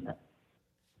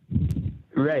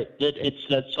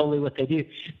that's totally what they do.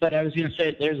 But I was going to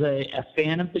say, there's a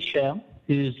fan of the show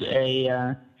who's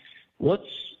what's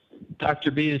Dr.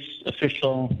 B's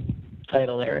official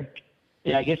title, Eric?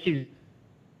 Yeah, I guess he's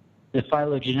the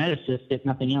phylogeneticist, if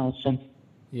nothing else. And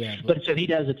but so he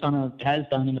has done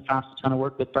in the past a ton of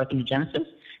work with parthenogenesis.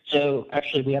 So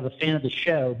actually, we have a fan of the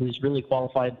show who's really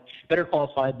qualified, better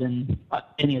qualified than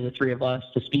any of the three of us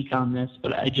to speak on this.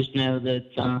 But I just know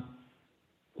that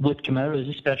with Komodos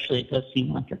especially, it does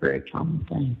seem like a very common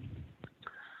thing.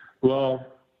 Well,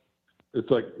 it's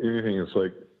like anything. It's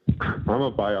like, I'm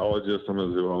a biologist, I'm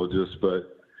a zoologist,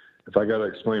 but if I got to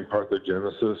explain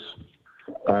parthenogenesis,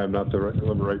 I'm not the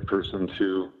right person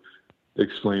to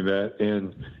explain that.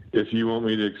 And if you want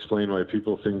me to explain why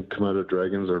people think Komodo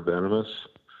dragons are venomous,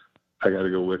 I got to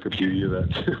go Wikipedia that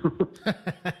too.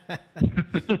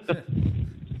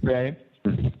 Right.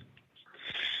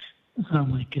 Oh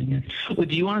my goodness. Well,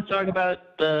 do you want to talk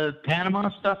about the Panama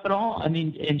stuff at all? I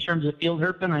mean, in terms of field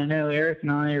herping, I know Eric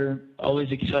and I are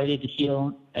always excited to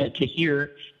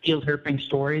hear field herping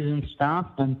stories and stuff.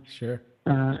 And sure.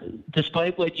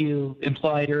 Despite what you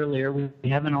implied earlier, we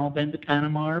haven't all been to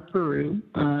Panama or Peru.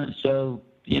 So,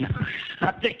 you know,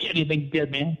 I think anything's good,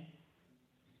 man.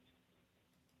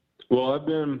 Well, I've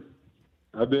been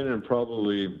in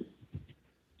probably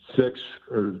 6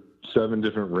 or 7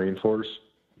 different rainforests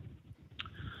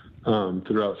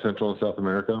throughout Central and South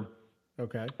America.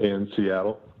 Okay. And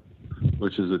Seattle,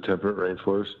 which is a temperate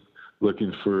rainforest,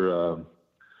 looking for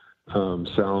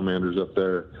salamanders up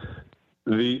there.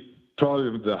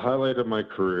 Probably the highlight of my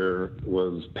career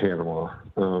was Panama,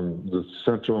 the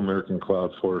Central American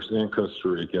cloud forest, and Costa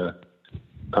Rica.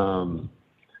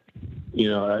 You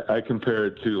know, I compare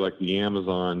it to like the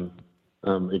Amazon,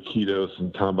 Iquitos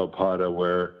and Tambopata,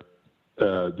 where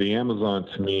the Amazon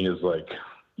to me is like,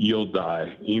 you'll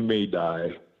die. You may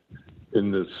die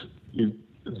in this,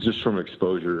 just from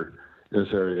exposure in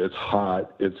this area. It's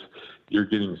hot. You're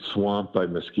getting swamped by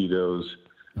mosquitoes.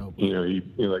 Oh, you know,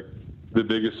 like the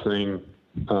biggest thing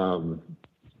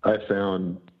I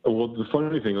found. Well, the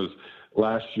funny thing was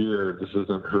last year. This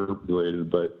isn't herp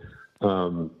related, but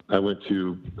I went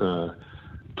to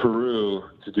Peru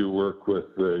to do work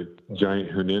with the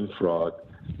giant Hunin frog,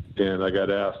 and I got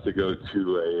asked to go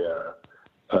to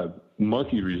a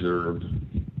monkey reserve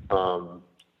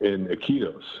in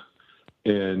Iquitos.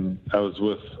 And I was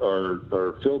with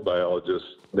our field biologist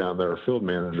down there, our field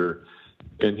manager,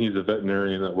 and he's a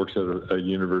veterinarian that works at a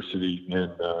university in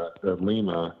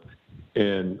Lima.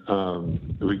 And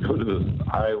we go to this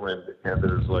island, and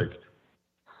there's like,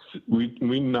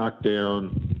 we knocked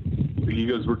down, he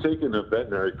goes, we're taking a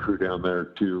veterinary crew down there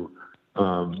to,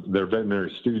 their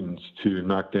veterinary students to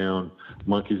knock down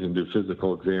monkeys and do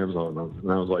physical exams on them.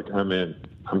 And I was like, I'm in.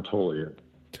 I'm totally in.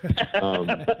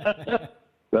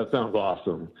 That sounds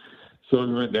awesome. So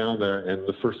we went down there, and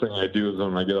the first thing I do is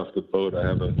when I get off the boat, I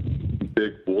have a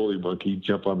big woolly monkey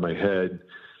jump on my head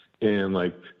and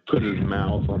like put his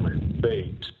mouth on my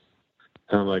face.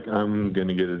 And I'm like, I'm going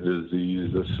to get a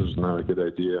disease. This is not a good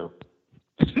idea.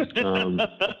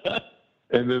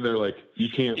 And then they're like, you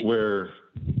can't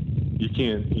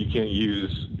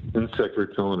use insect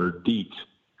repellent or DEET.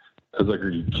 I was like, are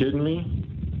you kidding me?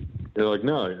 They're like,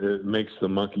 no, it makes the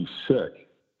monkey sick.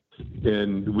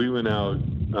 And we went out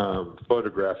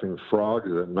photographing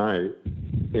frogs at night,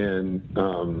 and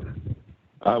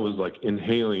I was like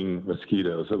inhaling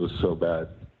mosquitoes. It was so bad.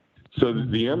 So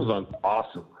the Amazon's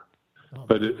awesome,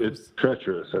 but it's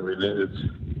treacherous. I mean,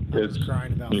 it's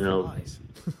crying about flies.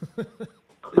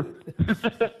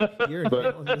 You're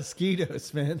inhaling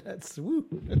mosquitoes, man. That's woo.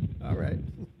 All right.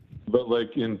 But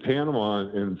like in Panama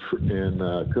and in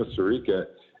Costa Rica,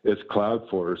 it's cloud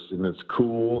forest, and it's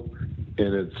cool,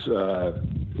 and it's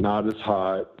not as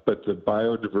hot, but the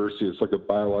biodiversity, it's like a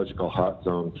biological hot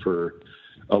zone for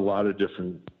a lot of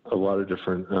different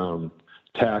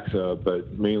taxa,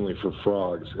 but mainly for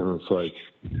frogs. And it's like,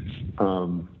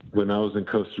 when I was in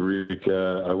Costa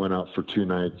Rica, I went out for 2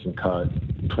 nights and caught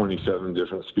 27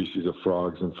 different species of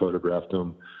frogs and photographed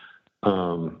them.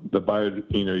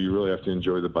 You really have to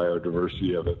enjoy the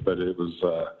biodiversity of it, but it was,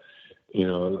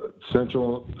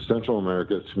 Central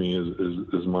America to me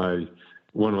is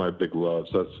one of my big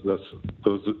loves. That's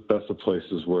the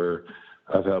places where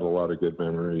I've had a lot of good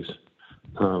memories.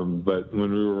 But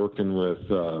when we were working with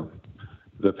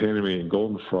the Panamanian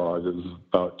golden frog, it was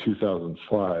about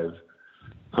 2005.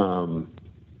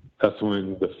 That's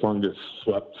when the fungus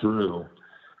swept through,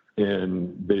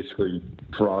 and basically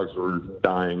frogs were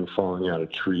dying, falling out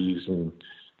of trees, and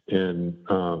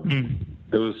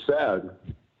it was sad.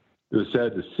 It was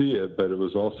sad to see it, but it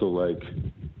was also like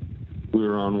we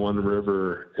were on one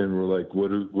river and we're like,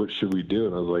 what should we do?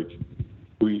 And I was like,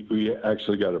 we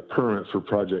actually got a permit for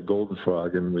Project Golden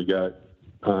Frog, and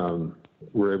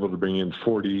we're able to bring in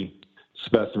 40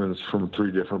 specimens from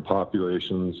 3 different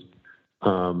populations,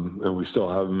 and we still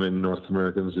have them in North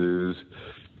American zoos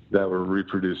that we're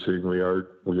reproducing. We are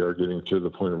getting to the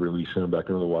point of releasing them back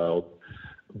into the wild,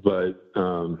 but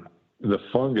the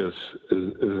fungus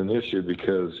is an issue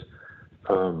because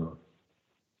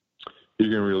you're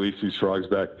going to release these frogs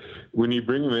back. When you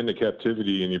bring them into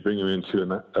captivity and you bring them into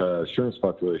an assurance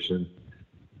population,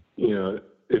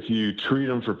 if you treat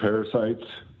them for parasites,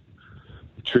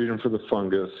 treat them for the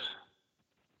fungus,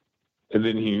 and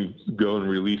then you go and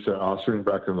release their offspring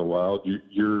back in the wild,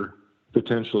 you're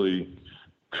potentially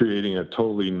creating a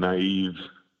totally naive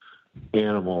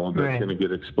animal that's going to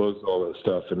get exposed to all that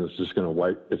stuff, and it's just going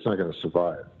to it's not going to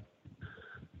survive.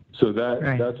 So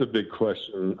that's a big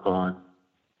question on,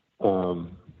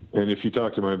 and if you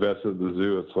talk to my vets at the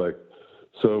zoo, it's like,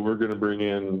 so we're going to bring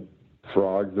in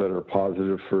frogs that are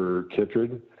positive for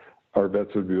chytrid. Our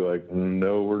vets would be like,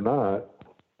 no, we're not.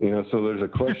 So there's a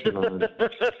question on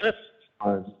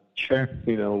sure.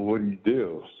 What do you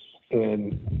do?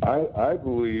 And I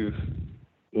believe,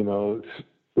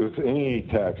 with any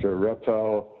taxa,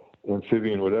 reptile,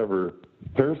 amphibian, whatever,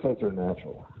 parasites are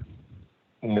natural.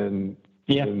 And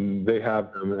they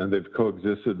have them, and they've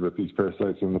coexisted with these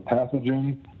parasites. And the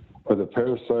pathogen or the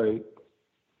parasite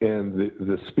and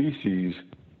the species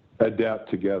adapt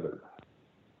together.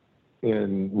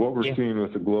 And what we're seeing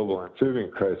with the global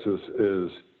amphibian crisis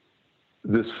is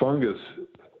this fungus,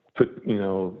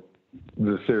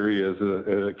 the theory is that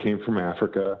it came from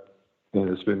Africa and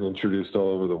it's been introduced all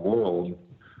over the world.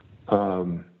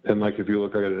 And like if you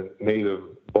look at a native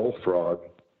bullfrog,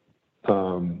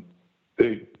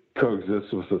 they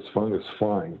coexist with this fungus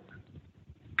fine.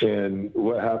 And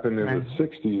what happened in the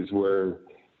 60s where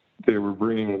they were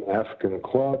bringing in African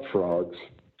clawed frogs.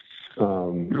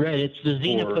 Right, it's the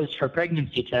xenopost for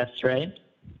pregnancy tests, right?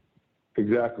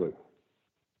 Exactly.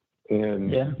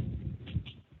 And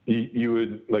you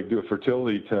would do a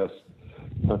fertility test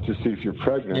to see if you're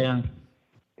pregnant,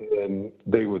 and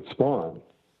they would spawn.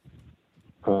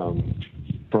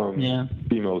 from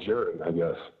females' urine, I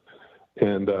guess.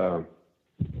 And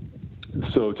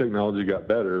so technology got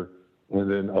better, and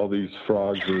then all these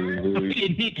frogs were released. You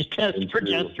need to test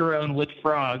progesterone with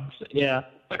frogs. Yeah.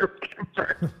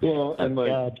 Well, and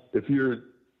if you're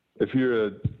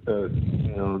a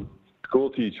school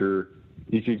teacher,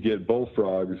 you could get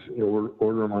bullfrogs,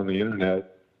 order them on the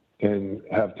internet, and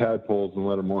have tadpoles and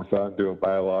let them morph out and do a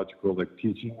biological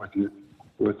teaching with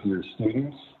your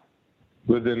students.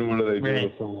 But then what do they do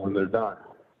with them when they're done?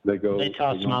 They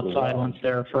toss them outside once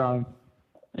they're a frog.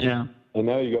 Yeah. And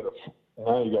now you got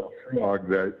a frog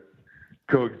that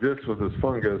coexists with this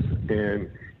fungus and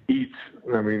eats.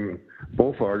 I mean,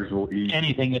 bullfrogs will eat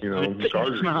anything. Garbage.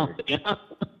 Yeah.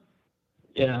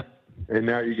 Yeah. And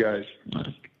now you got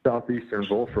southeastern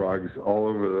bullfrogs all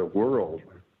over the world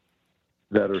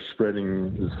that are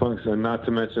spreading this fungus, and not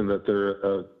to mention that they're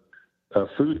a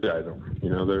food item.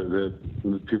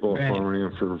 The people are farming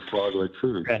them for frog-like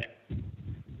food. Right.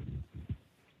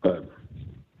 But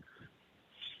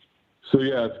so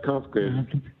yeah, it's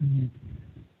complicated.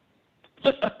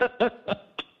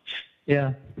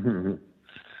 Yeah. Mm-hmm.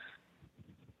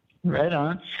 Right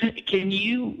on.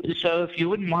 So if you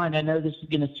wouldn't mind, I know this is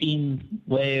going to seem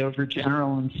way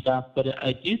overgeneral and stuff, but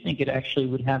I do think it actually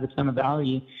would have a ton of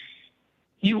value.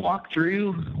 You walk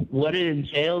through what it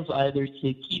entails either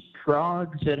to keep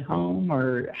frogs at home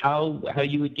or how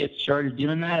you would get started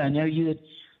doing that. I know you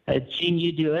had seen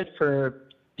you do it for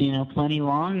plenty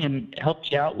long and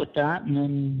helped you out with that, and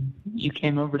then you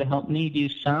came over to help me do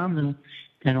some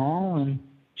and all, and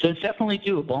so it's definitely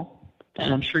doable.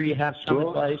 And I'm sure you have some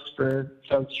advice for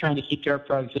folks trying to keep dart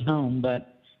frogs at home,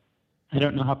 but I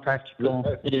don't know how practical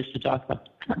it is to talk about.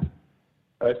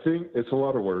 I think it's a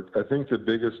lot of work. I think the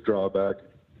biggest drawback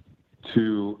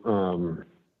to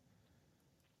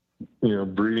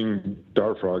breeding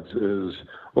dart frogs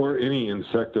or any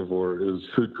insectivore is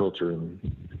food culturing.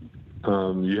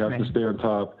 You have to stay on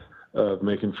top of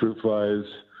making fruit flies.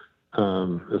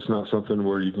 It's not something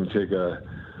where you can take a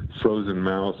frozen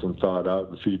mouse and thaw it out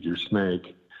and feed your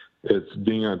snake. It's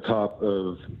being on top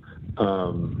of,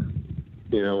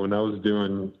 when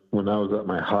I was at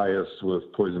my highest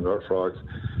with poison dart frogs,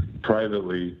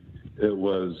 privately, it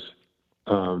was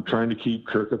trying to keep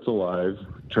crickets alive,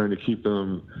 trying to keep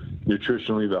them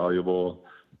nutritionally valuable,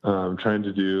 trying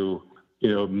to do,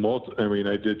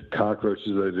 I did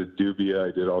cockroaches, I did dubia,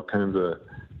 I did all kinds of,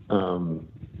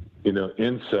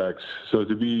 insects. So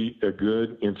to be a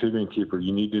good amphibian keeper,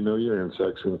 you need to know your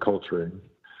insects and culturing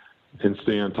and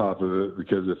stay on top of it,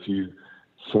 because if you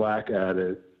slack at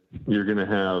it, you're going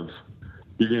to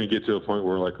get to a point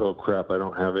where oh crap, I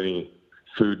don't have any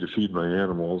food to feed my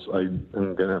animals. I'm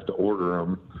going to have to order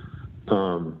them.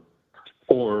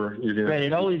 Or you're going to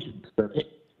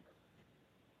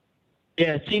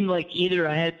it seemed like either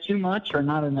I had too much or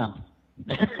not enough.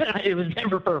 It was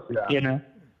never perfect,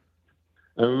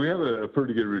 I mean, we have a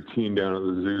pretty good routine down at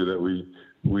the zoo that we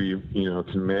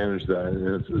can manage that,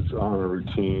 and it's on a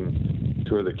routine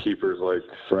to where the keepers,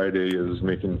 Friday is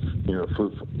making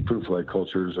fruit fly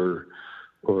cultures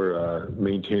or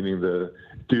maintaining the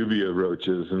dubia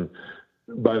roaches. And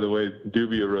by the way,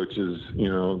 dubia roaches,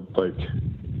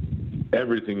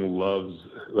 everything loves.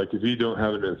 If you don't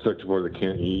have an insectivore that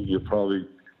can't eat, you'll probably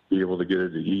be able to get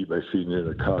it to eat by feeding it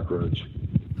a cockroach.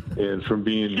 And from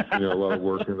being, a lot of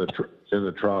work in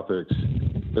the tropics,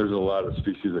 there's a lot of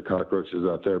species of cockroaches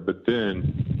out there. But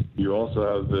then you also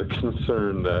have the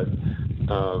concern that,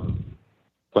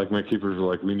 my keepers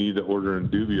were we need to order in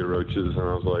dubia roaches. And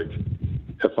I was like,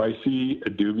 if I see a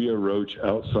dubia roach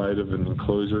outside of an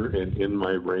enclosure and in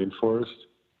my rainforest,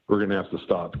 we're going to have to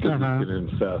stop because it's going to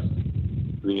infest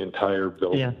the entire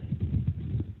building.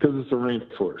 Because it's a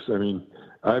rainforest. I mean,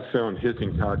 I've found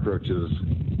hissing cockroaches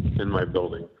in my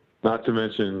building. Not to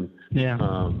mention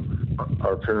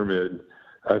our pyramid.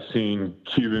 I've seen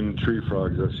Cuban tree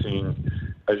frogs.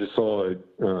 I just saw a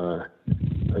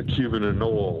Cuban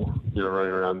anole,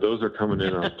 running around. Those are coming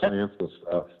in on plants and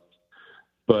stuff.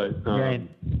 But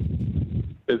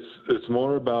it's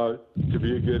more about, to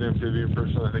be a good amphibian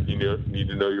person, I think you need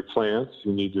to know your plants.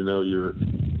 You need to know your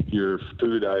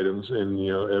food items, and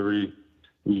you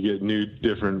get new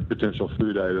different potential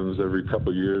food items every couple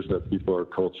of years that people are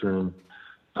culturing.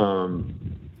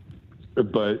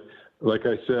 But like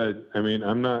I said, I mean,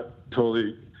 I'm not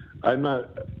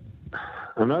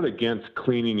against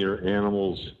cleaning your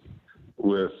animals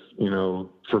with,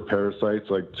 for parasites,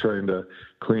 trying to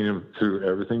clean them through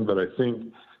everything. But I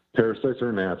think parasites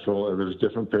are natural, and there's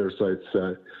different parasites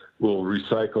that will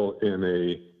recycle in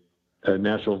a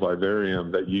natural vivarium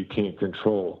that you can't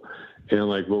control. And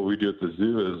what we do at the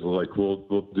zoo is we'll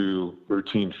do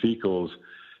routine fecals,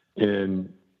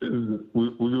 and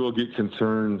we will get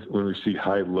concerned when we see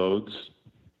high loads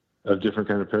of different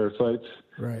kind of parasites,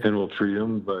 right, and we'll treat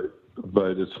them.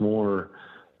 But it's more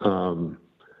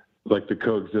like the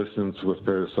coexistence with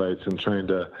parasites and trying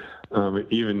to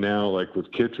even now, like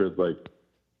with chytrid, like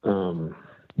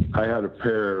I had a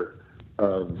pair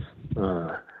of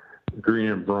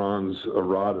green and bronze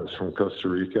auratas from Costa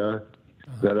Rica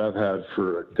that I've had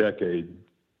for a decade.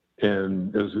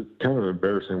 And it was kind of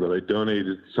embarrassing, but I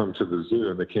donated some to the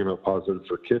zoo and they came up positive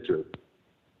for chytrid.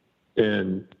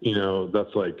 And,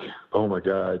 that's like, oh my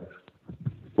God,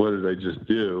 what did I just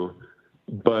do?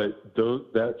 But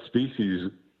that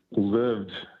species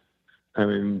lived, they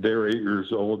were 8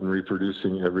 years old and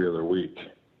reproducing every other week.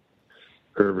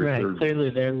 Or every third. Clearly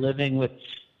they're living with,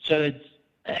 so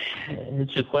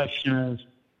it's a question of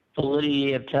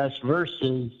validity of tests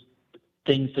versus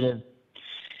things that have,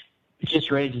 it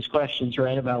just raises questions,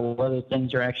 right, about whether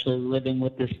things are actually living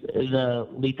with the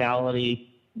lethality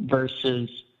versus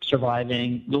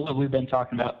surviving. What we've been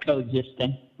talking about,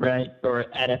 coexisting, right, or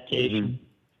adaptation,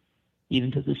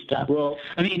 even to this stuff. Well,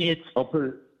 it's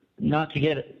not to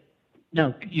get it.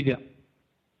 No, you go.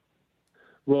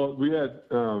 Well, we had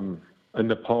a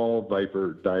Nepal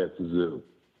viper die at the zoo.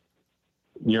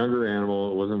 Younger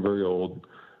animal, it wasn't very old.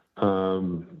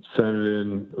 Sent it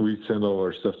in. We send all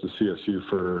our stuff to CSU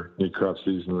for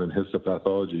necropsies and then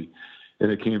histopathology,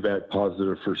 and it came back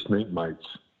positive for snake mites.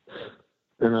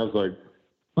 And I was like,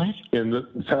 what? And the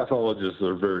pathologists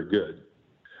are very good.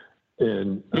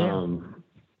 And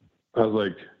I was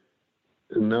like,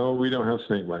 no, we don't have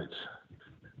snake mites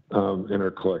in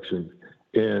our collection.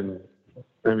 And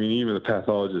even the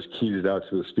pathologist keyed it out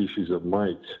to the species of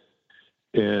mites.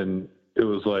 And it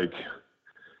was like,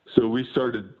 so we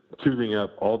started tubing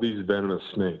up all these venomous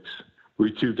snakes.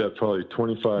 We tubed up probably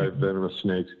 25 venomous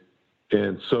snakes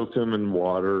and soaked them in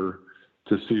water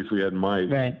to see if we had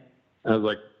mites. Right. And I was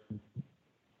like,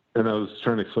 and I was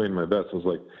trying to explain to my vets, I was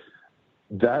like,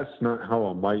 that's not how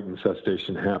a mite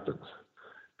infestation happens.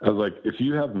 I was like, if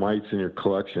you have mites in your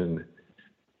collection,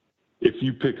 if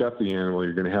you pick up the animal,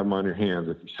 you're going to have them on your hands.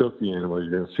 If you soak the animal,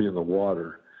 you're going to see it in the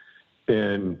water.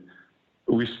 And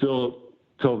we still,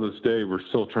 till this day, we're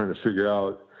still trying to figure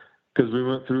out, because we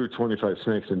went through 25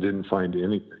 snakes and didn't find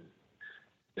anything.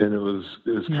 And it was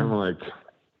kind of like,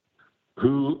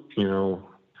 who,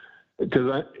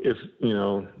 because if,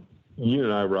 you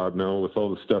and I, Rob, know with all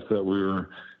the stuff that we were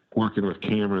working with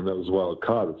Cameron that was wild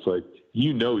caught, it's like,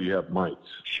 you have mites.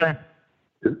 Sure.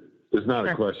 It's not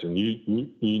a question.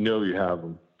 You have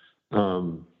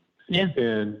them.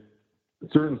 And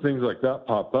certain things like that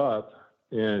pop up,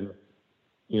 and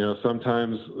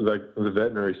sometimes like the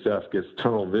veterinary staff gets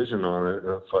tunnel vision on it,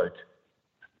 and it's like,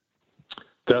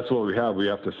 that's what we have. We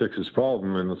have to fix this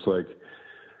problem, and it's like,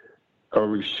 are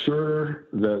we sure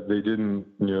that they didn't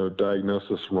diagnose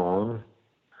us wrong?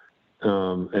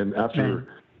 And after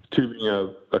tubing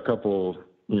a couple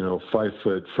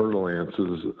 5-foot fertile ants,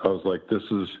 I was like, this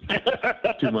is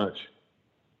too much.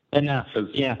 Enough.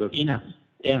 Enough.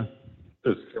 Yeah.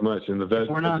 It's too much. And the vet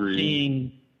we're not agreed.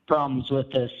 Seeing problems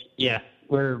with this. Yeah.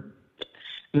 We're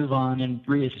move on and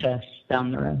reassess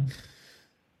down the road.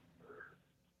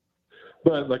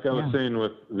 But like I was saying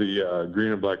with the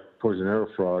green and black poison arrow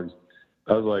frogs,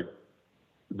 I was like,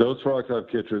 those frogs have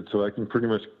chytrid, so I can pretty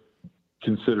much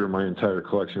consider my entire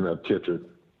collection of chytrid.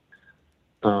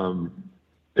 And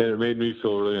it made me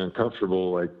feel really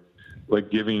uncomfortable,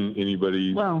 like giving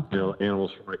anybody,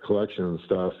 animals from my collection and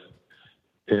stuff.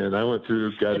 And I went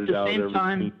through, gutted out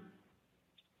everything.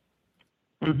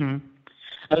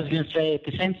 I was going to say, at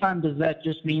the same time, does that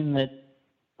just mean that,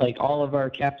 like, all of our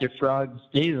captive frogs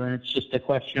do, and it's just a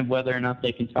question of whether or not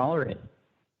they can tolerate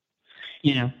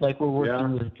it? Like we're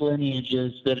working with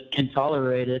lineages that can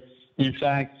tolerate it. In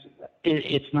fact,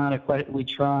 it's not a question. We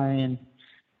try and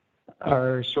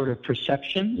our sort of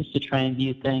perception is to try and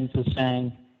view things as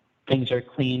saying things are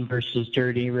clean versus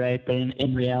dirty, right? But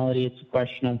in reality, it's a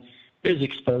question of there's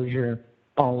exposure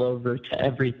all over to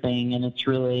everything, and it's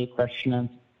really a question of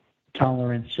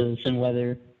tolerances and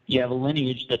whether you have a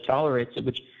lineage that tolerates it,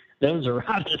 which those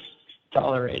Aradas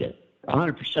tolerate it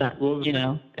 100%,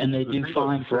 well, and they do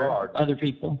fine for other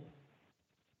people.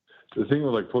 The thing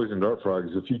with like poison dart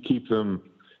frogs, if you keep them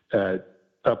at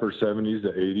upper 70s to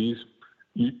 80s,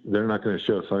 they're not going to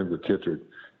show signs of chytrid.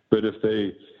 But if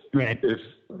they,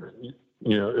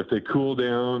 if they cool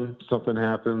down, something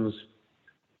happens,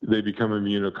 they become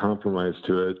immunocompromised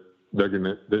to it.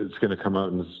 It's going to come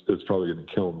out and it's probably going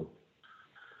to kill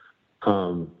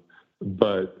them.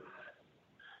 But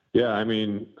yeah,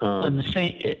 and the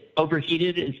same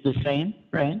overheated is the same,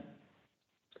 right?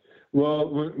 Well,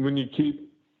 when you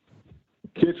keep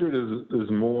chytrid is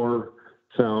more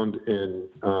found in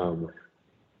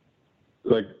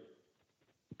like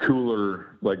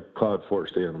cooler, like cloud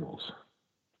forest animals.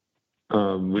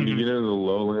 When you get into the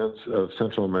lowlands of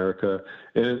Central America,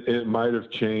 and it might have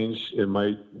changed, it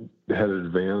might have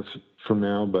advanced from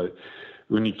now, but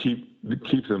when you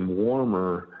keep them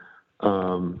warmer,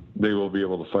 they will be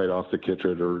able to fight off the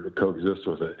chytrid or coexist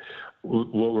with it.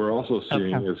 What we're also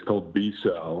seeing is called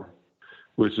B-cell,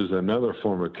 which is another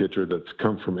form of chytrid that's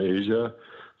come from Asia,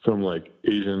 from like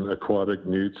Asian aquatic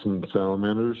newts and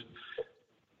salamanders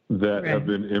that have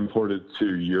been imported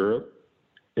to Europe.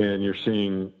 And you're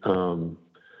seeing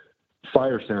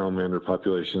fire salamander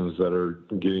populations that are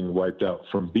getting wiped out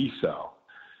from B-cell.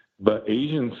 But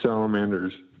Asian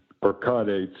salamanders or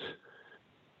chaudates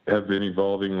have been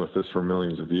evolving with this for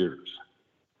millions of years.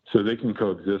 So they can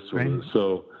coexist with it.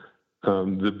 So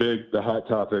the hot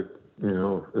topic,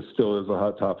 it still is a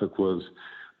hot topic, was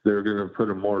they're going to put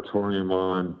a moratorium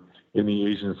on any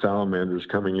Asian salamanders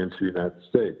coming into the United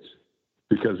States,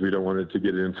 because we don't want it to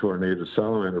get into our native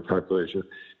salamander population,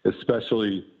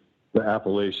 especially the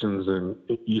Appalachians and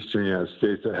eastern United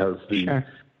States that has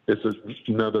it's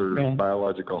another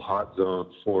biological hot zone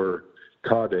for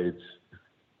chaudates.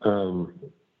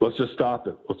 Let's just stop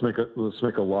it. Let's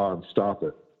make a law and stop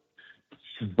it.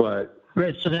 But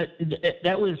so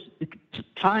that was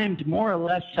timed more or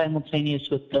less simultaneous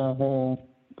with the whole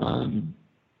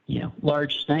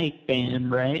large snake ban,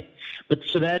 right? But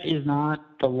so that is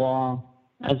not the law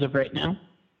as of right now,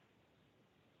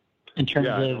 in terms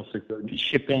of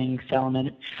shipping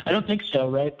salamander. I don't think so,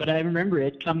 right? But I remember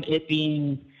it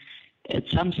being at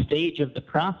some stage of the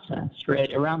process,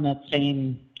 right, around that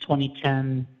same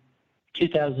 2010,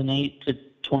 2008 to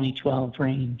 2012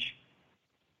 range.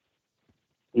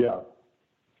 Yeah,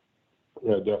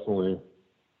 definitely.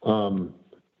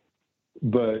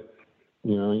 But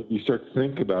you start to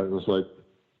think about it. It's like,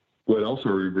 what else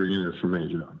are we bringing in from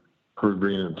Asia? Are we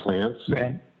bringing in plants?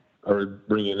 Right. Are we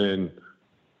bringing in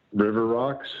river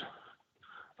rocks?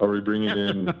 Are we bringing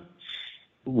in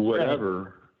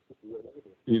whatever?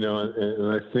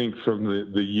 And I think from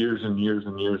the years and years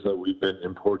and years that we've been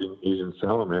importing Asian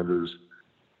salamanders,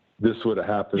 this would have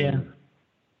happened,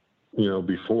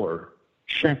 before.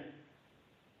 Sure.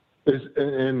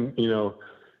 And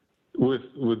with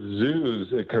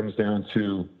zoos, it comes down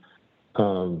to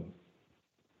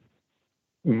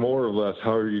more or less,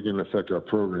 how are you going to affect our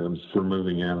programs for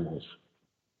moving animals?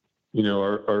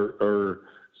 Are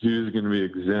zoos going to be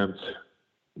exempt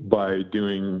by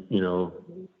doing,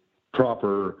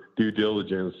 proper due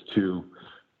diligence to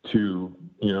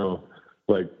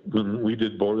like when we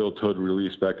did boreal toad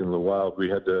release back in the wild, we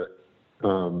had to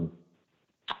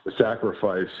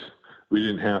sacrifice. We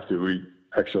didn't have to. We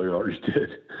actually already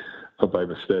did by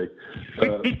mistake,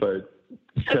 but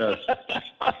test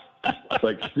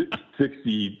like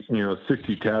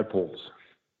 60 tadpoles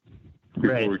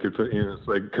before we could put in. It's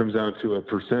like it comes down to a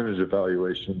percentage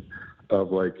evaluation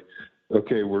of like,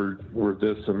 okay, we're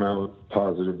this amount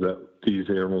positive that these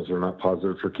animals are not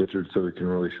positive for chytrid, so we can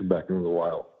release them back into the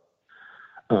wild.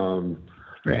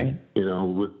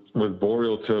 With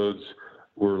boreal toads,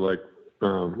 we're like,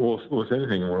 with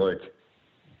anything, we're like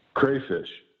crayfish.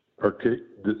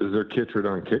 Is there chytrid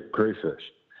on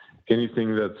crayfish?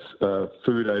 Anything that's a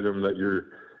food item that you're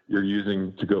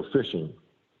using to go fishing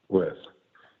with.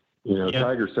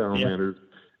 Tiger salamanders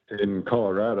in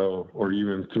Colorado or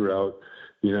even throughout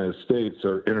the United States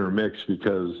are intermixed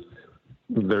because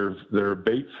they're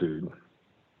bait food.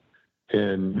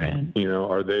 And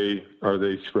are they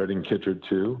spreading chytrid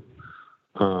too?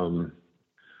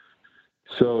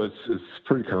 So it's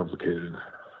pretty complicated.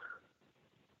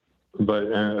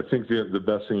 But I think the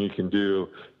best thing you can do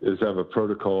is have a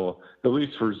protocol, at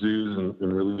least for zoos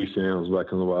and releasing animals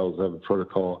back in the wild, is have a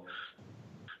protocol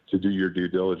to do your due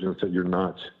diligence that you're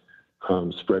not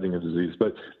spreading a disease.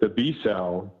 But the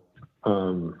B-sal,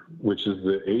 which is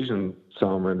the Asian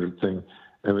salamander thing,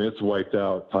 I mean, it's wiped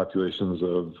out populations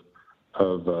of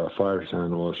fire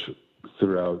sandwich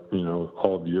throughout,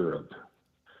 all of Europe.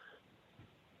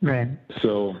 Right.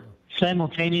 So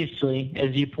simultaneously,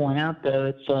 as you point out, though,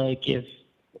 it's like if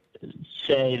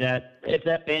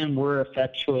that ban were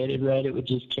effectuated, right, it would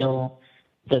just kill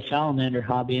the salamander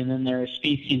hobby, and then there are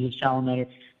species of salamander,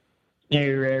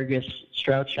 Nereurgus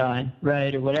strauchi,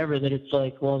 right, or whatever, that it's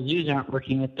like, well, zoos aren't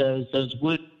working with those. Those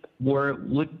were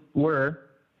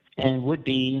and would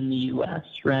be in the U.S.,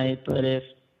 right? But if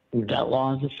that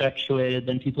law is effectuated,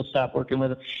 then people stop working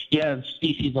with them. You have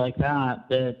species like that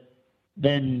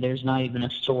then there's not even a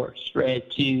source, right,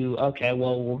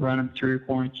 we'll run them through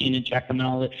quarantine and check them and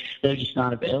all that. They're just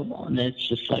not available. And it's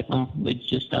just like, well, we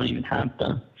just don't even have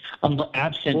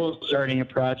Absent starting a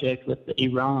project with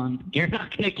Iran, you're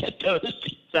not going to get those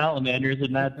salamanders,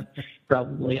 and that's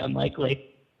probably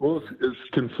unlikely. Well, it's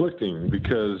conflicting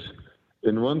because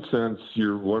in one sense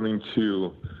you're wanting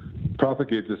to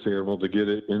propagate this animal to get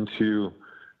it into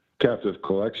captive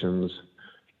collections,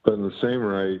 but in the same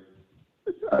right,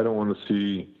 I don't want to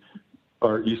see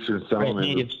our eastern salamander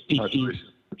native species.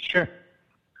 Sure.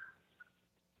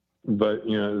 But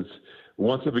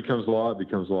once it becomes law, it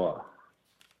becomes law,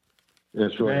 and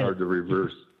it's really hard to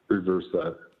reverse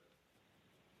that.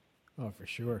 Oh, for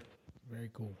sure. Very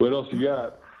cool. What else you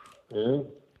got? Yeah.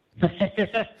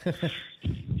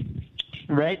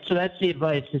 Right. So that's the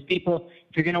advice: is people,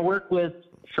 if you're going to work with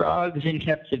frogs in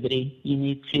captivity, you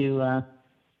need to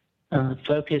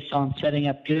focus on setting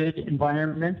up good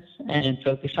environments and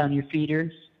focus on your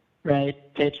feeders. Right.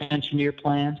 Pay attention to your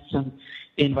plants and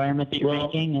the environment that you're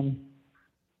making. And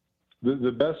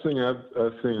the best thing I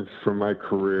think from my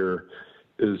career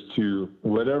is to,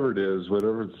 whatever it is,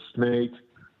 whatever it's snake,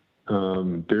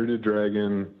 bearded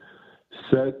dragon,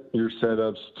 set your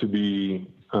setups to be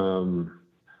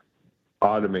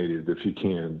automated if you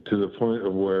can, to the point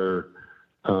of where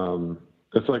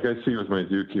it's like I see with my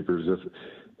zookeepers.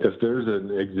 If there's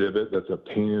an exhibit that's a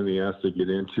pain in the ass to get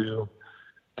into,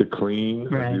 to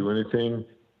clean or do anything,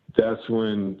 that's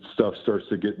when stuff starts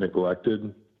to get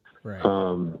neglected. Right.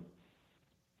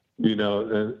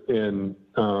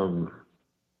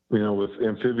 With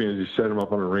amphibians, you set them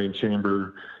up on a rain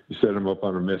chamber, you set them up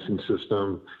on a missing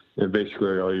system, and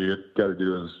basically all you got to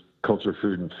do is culture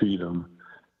food and feed them.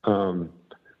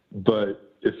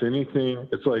 But if anything,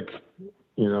 it's like,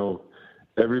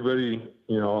 everybody,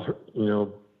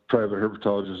 private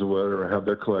herpetologists or whatever have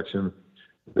their collection.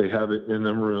 They have it in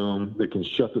their room. They can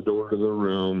shut the door to the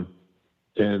room,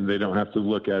 and they don't have to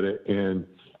look at it. And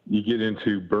you get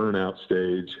into burnout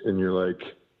stage, and you're like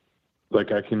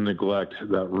I can neglect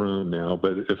that room now.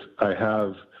 But if I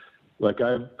have,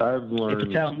 I've learned. If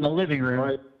it's out in the living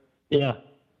room.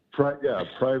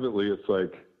 Privately, it's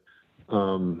like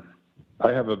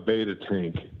I have a beta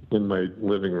tank in my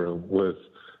living room with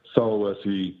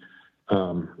Sulawesi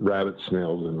rabbit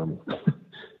snails in them,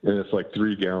 and it's like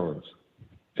 3 gallons.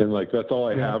 And that's all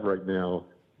I have right now,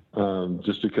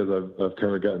 just because I've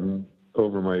kind of gotten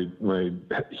over my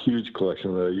huge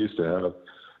collection that I used to have.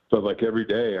 But every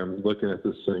day I'm looking at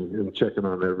this thing and checking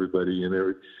on everybody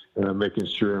and I'm making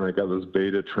sure, and I got this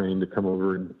beta trained to come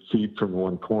over and feed from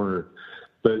one corner.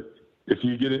 But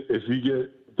don't get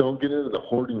into the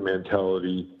hoarding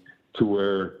mentality to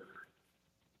where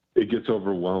it gets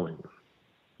overwhelming.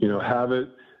 Have it.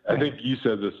 I think you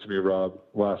said this to me, Rob,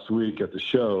 last week at the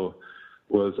show.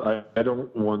 Was I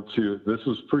don't want to. This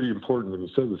was pretty important when you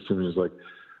said this to me. Is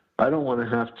I don't want to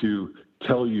have to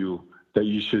tell you that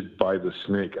you should buy the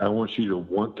snake. I want you to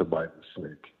want to buy the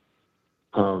snake.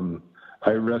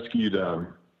 I rescued.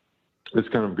 It's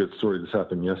kind of a good story. This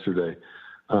happened yesterday.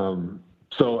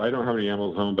 So I don't have any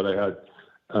animals home, but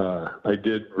I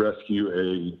did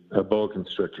rescue a boa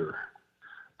constrictor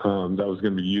that was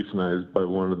going to be euthanized by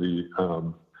one of the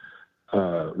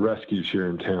rescues here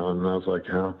in town. And I was like,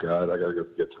 oh God, I got to go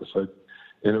get this.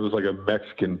 And it was like a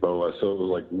Mexican boa, so it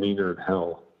was meaner than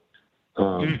hell.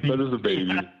 But it was a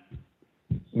baby,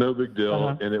 no big deal.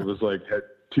 And it was had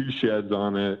 2 sheds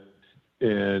on it,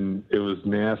 and it was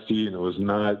nasty, and it was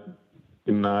not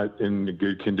in a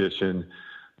good condition.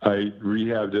 I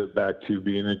rehabbed it back to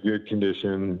being in good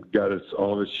condition, got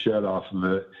all of its shed off of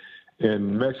it.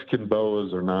 And Mexican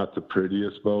boas are not the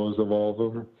prettiest boas of all of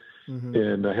them. Mm-hmm.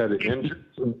 And I had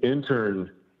an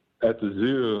intern at the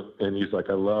zoo, and he's like,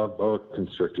 I love boa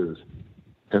constrictors.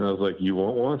 And I was like, you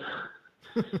want one?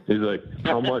 He's like,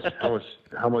 how much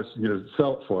you gonna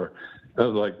sell it for? I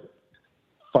was like,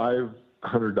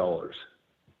 $500.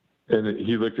 And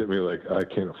he looked at me like, I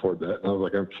can't afford that. And I was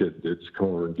like, I'm kidding, dude. Just come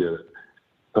over and get it.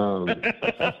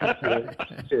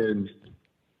 And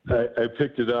I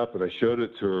picked it up and I showed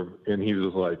it to him, and he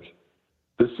was like,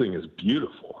 this thing is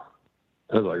beautiful.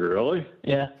 I was like, really?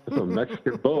 Yeah. It's a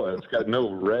Mexican boa. It's got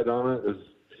no red on it.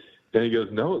 And he goes,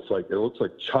 no, it looks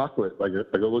like chocolate. I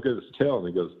go look at his tail, and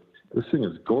he goes, this thing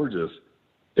is gorgeous.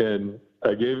 And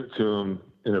I gave it to him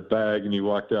in a bag, and he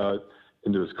walked out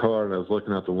into his car, and I was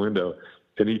looking out the window,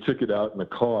 and he took it out in the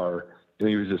car, and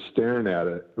he was just staring at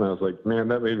it. And I was like, man,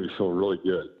 that made me feel really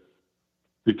good,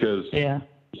 because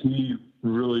he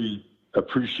really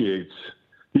appreciates,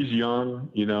 he's young,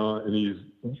 and he's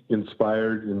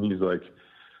inspired, and he's like,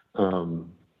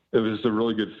 it was just a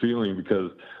really good feeling,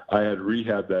 because I had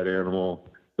rehabbed that animal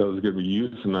that was going to be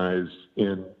euthanized.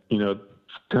 And,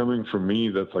 coming from me,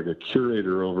 that's like a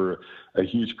curator over a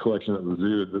huge collection at the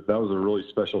zoo, that was a really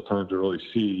special time to really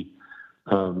see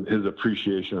his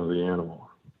appreciation of the animal.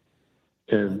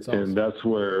 And That's awesome. and that's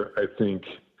where I think,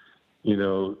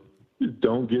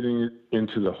 don't get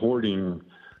into the hoarding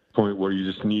point where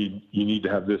you need to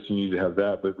have this, you need to have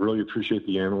that, but really appreciate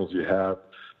the animals you have,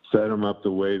 set them up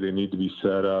the way they need to be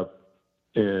set up,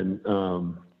 and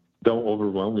don't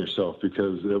overwhelm yourself,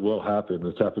 because it will happen.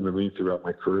 It's happened to me throughout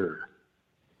my career.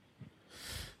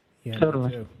 Yeah,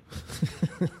 Totally.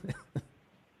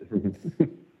 me too.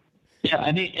 Yeah,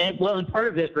 I mean, and part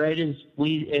of it, right, is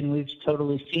we've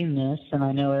totally seen this, and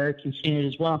I know Eric has seen it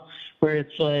as well, where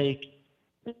it's like,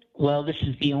 well, this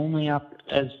is the only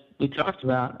as we talked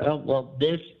about. Oh, well,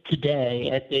 this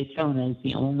today at Daytona is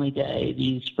the only day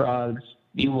these frogs,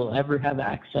 you will ever have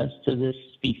access to this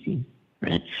species,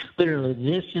 right? Literally,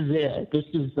 this is it. This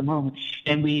is the moment,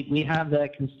 and we have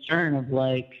that concern of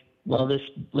like, well, this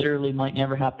literally might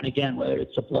never happen again, whether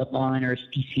it's a bloodline or a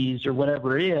species or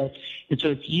whatever it is. And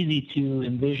so it's easy to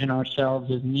envision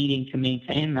ourselves as needing to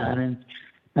maintain that. And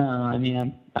I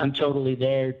mean, I'm totally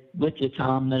there with you,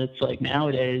 Tom, that it's like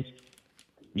nowadays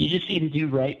you just need to do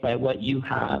right by what you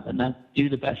have, and do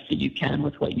the best that you can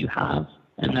with what you have.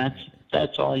 And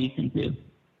that's all you can do.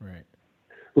 Right.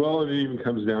 Well, it even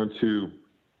comes down to,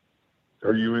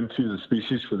 are you into the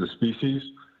species for the species,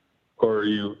 or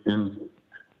is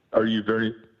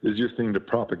your thing to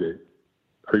propagate?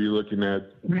 Are you looking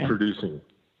at producing?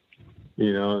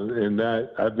 And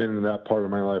that, I've been in that part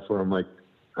of my life where I'm like,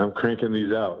 I'm cranking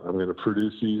these out. I'm going to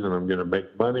produce these, and I'm going to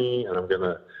make money, and I'm going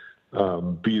to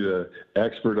be the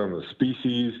expert on the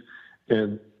species.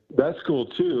 And that's cool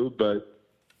too, but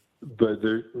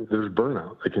there's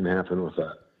burnout that can happen with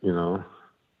that,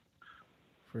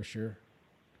 For sure.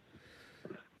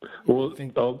 Well,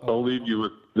 I'll leave you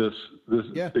with this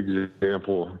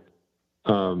example.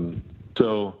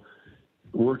 So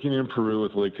working in Peru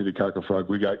with Lake Titicaca frog,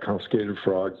 we got confiscated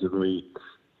frogs, and we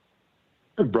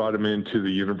brought them into the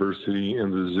university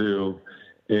and the zoo,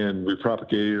 and we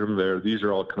propagated them there. These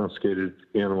are all confiscated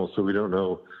animals, so we don't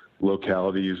know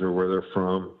localities or where they're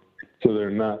from. So they're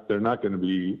not going to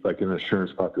be like an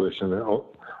assurance population. They're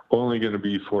only going to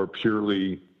be for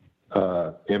purely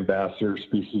ambassador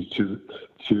species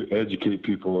to educate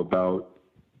people about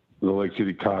the Lake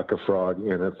Titicaca frog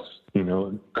and its,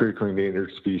 critically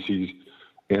endangered species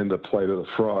and the plight of the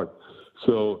frog.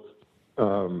 So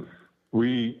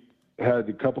we had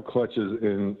a couple clutches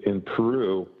in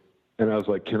Peru, and I was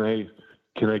like, can I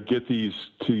get these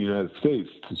to the United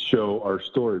States to show our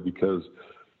story? Because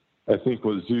I think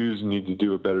what zoos need to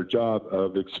do a better job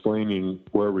of explaining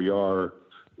where we are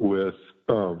with,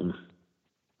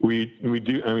 we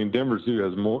do. I mean, Denver Zoo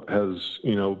has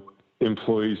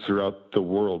employees throughout the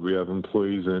world. We have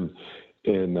employees in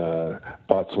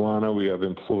Botswana. We have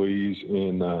employees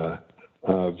in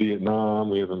Vietnam.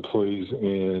 We have employees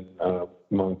in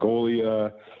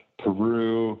Mongolia,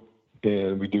 Peru,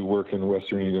 and we do work in the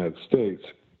Western United States.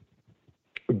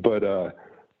 But I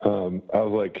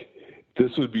was like,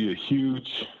 this would be a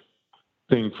huge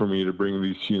thing for me to bring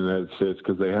these to the United States,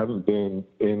 because they haven't been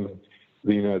in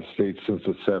the United States since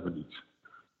the 70s.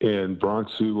 And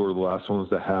Bronx Zoo were the last ones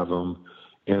to have them,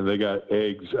 and they got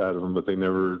eggs out of them, but they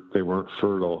weren't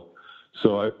fertile.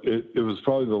 So it was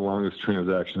probably the longest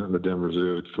transaction at the Denver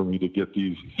Zoo for me to get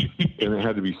these, and it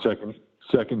had to be second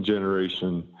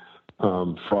generation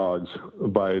frogs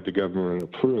by the government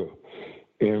of Peru.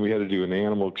 And we had to do an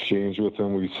animal exchange with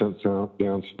them. We sent down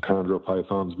some chondro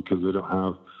pythons because they don't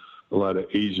have a lot of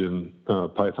Asian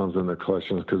pythons in their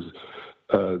collections, because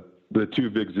the two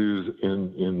big zoos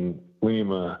in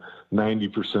Lima,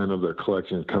 90% of their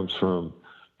collection comes from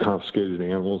confiscated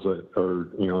animals that are,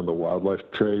 in the wildlife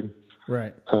trade.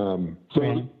 Right. So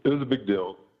it was a big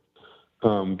deal.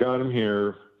 Got them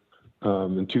here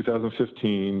in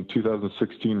 2015,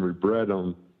 2016, we bred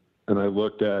them, and I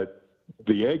looked at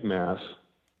the egg mass.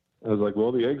 I was like,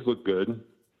 well, the eggs look good.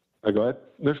 I go,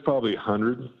 there's probably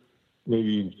 100,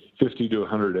 maybe 50 to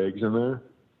 100 eggs in there.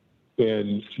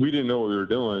 And we didn't know what we were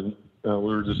doing. We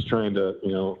were just trying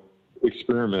to,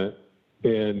 experiment.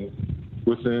 And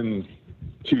within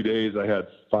 2 days, I had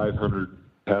 500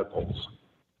 tadpoles.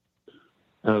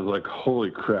 And I was like,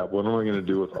 holy crap, what am I going to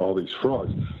do with all these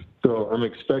frogs? So I'm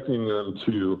expecting them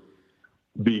to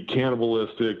be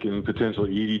cannibalistic and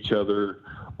potentially eat each other,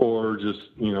 or just,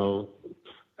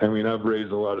 I've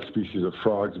raised a lot of species of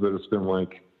frogs, but it's been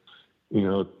like,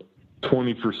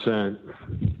 20%,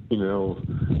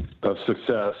 of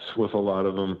success with a lot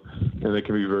of them, and they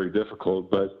can be very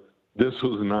difficult. But this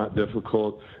was not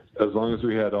difficult. As long as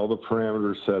we had all the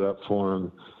parameters set up for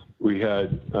them, we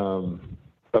had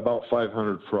about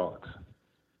 500 frogs,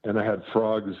 and I had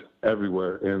frogs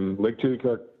everywhere. And Lake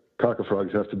Titicaca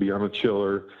frogs have to be on a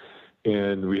chiller,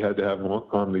 and we had to have them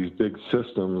on these big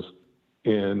systems.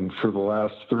 And for the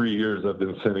last 3 years, I've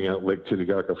been sending out Lake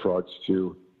Titicaca frogs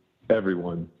to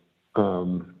everyone.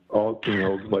 All,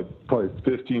 like probably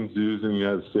 15 zoos in the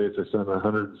United States. I sent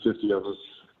 150 of them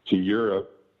to Europe.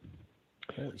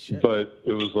 Holy shit. But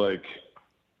it was like,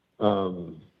 I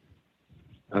don't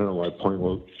know what my point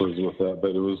was with that,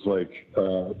 but it was like,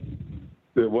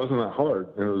 it wasn't that hard.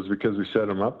 And it was because we set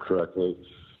them up correctly.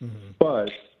 Mm-hmm.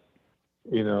 But,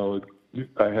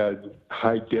 I had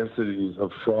high densities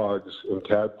of frogs and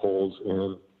tadpoles,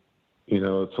 and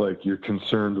it's like you're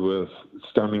concerned with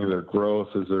stunning their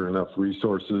growth. Is there enough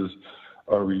resources?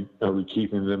 Are we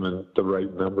keeping them in the right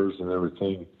numbers and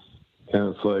everything?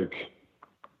 And it's like,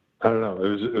 I don't know.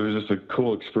 It was just a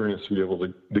cool experience to be able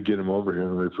to get them over here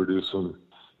and reproduce them,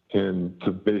 and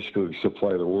to basically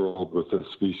supply the world with a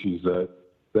species that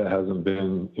hasn't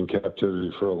been in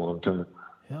captivity for a long time.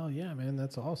 Hell yeah, man!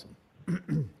 That's awesome.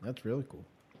 That's really cool.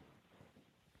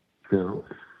 Yeah.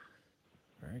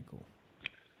 Very cool.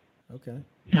 Okay.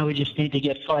 Now we just need to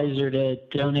get Pfizer to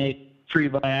donate free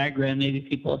Viagra, and maybe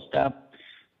people will stop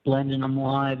blending them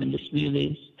live into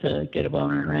smoothies to get a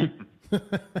boner, right?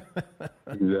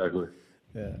 Exactly.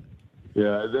 Yeah.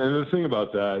 Yeah, and the thing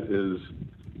about that is,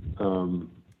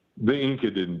 the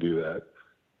Inca didn't do that.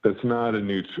 It's not a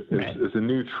new. It's a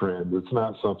new trend. It's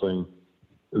not something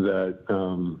that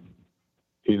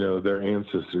their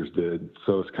ancestors did.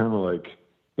 So it's kind of like,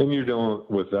 and you're dealing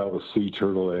with that with sea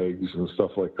turtle eggs and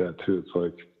stuff like that too. It's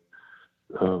like,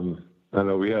 I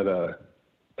know we had a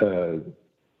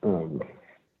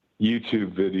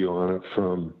YouTube video on it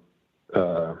from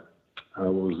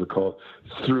what was it called?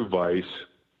 Through Vice,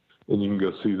 and you can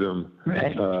go see them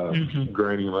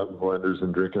grinding them up in blenders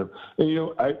and drinking them. And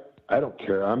I don't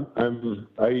care.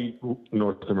 I eat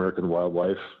North American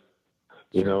wildlife.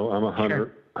 I'm a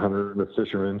hunter and a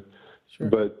fisherman,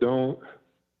 but don't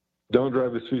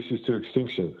drive the species to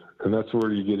extinction. And that's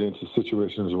where you get into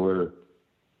situations where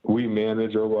we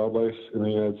manage our wildlife in the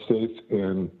United States,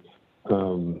 and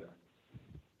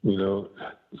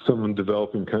some in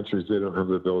developing countries, they don't have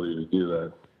the ability to do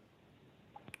that.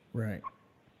 Right.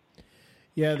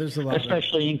 Yeah, there's a lot.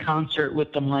 Especially in concert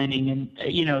with the mining and,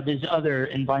 there's other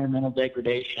environmental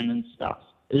degradation and stuff.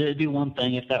 It'd be one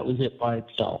thing if that was it by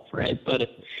itself, right? But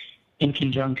in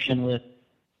conjunction with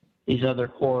these other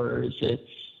horrors,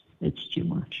 it's too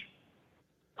much.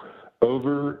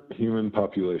 Over human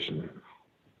population.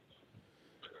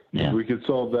 Yeah. If we could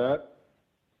solve that,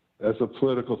 that's a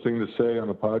political thing to say on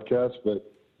a podcast, but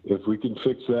if we can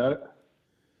fix that,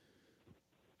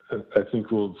 I think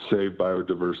we'll save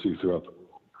biodiversity throughout the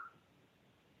world.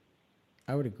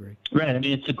 I would agree. Right. I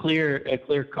mean, it's a clear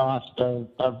cost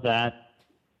of that,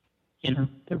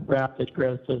 the rapid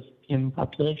growth of human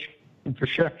population, and for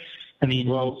sure. I mean,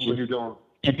 well, when you're doing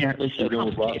inherently so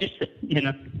complicated,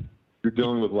 You're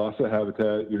dealing with loss of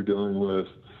habitat. You're dealing with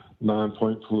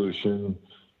non-point pollution.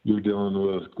 You're dealing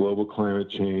with global climate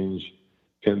change,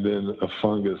 and then a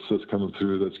fungus that's coming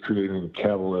through that's creating a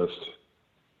catalyst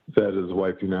that is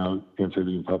wiping out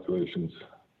amphibian populations.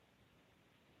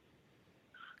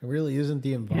 It really isn't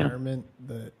the environment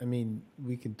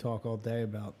we can talk all day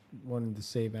about wanting to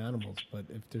save animals, but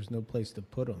if there's no place to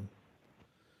put them,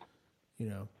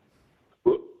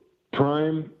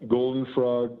 Prime golden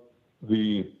frog,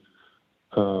 the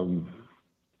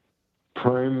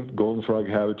prime golden frog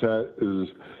habitat is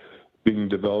being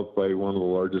developed by one of the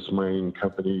largest mining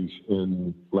companies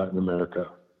in Latin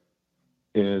America.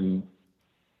 And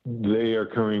they are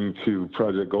coming to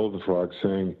Project Golden Frog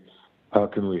saying, how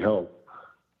can we help?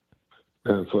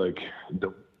 And it's like,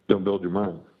 don't build your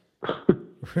mine.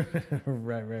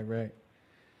 Right.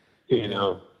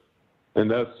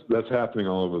 And that's happening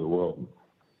all over the world.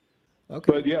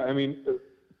 Okay. But yeah, I mean,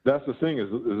 that's the thing is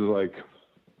like,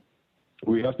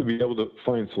 we have to be able to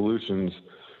find solutions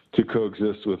to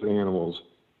coexist with animals,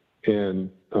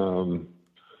 and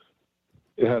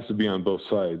it has to be on both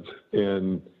sides.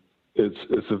 And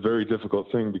it's a very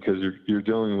difficult thing because you're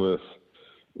dealing with,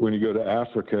 when you go to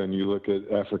Africa and you look at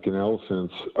African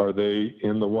elephants, are they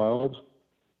in the wild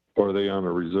or are they on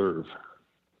a reserve?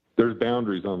 There's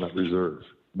boundaries on that reserve.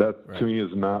 That to me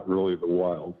is not really the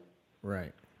wild.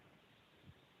 Right.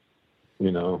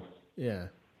 Yeah.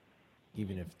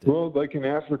 Even if well, like in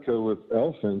Africa with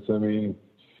elephants, I mean,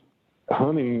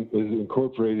 hunting is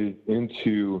incorporated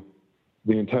into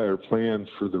the entire plan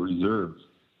for the reserve.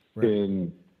 Right.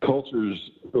 And cultures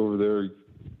over there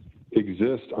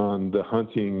exist on the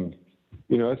hunting.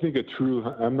 I think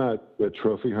I'm not a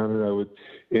trophy hunter.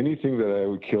 Anything that I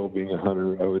would kill being a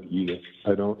hunter, I would eat it.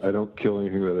 I don't kill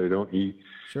anything that I don't eat.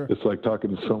 Sure. It's like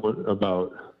talking to someone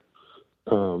about,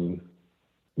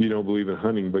 you don't believe in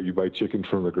hunting, but you buy chicken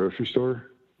from the grocery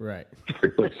store. Right.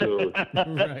 Like, so,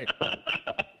 Right.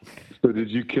 so did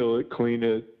you kill it, clean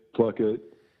it, pluck it,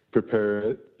 prepare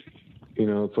it? You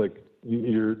know, it's like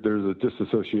there's a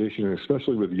disassociation,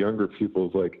 especially with younger people.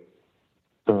 It's like,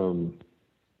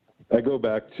 I go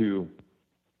back to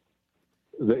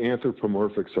the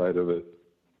anthropomorphic side of it,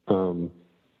 and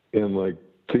like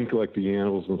think like the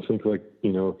animals and think like,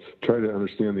 you know, try to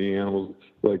understand the animals.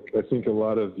 Like, I think a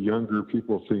lot of younger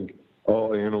people think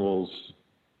all animals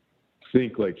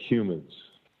think like humans.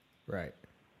 Right.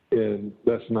 And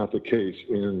that's not the case.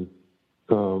 And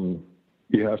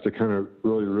you have to kind of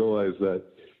really realize that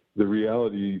the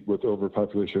reality with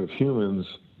overpopulation of humans,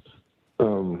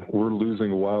 we're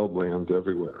losing wildlands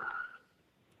everywhere.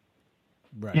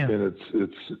 Right. Yeah. And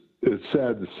it's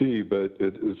sad to see, but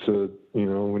it's a, you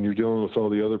know, when you're dealing with all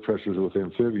the other pressures with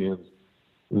amphibians,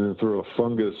 and then throw a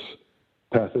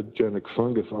pathogenic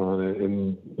fungus on it,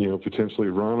 and, you know, potentially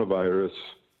rhinovirus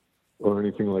or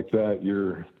anything like that,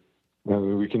 I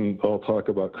mean, we can all talk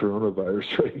about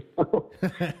coronavirus right now.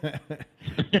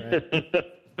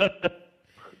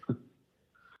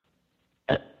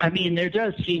 I mean, there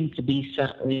does seem to be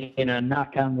some, you know,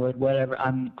 knock on wood, whatever.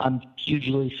 I'm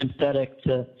hugely sympathetic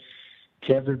to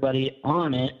everybody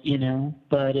on it, you know,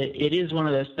 but it is one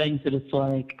of those things that it's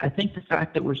like, I think the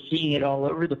fact that we're seeing it all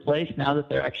over the place now that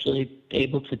they're actually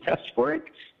able to test for it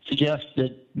suggests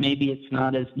that maybe it's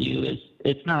not as new as,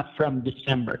 it's not from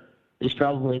December. Is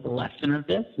probably the lesson of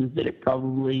this, is that it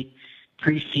probably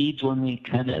precedes when we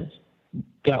kind of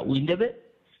got wind of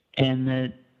it, and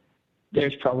that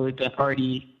there's probably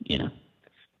already, you know,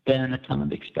 been a ton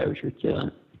of exposure to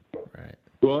it. Right.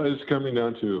 Well, it's coming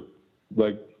down to,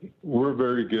 like, we're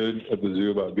very good at the zoo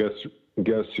about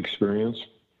guest experience,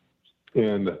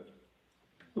 and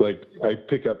like I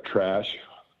pick up trash,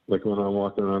 like when I'm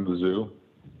walking around the zoo.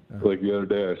 Like the other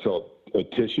day, I saw a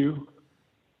tissue.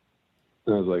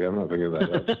 And I was like, I'm not picking that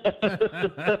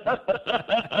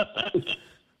up.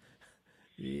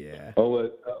 Yeah. I'll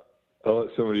let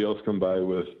somebody else come by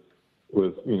with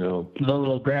you know, The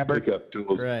little grabber. pickup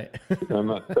tools. Right. I'm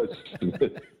not touching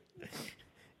it.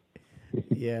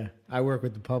 Yeah. I work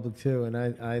with the public too, and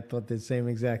I thought the same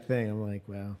exact thing. I'm like,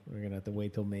 well, we're gonna have to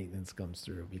wait till maintenance comes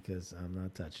through because I'm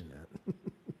not touching that.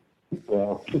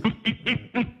 Well,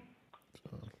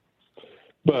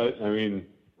 but I mean,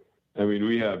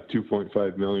 we have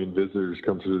 2.5 million visitors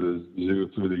come through the zoo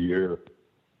through the year,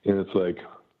 and it's like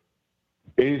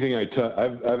anything I touch,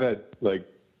 I've had like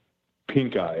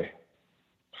pink eye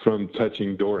from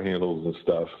touching door handles and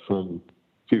stuff from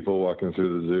people walking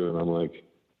through the zoo, and I'm like,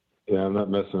 yeah, I'm not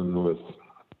messing with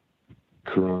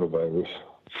coronavirus.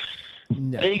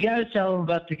 No. You got to tell them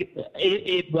about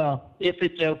well, if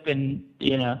it's open,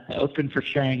 you know, open for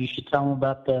sharing, you should tell them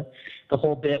about the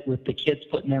whole bit with the kids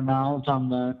putting their mouths on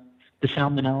the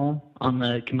salmonella on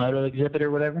the Komodo exhibit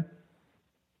or whatever.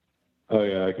 Oh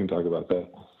yeah, I can talk about that.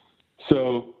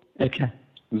 So Okay.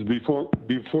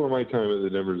 before my time at the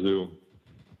Denver Zoo,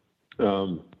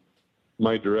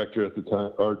 my director at the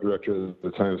time, our director at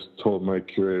the time, told my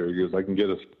curator, he goes, I can get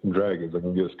us dragons. I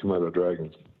can get us Komodo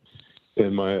dragons.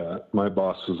 And my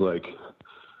boss was like,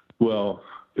 well,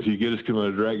 if you get us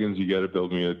Komodo dragons, you got to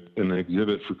build me an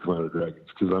exhibit for Komodo dragons,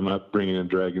 because I'm not bringing in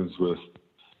dragons with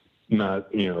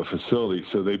not, you know, a facility.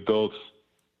 So they built,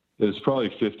 it was probably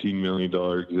 $15 million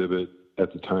exhibit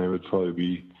at the time. It'd probably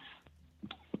be,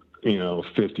 you know,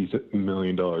 $50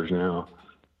 million now.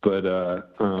 But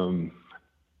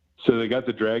so they got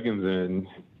the dragons in,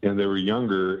 and they were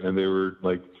younger, and they were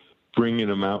like bringing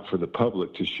them out for the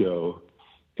public to show.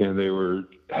 And they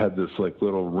had this like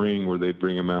little ring where they'd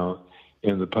bring them out,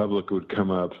 and the public would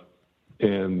come up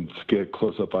and get a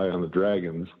close-up eye on the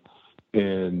dragons.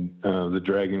 And the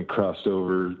dragon crossed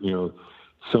over, you know,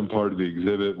 some part of the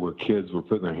exhibit where kids were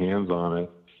putting their hands on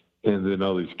it, and then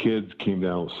all these kids came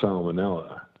down with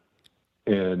salmonella.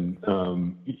 And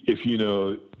if you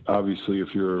know, obviously,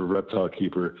 if you're a reptile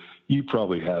keeper, you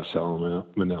probably have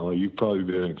salmonella. You've probably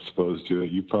been exposed to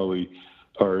it. You probably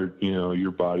are, you know,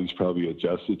 your body's probably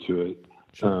adjusted to it.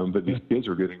 But these kids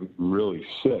were getting really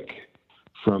sick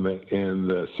from it, and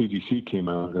the CDC came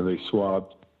out and they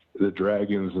swabbed the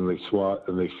dragons, and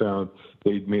they found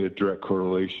they'd made a direct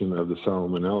correlation of the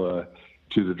salmonella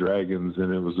to the dragons,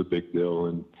 and it was a big deal.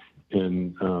 And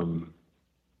it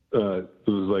was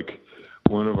like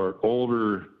one of our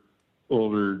older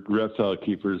reptile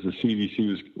keepers, the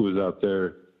CDC was out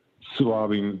there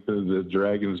swabbing the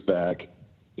dragon's back,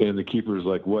 and the keeper was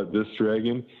like, "What, this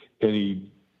dragon?" And he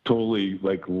totally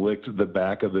like licked the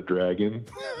back of the dragon.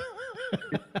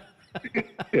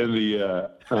 And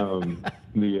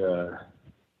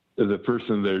the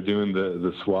person there doing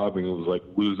the swabbing was like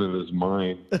losing his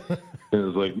mind. And it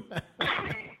was like,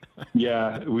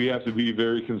 yeah, we have to be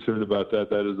very concerned about that.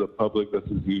 That's a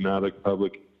zoonotic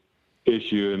public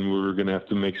issue, and we're going to have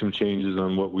to make some changes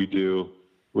on what we do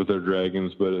with our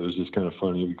dragons. But it was just kind of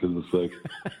funny because it's like,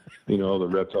 all the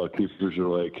reptile keepers are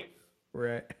like,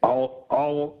 right. All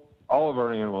of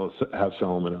our animals have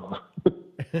salmonella.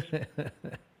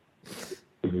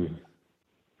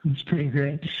 That's pretty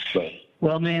great. But,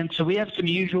 well, man, so we have some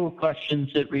usual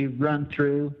questions that we run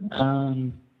through.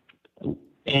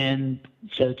 And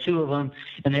so 2 of them,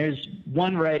 and there's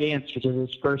one right answer to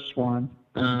this first one.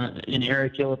 And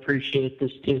Eric, you'll appreciate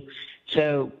this too.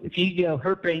 So if you go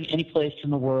herping any place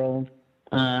in the world,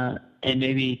 and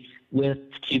maybe with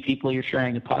 2 people you're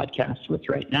sharing a podcast with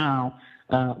right now,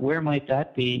 where might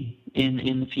that be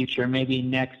in the future? Maybe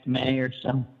next May or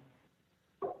so.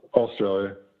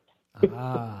 Australia.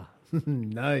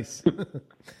 Nice.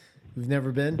 You've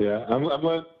never been? Yeah, I'm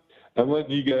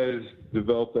letting you guys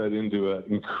develop that into an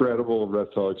incredible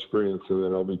reptile experience, and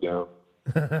then I'll be down.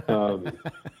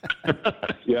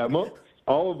 Yeah,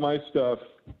 all of my stuff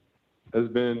has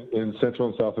been in Central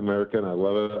and South America, and I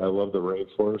love it. I love the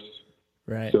rainforest.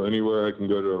 Right. So anywhere I can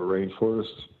go to a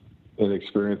rainforest and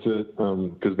experience it,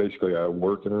 because basically I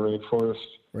work in a rainforest.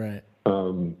 Right.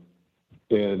 And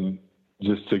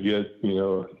just to get,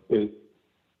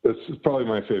 it's probably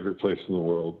my favorite place in the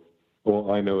world.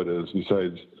 Well, I know it is,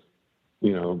 besides,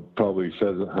 probably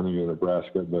pheasant hunting in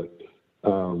Nebraska, but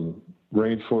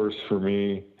rainforest for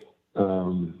me,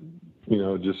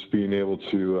 just being able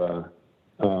to,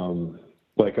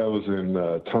 like I was in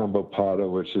Tambopata,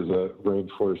 which is a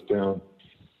rainforest down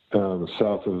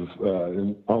south of,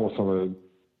 almost on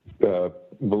the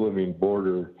Bolivian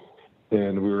border,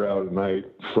 and we were out at night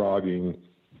frogging,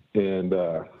 and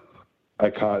I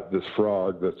caught this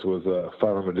frog that was a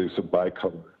Phytomedusa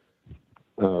bicolor,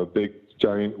 big,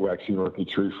 giant, waxy, murky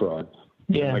tree frog.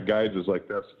 Yeah. My guide was like,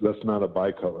 that's not a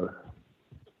bicolor.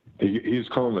 He's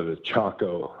calling it a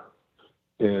Chaco.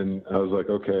 And I was like,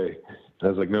 okay. I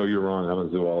was like, no, you're wrong. I'm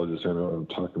a zoologist. I know what I'm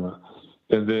talking about.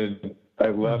 And then I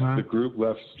left, the group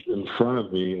left in front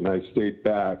of me, and I stayed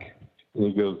back. And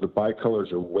he goes, the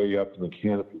bicolors are way up in the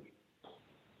canopy.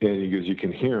 And he goes, you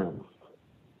can hear them.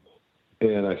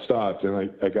 And I stopped,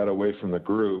 and I got away from the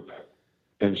group.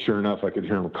 And sure enough, I could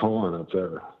hear him calling up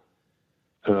there.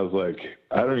 And I was like,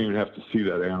 I don't even have to see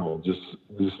that animal. Just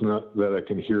not that I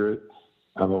can hear it.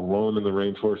 I'm alone in the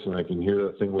rainforest, and I can hear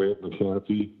that thing way up in the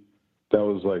canopy. That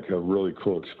was like a really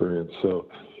cool experience. So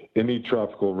any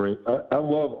tropical rain, I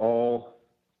love all,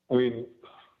 I mean,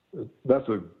 that's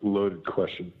a loaded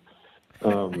question.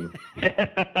 I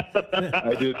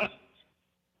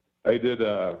did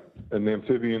an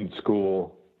amphibian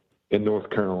school in North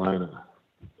Carolina,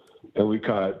 and we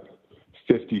caught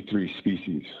 53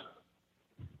 species.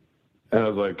 And I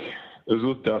was like, it was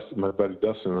with Dustin, my buddy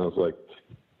Dustin, and I was like,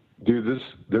 dude,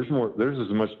 there's as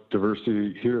much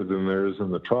diversity here than there is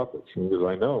in the tropics. And he goes,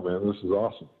 I know, man, this is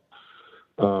awesome.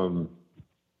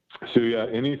 So yeah,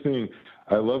 anything.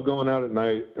 I love going out at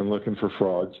night and looking for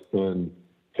frogs and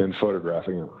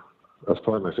photographing them. That's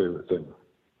probably my favorite thing.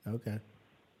 Okay.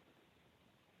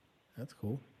 That's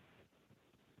cool.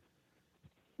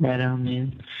 Right on,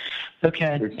 man.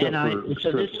 Okay.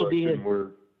 So this will be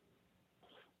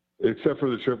except for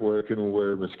the trip where I can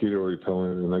wear mosquito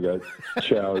repellent and I got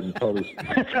chowed and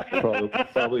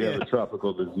probably have a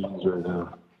tropical disease right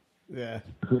now. Yeah.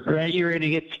 Right, you're going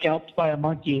to get scalped by a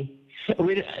monkey.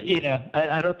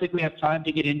 I don't think we have time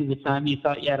to get into the time you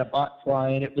thought you had a bot fly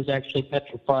and it was actually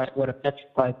petrified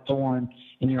thorn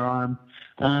in your arm.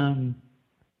 Yeah,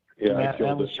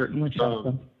 that was certainly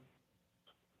something.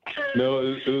 No,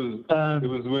 it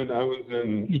was when I was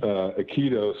in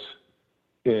Iquitos,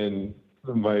 and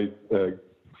my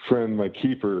friend, my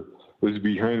keeper, was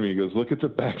behind me. He goes, look at the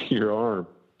back of your arm.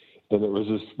 And it was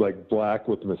just like black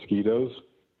with mosquitoes.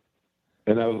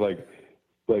 And I was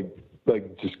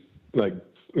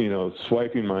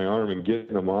swiping my arm and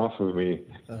getting them off of me.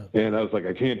 Oh. And I was like,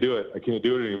 I can't do it. I can't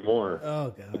do it anymore. Oh,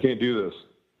 God. I can't do this.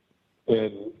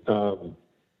 And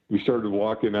we started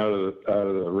walking out of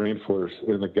the rainforest,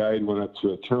 and the guide went up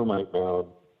to a termite mound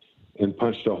and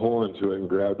punched a hole into it and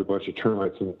grabbed a bunch of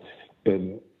termites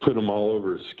and put them all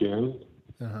over his skin.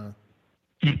 Uh-huh.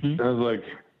 Mm-hmm. And I was like,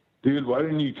 dude, why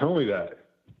didn't you tell me that?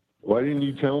 Why didn't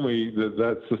you tell me that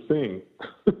that's the thing?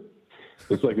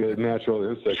 It's like a natural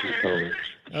insect is telling.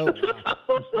 Oh,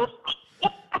 wow.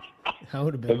 I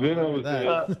would have been.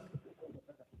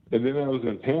 And then I was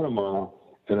in Panama,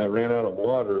 and I ran out of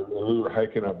water, and we were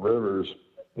hiking up rivers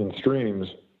and streams,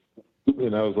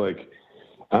 and I was like,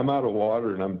 I'm out of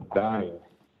water and I'm dying.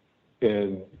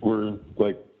 and we're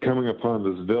like coming upon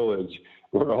this village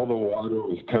where all the water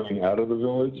was coming out of the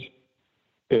village.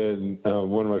 And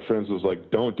one of my friends was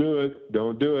like, don't do it,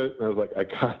 don't do it. And I was like, I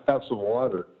gotta have some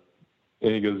water.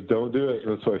 And he goes, don't do it.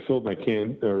 And so I filled my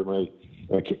bladder,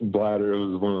 it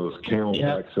was one of those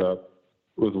Camelbacks up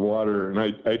with water, and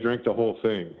I drank the whole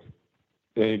thing.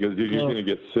 And he goes, dude, you're going to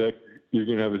get sick. You're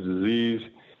going to have a disease.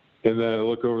 And then I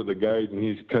look over the guy, and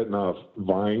he's cutting off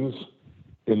vines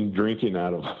and drinking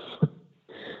out of them.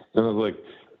 And I was like,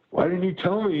 why didn't you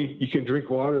tell me you can drink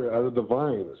water out of the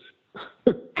vines?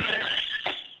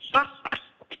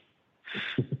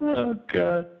 Oh,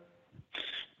 God.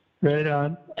 Right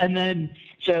on. And then,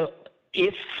 so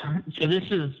this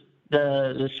is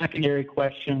the secondary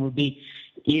question would be,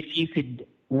 if you could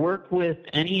work with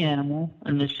any animal,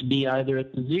 and this would be either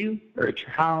at the zoo or at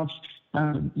your house,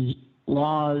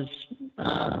 laws,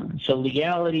 so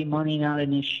legality, money not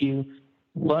an issue,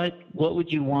 what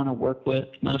would you want to work with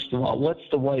most of all? What's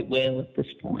the white whale at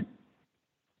this point?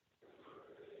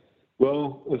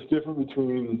 Well, it's different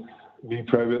between me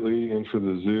privately and for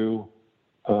the zoo.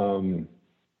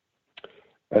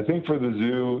 I think for the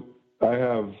zoo, I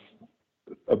have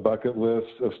a bucket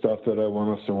list of stuff that I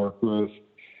want us to work with.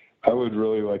 I would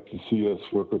really like to see us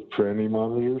work with prey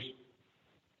monitors.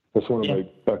 That's one of my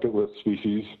bucket list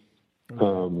species.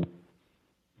 And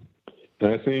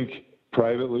I think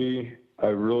privately, I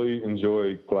really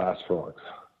enjoy glass frogs.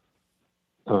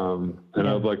 And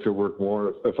I'd like to work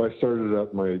more. If I started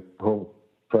up my home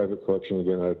private collection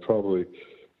again, I'd probably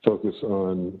focus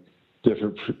on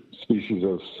different species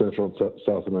of Central and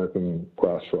South American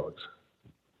glass frogs.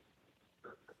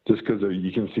 Just because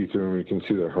you can see through them, you can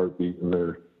see their heartbeat, and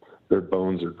their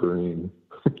bones are green.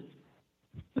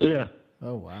 Yeah.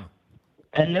 Oh, wow.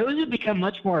 And those have become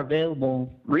much more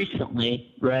available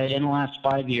recently, right, in the last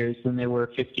 5 years than they were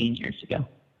 15 years ago.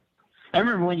 I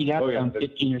remember when you got them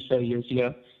 15 or so years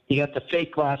ago. You got the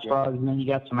fake glass frogs, and then you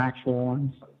got some actual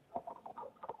ones.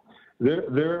 They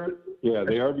are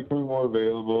becoming more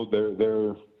available.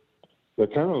 They're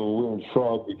kind of a weird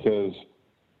frog because,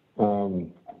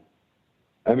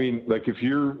 like if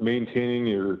you're maintaining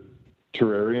your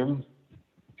terrarium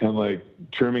and like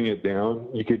trimming it down,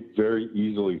 you could very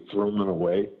easily throw them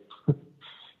away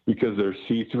because they're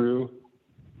see-through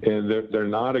and they're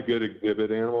not a good exhibit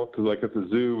animal. Because like at the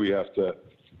zoo, we have to,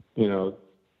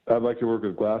 I'd like to work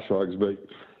with glass frogs, but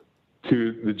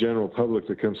to the general public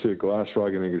that comes see a glass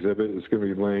frog in an exhibit, it's going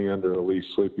to be laying under a leaf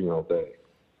sleeping all day.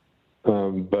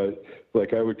 But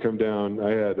like I would come down,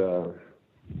 I had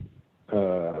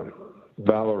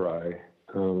Valerai,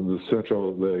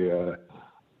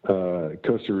 the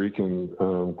Costa Rican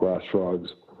glass frogs.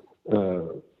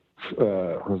 Was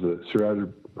it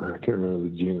Curator? I can't remember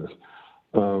the genus.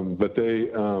 But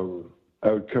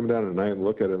I would come down at night and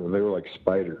look at them, and they were like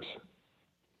spiders.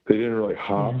 They didn't really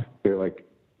hop.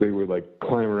 They would like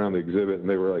climb around the exhibit, and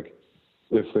they were like,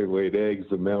 if they laid eggs,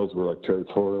 the males were like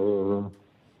territorial of them.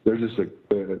 They're just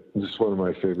one of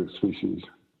my favorite species.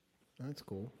 That's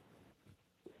cool.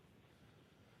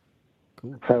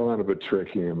 Cool.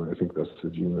 Hylonobatrachium, I think that's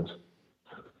the genus.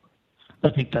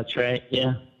 I think that's right.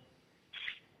 Yeah.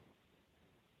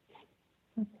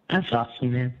 That's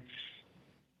awesome, man.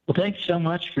 Well, thanks so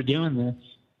much for doing this.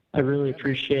 I really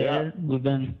appreciate it. We've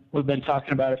been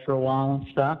talking about it for a while and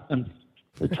stuff, and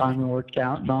the timing worked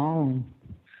out and all. And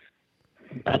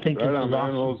I think this is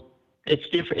awesome.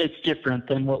 It's different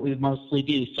than what we mostly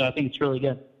do, so I think it's really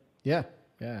good. Yeah,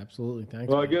 absolutely.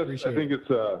 Thanks. Well, I think it's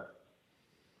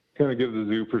kind of give the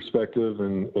zoo perspective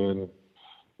and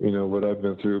what I've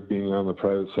been through being on the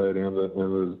private side and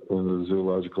the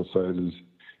zoological side is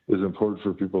important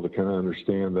for people to kind of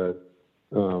understand that.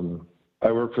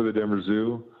 I work for the Denver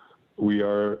Zoo. We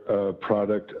are a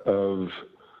product of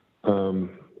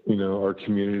our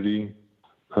community.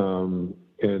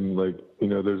 And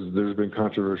there's been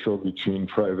controversial between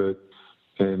private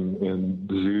and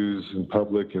zoos and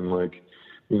public, and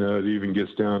it even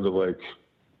gets down to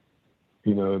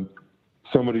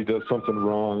somebody does something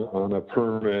wrong on a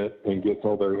permit and gets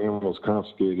all their animals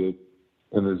confiscated,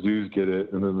 and the zoos get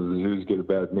it, and then the zoos get a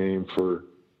bad name for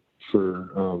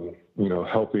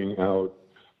helping out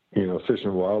fish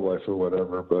and wildlife or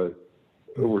whatever. But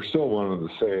we're still one and the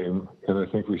same, and I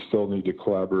think we still need to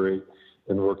collaborate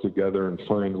and work together and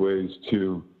find ways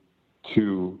to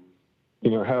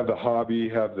have the hobby,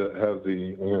 have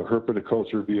the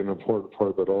herpetoculture be an important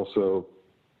part, but also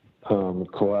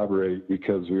collaborate,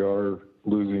 because we are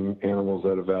losing animals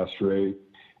at a vast rate.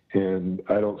 And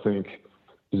I don't think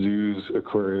zoos,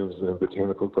 aquariums, and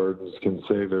botanical gardens can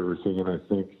save everything. And I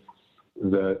think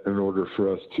that in order for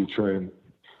us to try and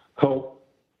help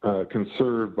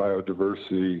conserve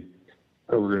biodiversity,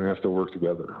 we're going to have to work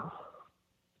together.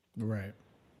 Right.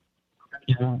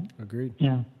 Yeah. Agreed.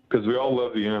 Yeah. Because we all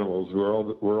love the animals. We're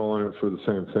all in it for the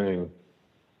same thing.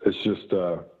 It's just,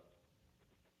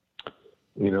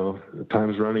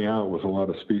 time's running out with a lot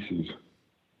of species.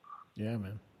 Yeah,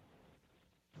 man.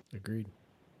 Agreed.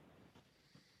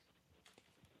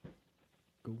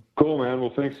 Cool, man.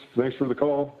 Well, thanks for the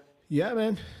call. Yeah,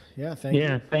 man. Yeah, thank you.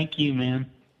 Yeah, thank you, man.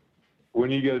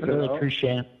 When are you guys I head really out?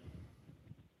 appreciate it.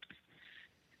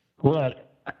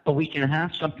 What, a week and a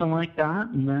half, something like that,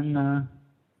 and then,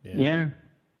 yeah.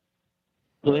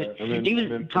 But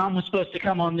Tom was supposed to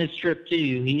come on this trip too.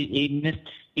 He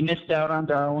missed out on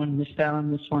Darwin, missed out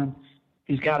on this one.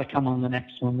 He's got to come on the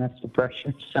next one. That's the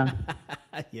pressure. So.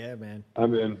 Yeah, man.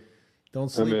 I'm in. Don't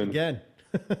sleep again.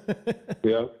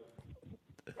 Yeah.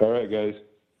 All right, guys.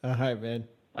 All right, man.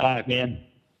 All right, man.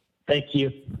 Thank you.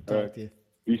 Talk to you.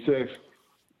 Be safe.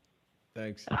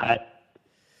 Thanks. All right.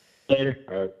 Later.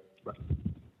 All right. Bye.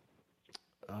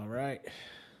 All right.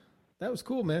 That was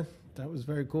cool, man. That was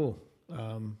very cool.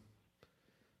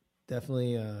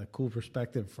 Definitely a cool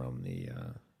perspective from the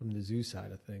zoo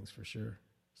side of things for sure.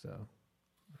 So.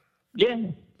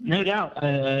 Yeah, no doubt. I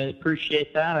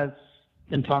appreciate that. I've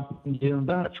been talking to him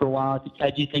about it for a while. I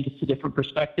do think it's a different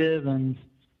perspective, and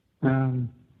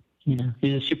he's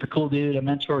a super cool dude, a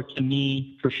mentor to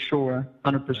me for sure,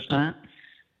 100%,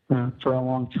 for a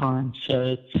long time.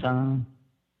 So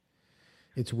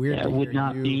it's weird to hear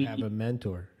you have a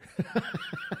mentor,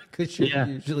 because you're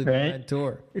usually the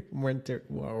mentor,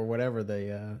 or whatever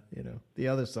the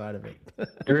other side of it.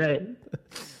 Right.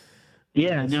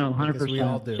 Yeah, no, 100%. We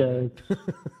all do.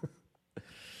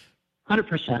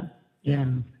 100%. Yeah,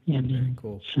 man.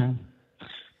 Cool. So.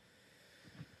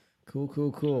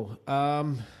 Cool.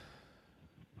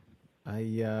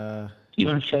 You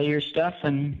want to say your stuff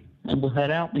and we'll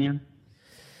head out, man.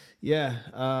 Yeah,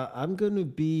 I'm going to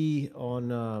be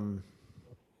on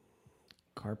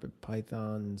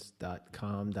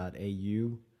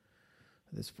carpetpythons.com.au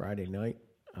this Friday night,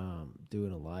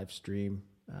 doing a live stream.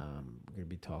 We're going to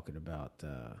be talking about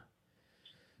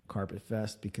Carpet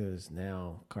Fest, because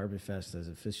now Carpet Fest has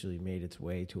officially made its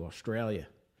way to Australia.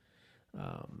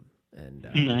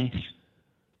 Nice.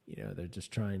 They're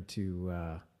just trying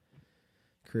to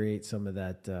create some of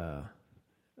that,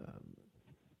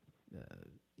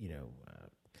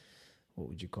 what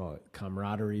would you call it,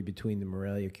 camaraderie between the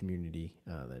Morelia community.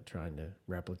 They're trying to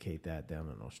replicate that down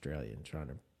in Australia and trying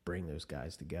to bring those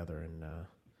guys together and,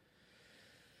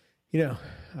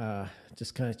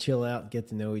 just kind of chill out, get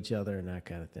to know each other and that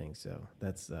kind of thing. So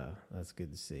that's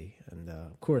good to see. And,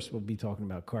 of course, we'll be talking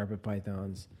about carpet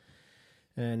pythons.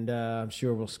 And I'm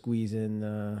sure we'll squeeze in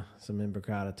some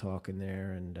imbricata talk in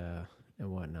there and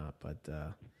whatnot. But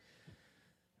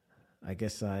I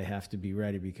guess I have to be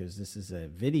ready because this is a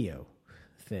video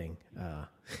thing. I'm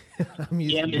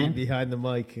used to being behind the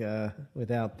mic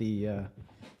without the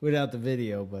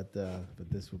video, but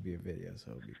this will be a video,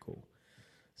 so it'll be cool.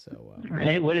 So, all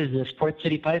right, what is this? Port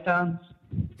City Pythons?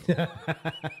 It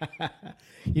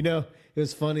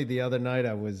was funny the other night.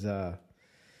 I was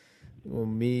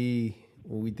when we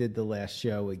did the last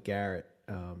show with Garrett.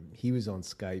 He was on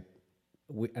Skype,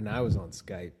 and I was on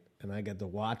Skype, and I got to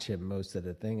watch him most of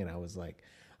the thing. And I was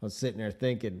sitting there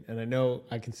thinking, and I know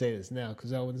I can say this now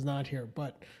because Owen's not here,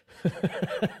 but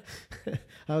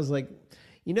I was like,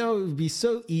 it would be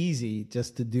so easy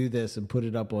just to do this and put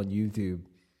it up on YouTube.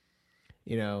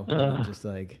 Just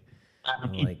like,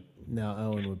 I'm like, no,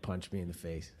 Owen would punch me in the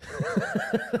face.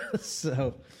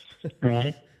 So,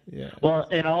 right. Yeah. Well,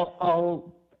 and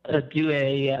I'll do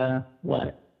a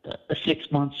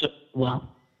 6 months.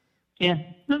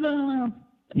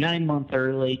 9 month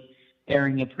early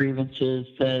airing of grievances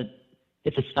that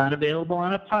if it's not available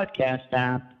on a podcast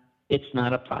app, it's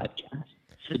not a podcast.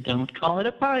 So don't call it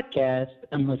a podcast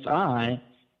unless I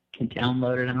can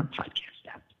download it on a podcast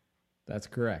app. That's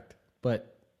correct.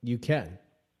 But you can.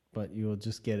 But you will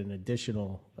just get an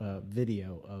additional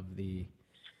video of the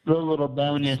little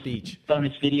bonus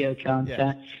video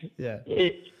content. Yeah.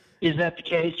 Is that the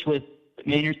case with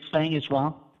Maynard's thing as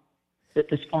well at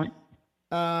this point?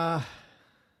 Yeah,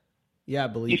 I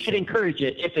believe you should encourage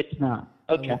it if it's not.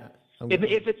 Okay.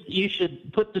 If it's, you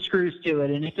should put the screws to it,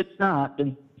 and if it's not,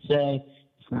 then say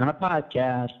it's not a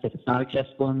podcast. If it's not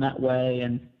accessible in that way,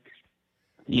 and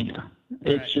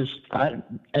it's just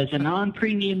as a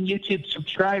non-premium YouTube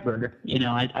subscriber,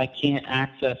 I can't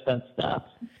access that stuff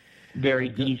very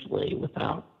easily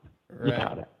without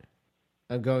it.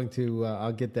 I'm going to.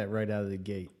 I'll get that right out of the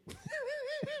gate.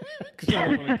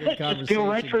 Just go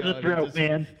right for the throat,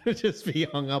 man. Just be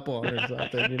hung up on or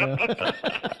something,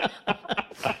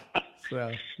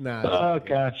 So, nah. Oh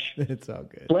gosh, it's all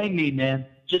good. Blame me, man.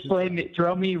 Just blame me.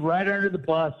 Throw me right under the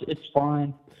bus. It's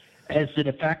fine. As the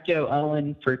de facto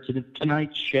Owen for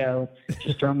tonight's show,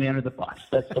 just throw me under the bus.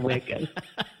 That's the way it goes.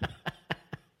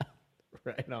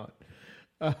 Right on.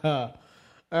 All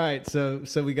right, so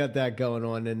we got that going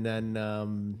on, and then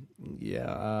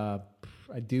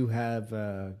I do have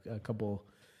a couple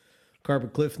Carbon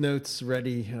Cliff notes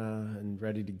ready and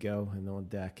ready to go and on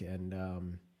deck,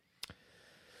 and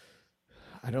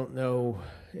I don't know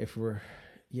if we're.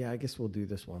 Yeah, I guess we'll do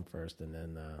this one first, and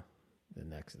then the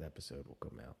next episode will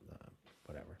come out.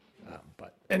 Whatever.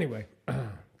 But anyway,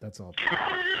 that's all.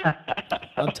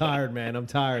 I'm tired, man. I'm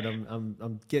tired.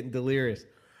 I'm getting delirious.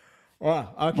 Oh,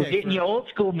 okay. We're getting you old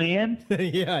school, man.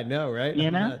 Yeah, I know, right? You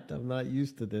know? I'm not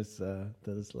used to this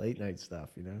late night stuff.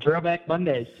 You know. Throwback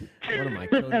Mondays. What am I,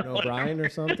 Conan O'Brien or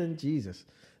something? Jesus.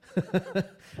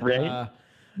 Right.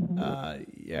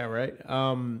 Yeah, right.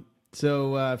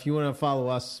 So if you want to follow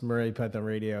us, Morelia Python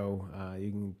Radio,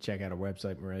 you can check out our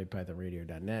website,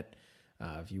 MoreliaPythonRadio.net.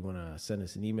 If you want to send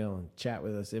us an email and chat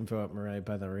with us,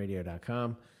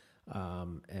 info@MoreliaPythonRadio.com.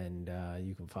 And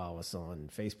you can follow us on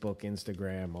Facebook,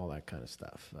 Instagram, all that kind of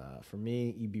stuff. For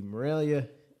me, EB Morelia,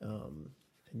 and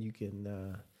you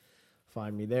can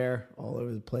find me there all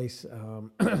over the place.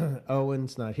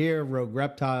 Owen's not here. Rogue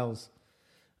Reptiles.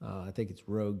 I think it's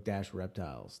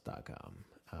rogue-reptiles.com.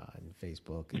 And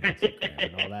Facebook and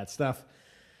Instagram and all that stuff.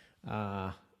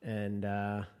 Yeah.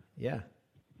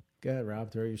 Go ahead,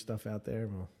 Rob. Throw your stuff out there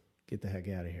and we'll get the heck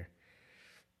out of here.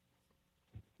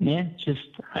 Yeah, just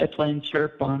High Plains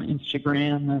Chirp on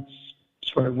Instagram. That's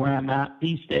sort of where I'm at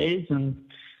these days, and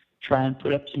try and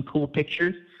put up some cool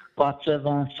pictures. Lots of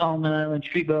Solomon Island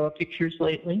tree boa pictures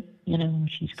lately,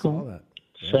 which is cool. Saw that.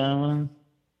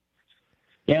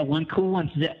 Yeah. So, one cool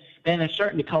one. And they're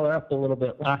starting to color up a little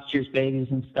bit. Last year's babies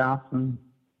and stuff, and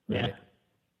yeah, Right.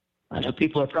 I know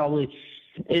people are probably.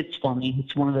 It's funny.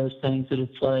 It's one of those things that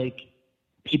it's like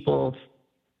people.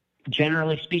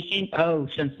 Generally speaking,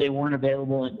 since they weren't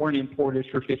available and weren't imported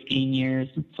for 15 years,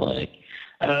 it's like,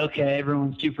 okay,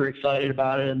 everyone's super excited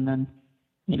about it. And then,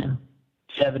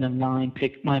 7 of my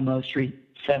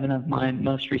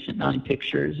most recent 9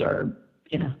 pictures are,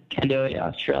 Candoia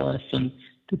australis, and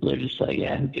people are just like,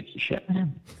 yeah, who gives a shit,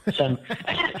 man? So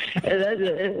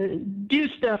do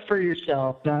stuff for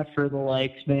yourself, not for the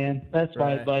likes, man. That's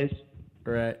my advice.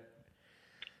 Right.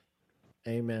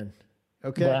 Amen.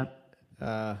 Okay.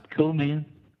 Cool, man.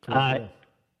 Cool.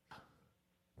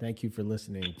 Thank you for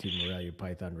listening to Morelia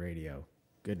Python Radio.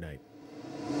 Good night.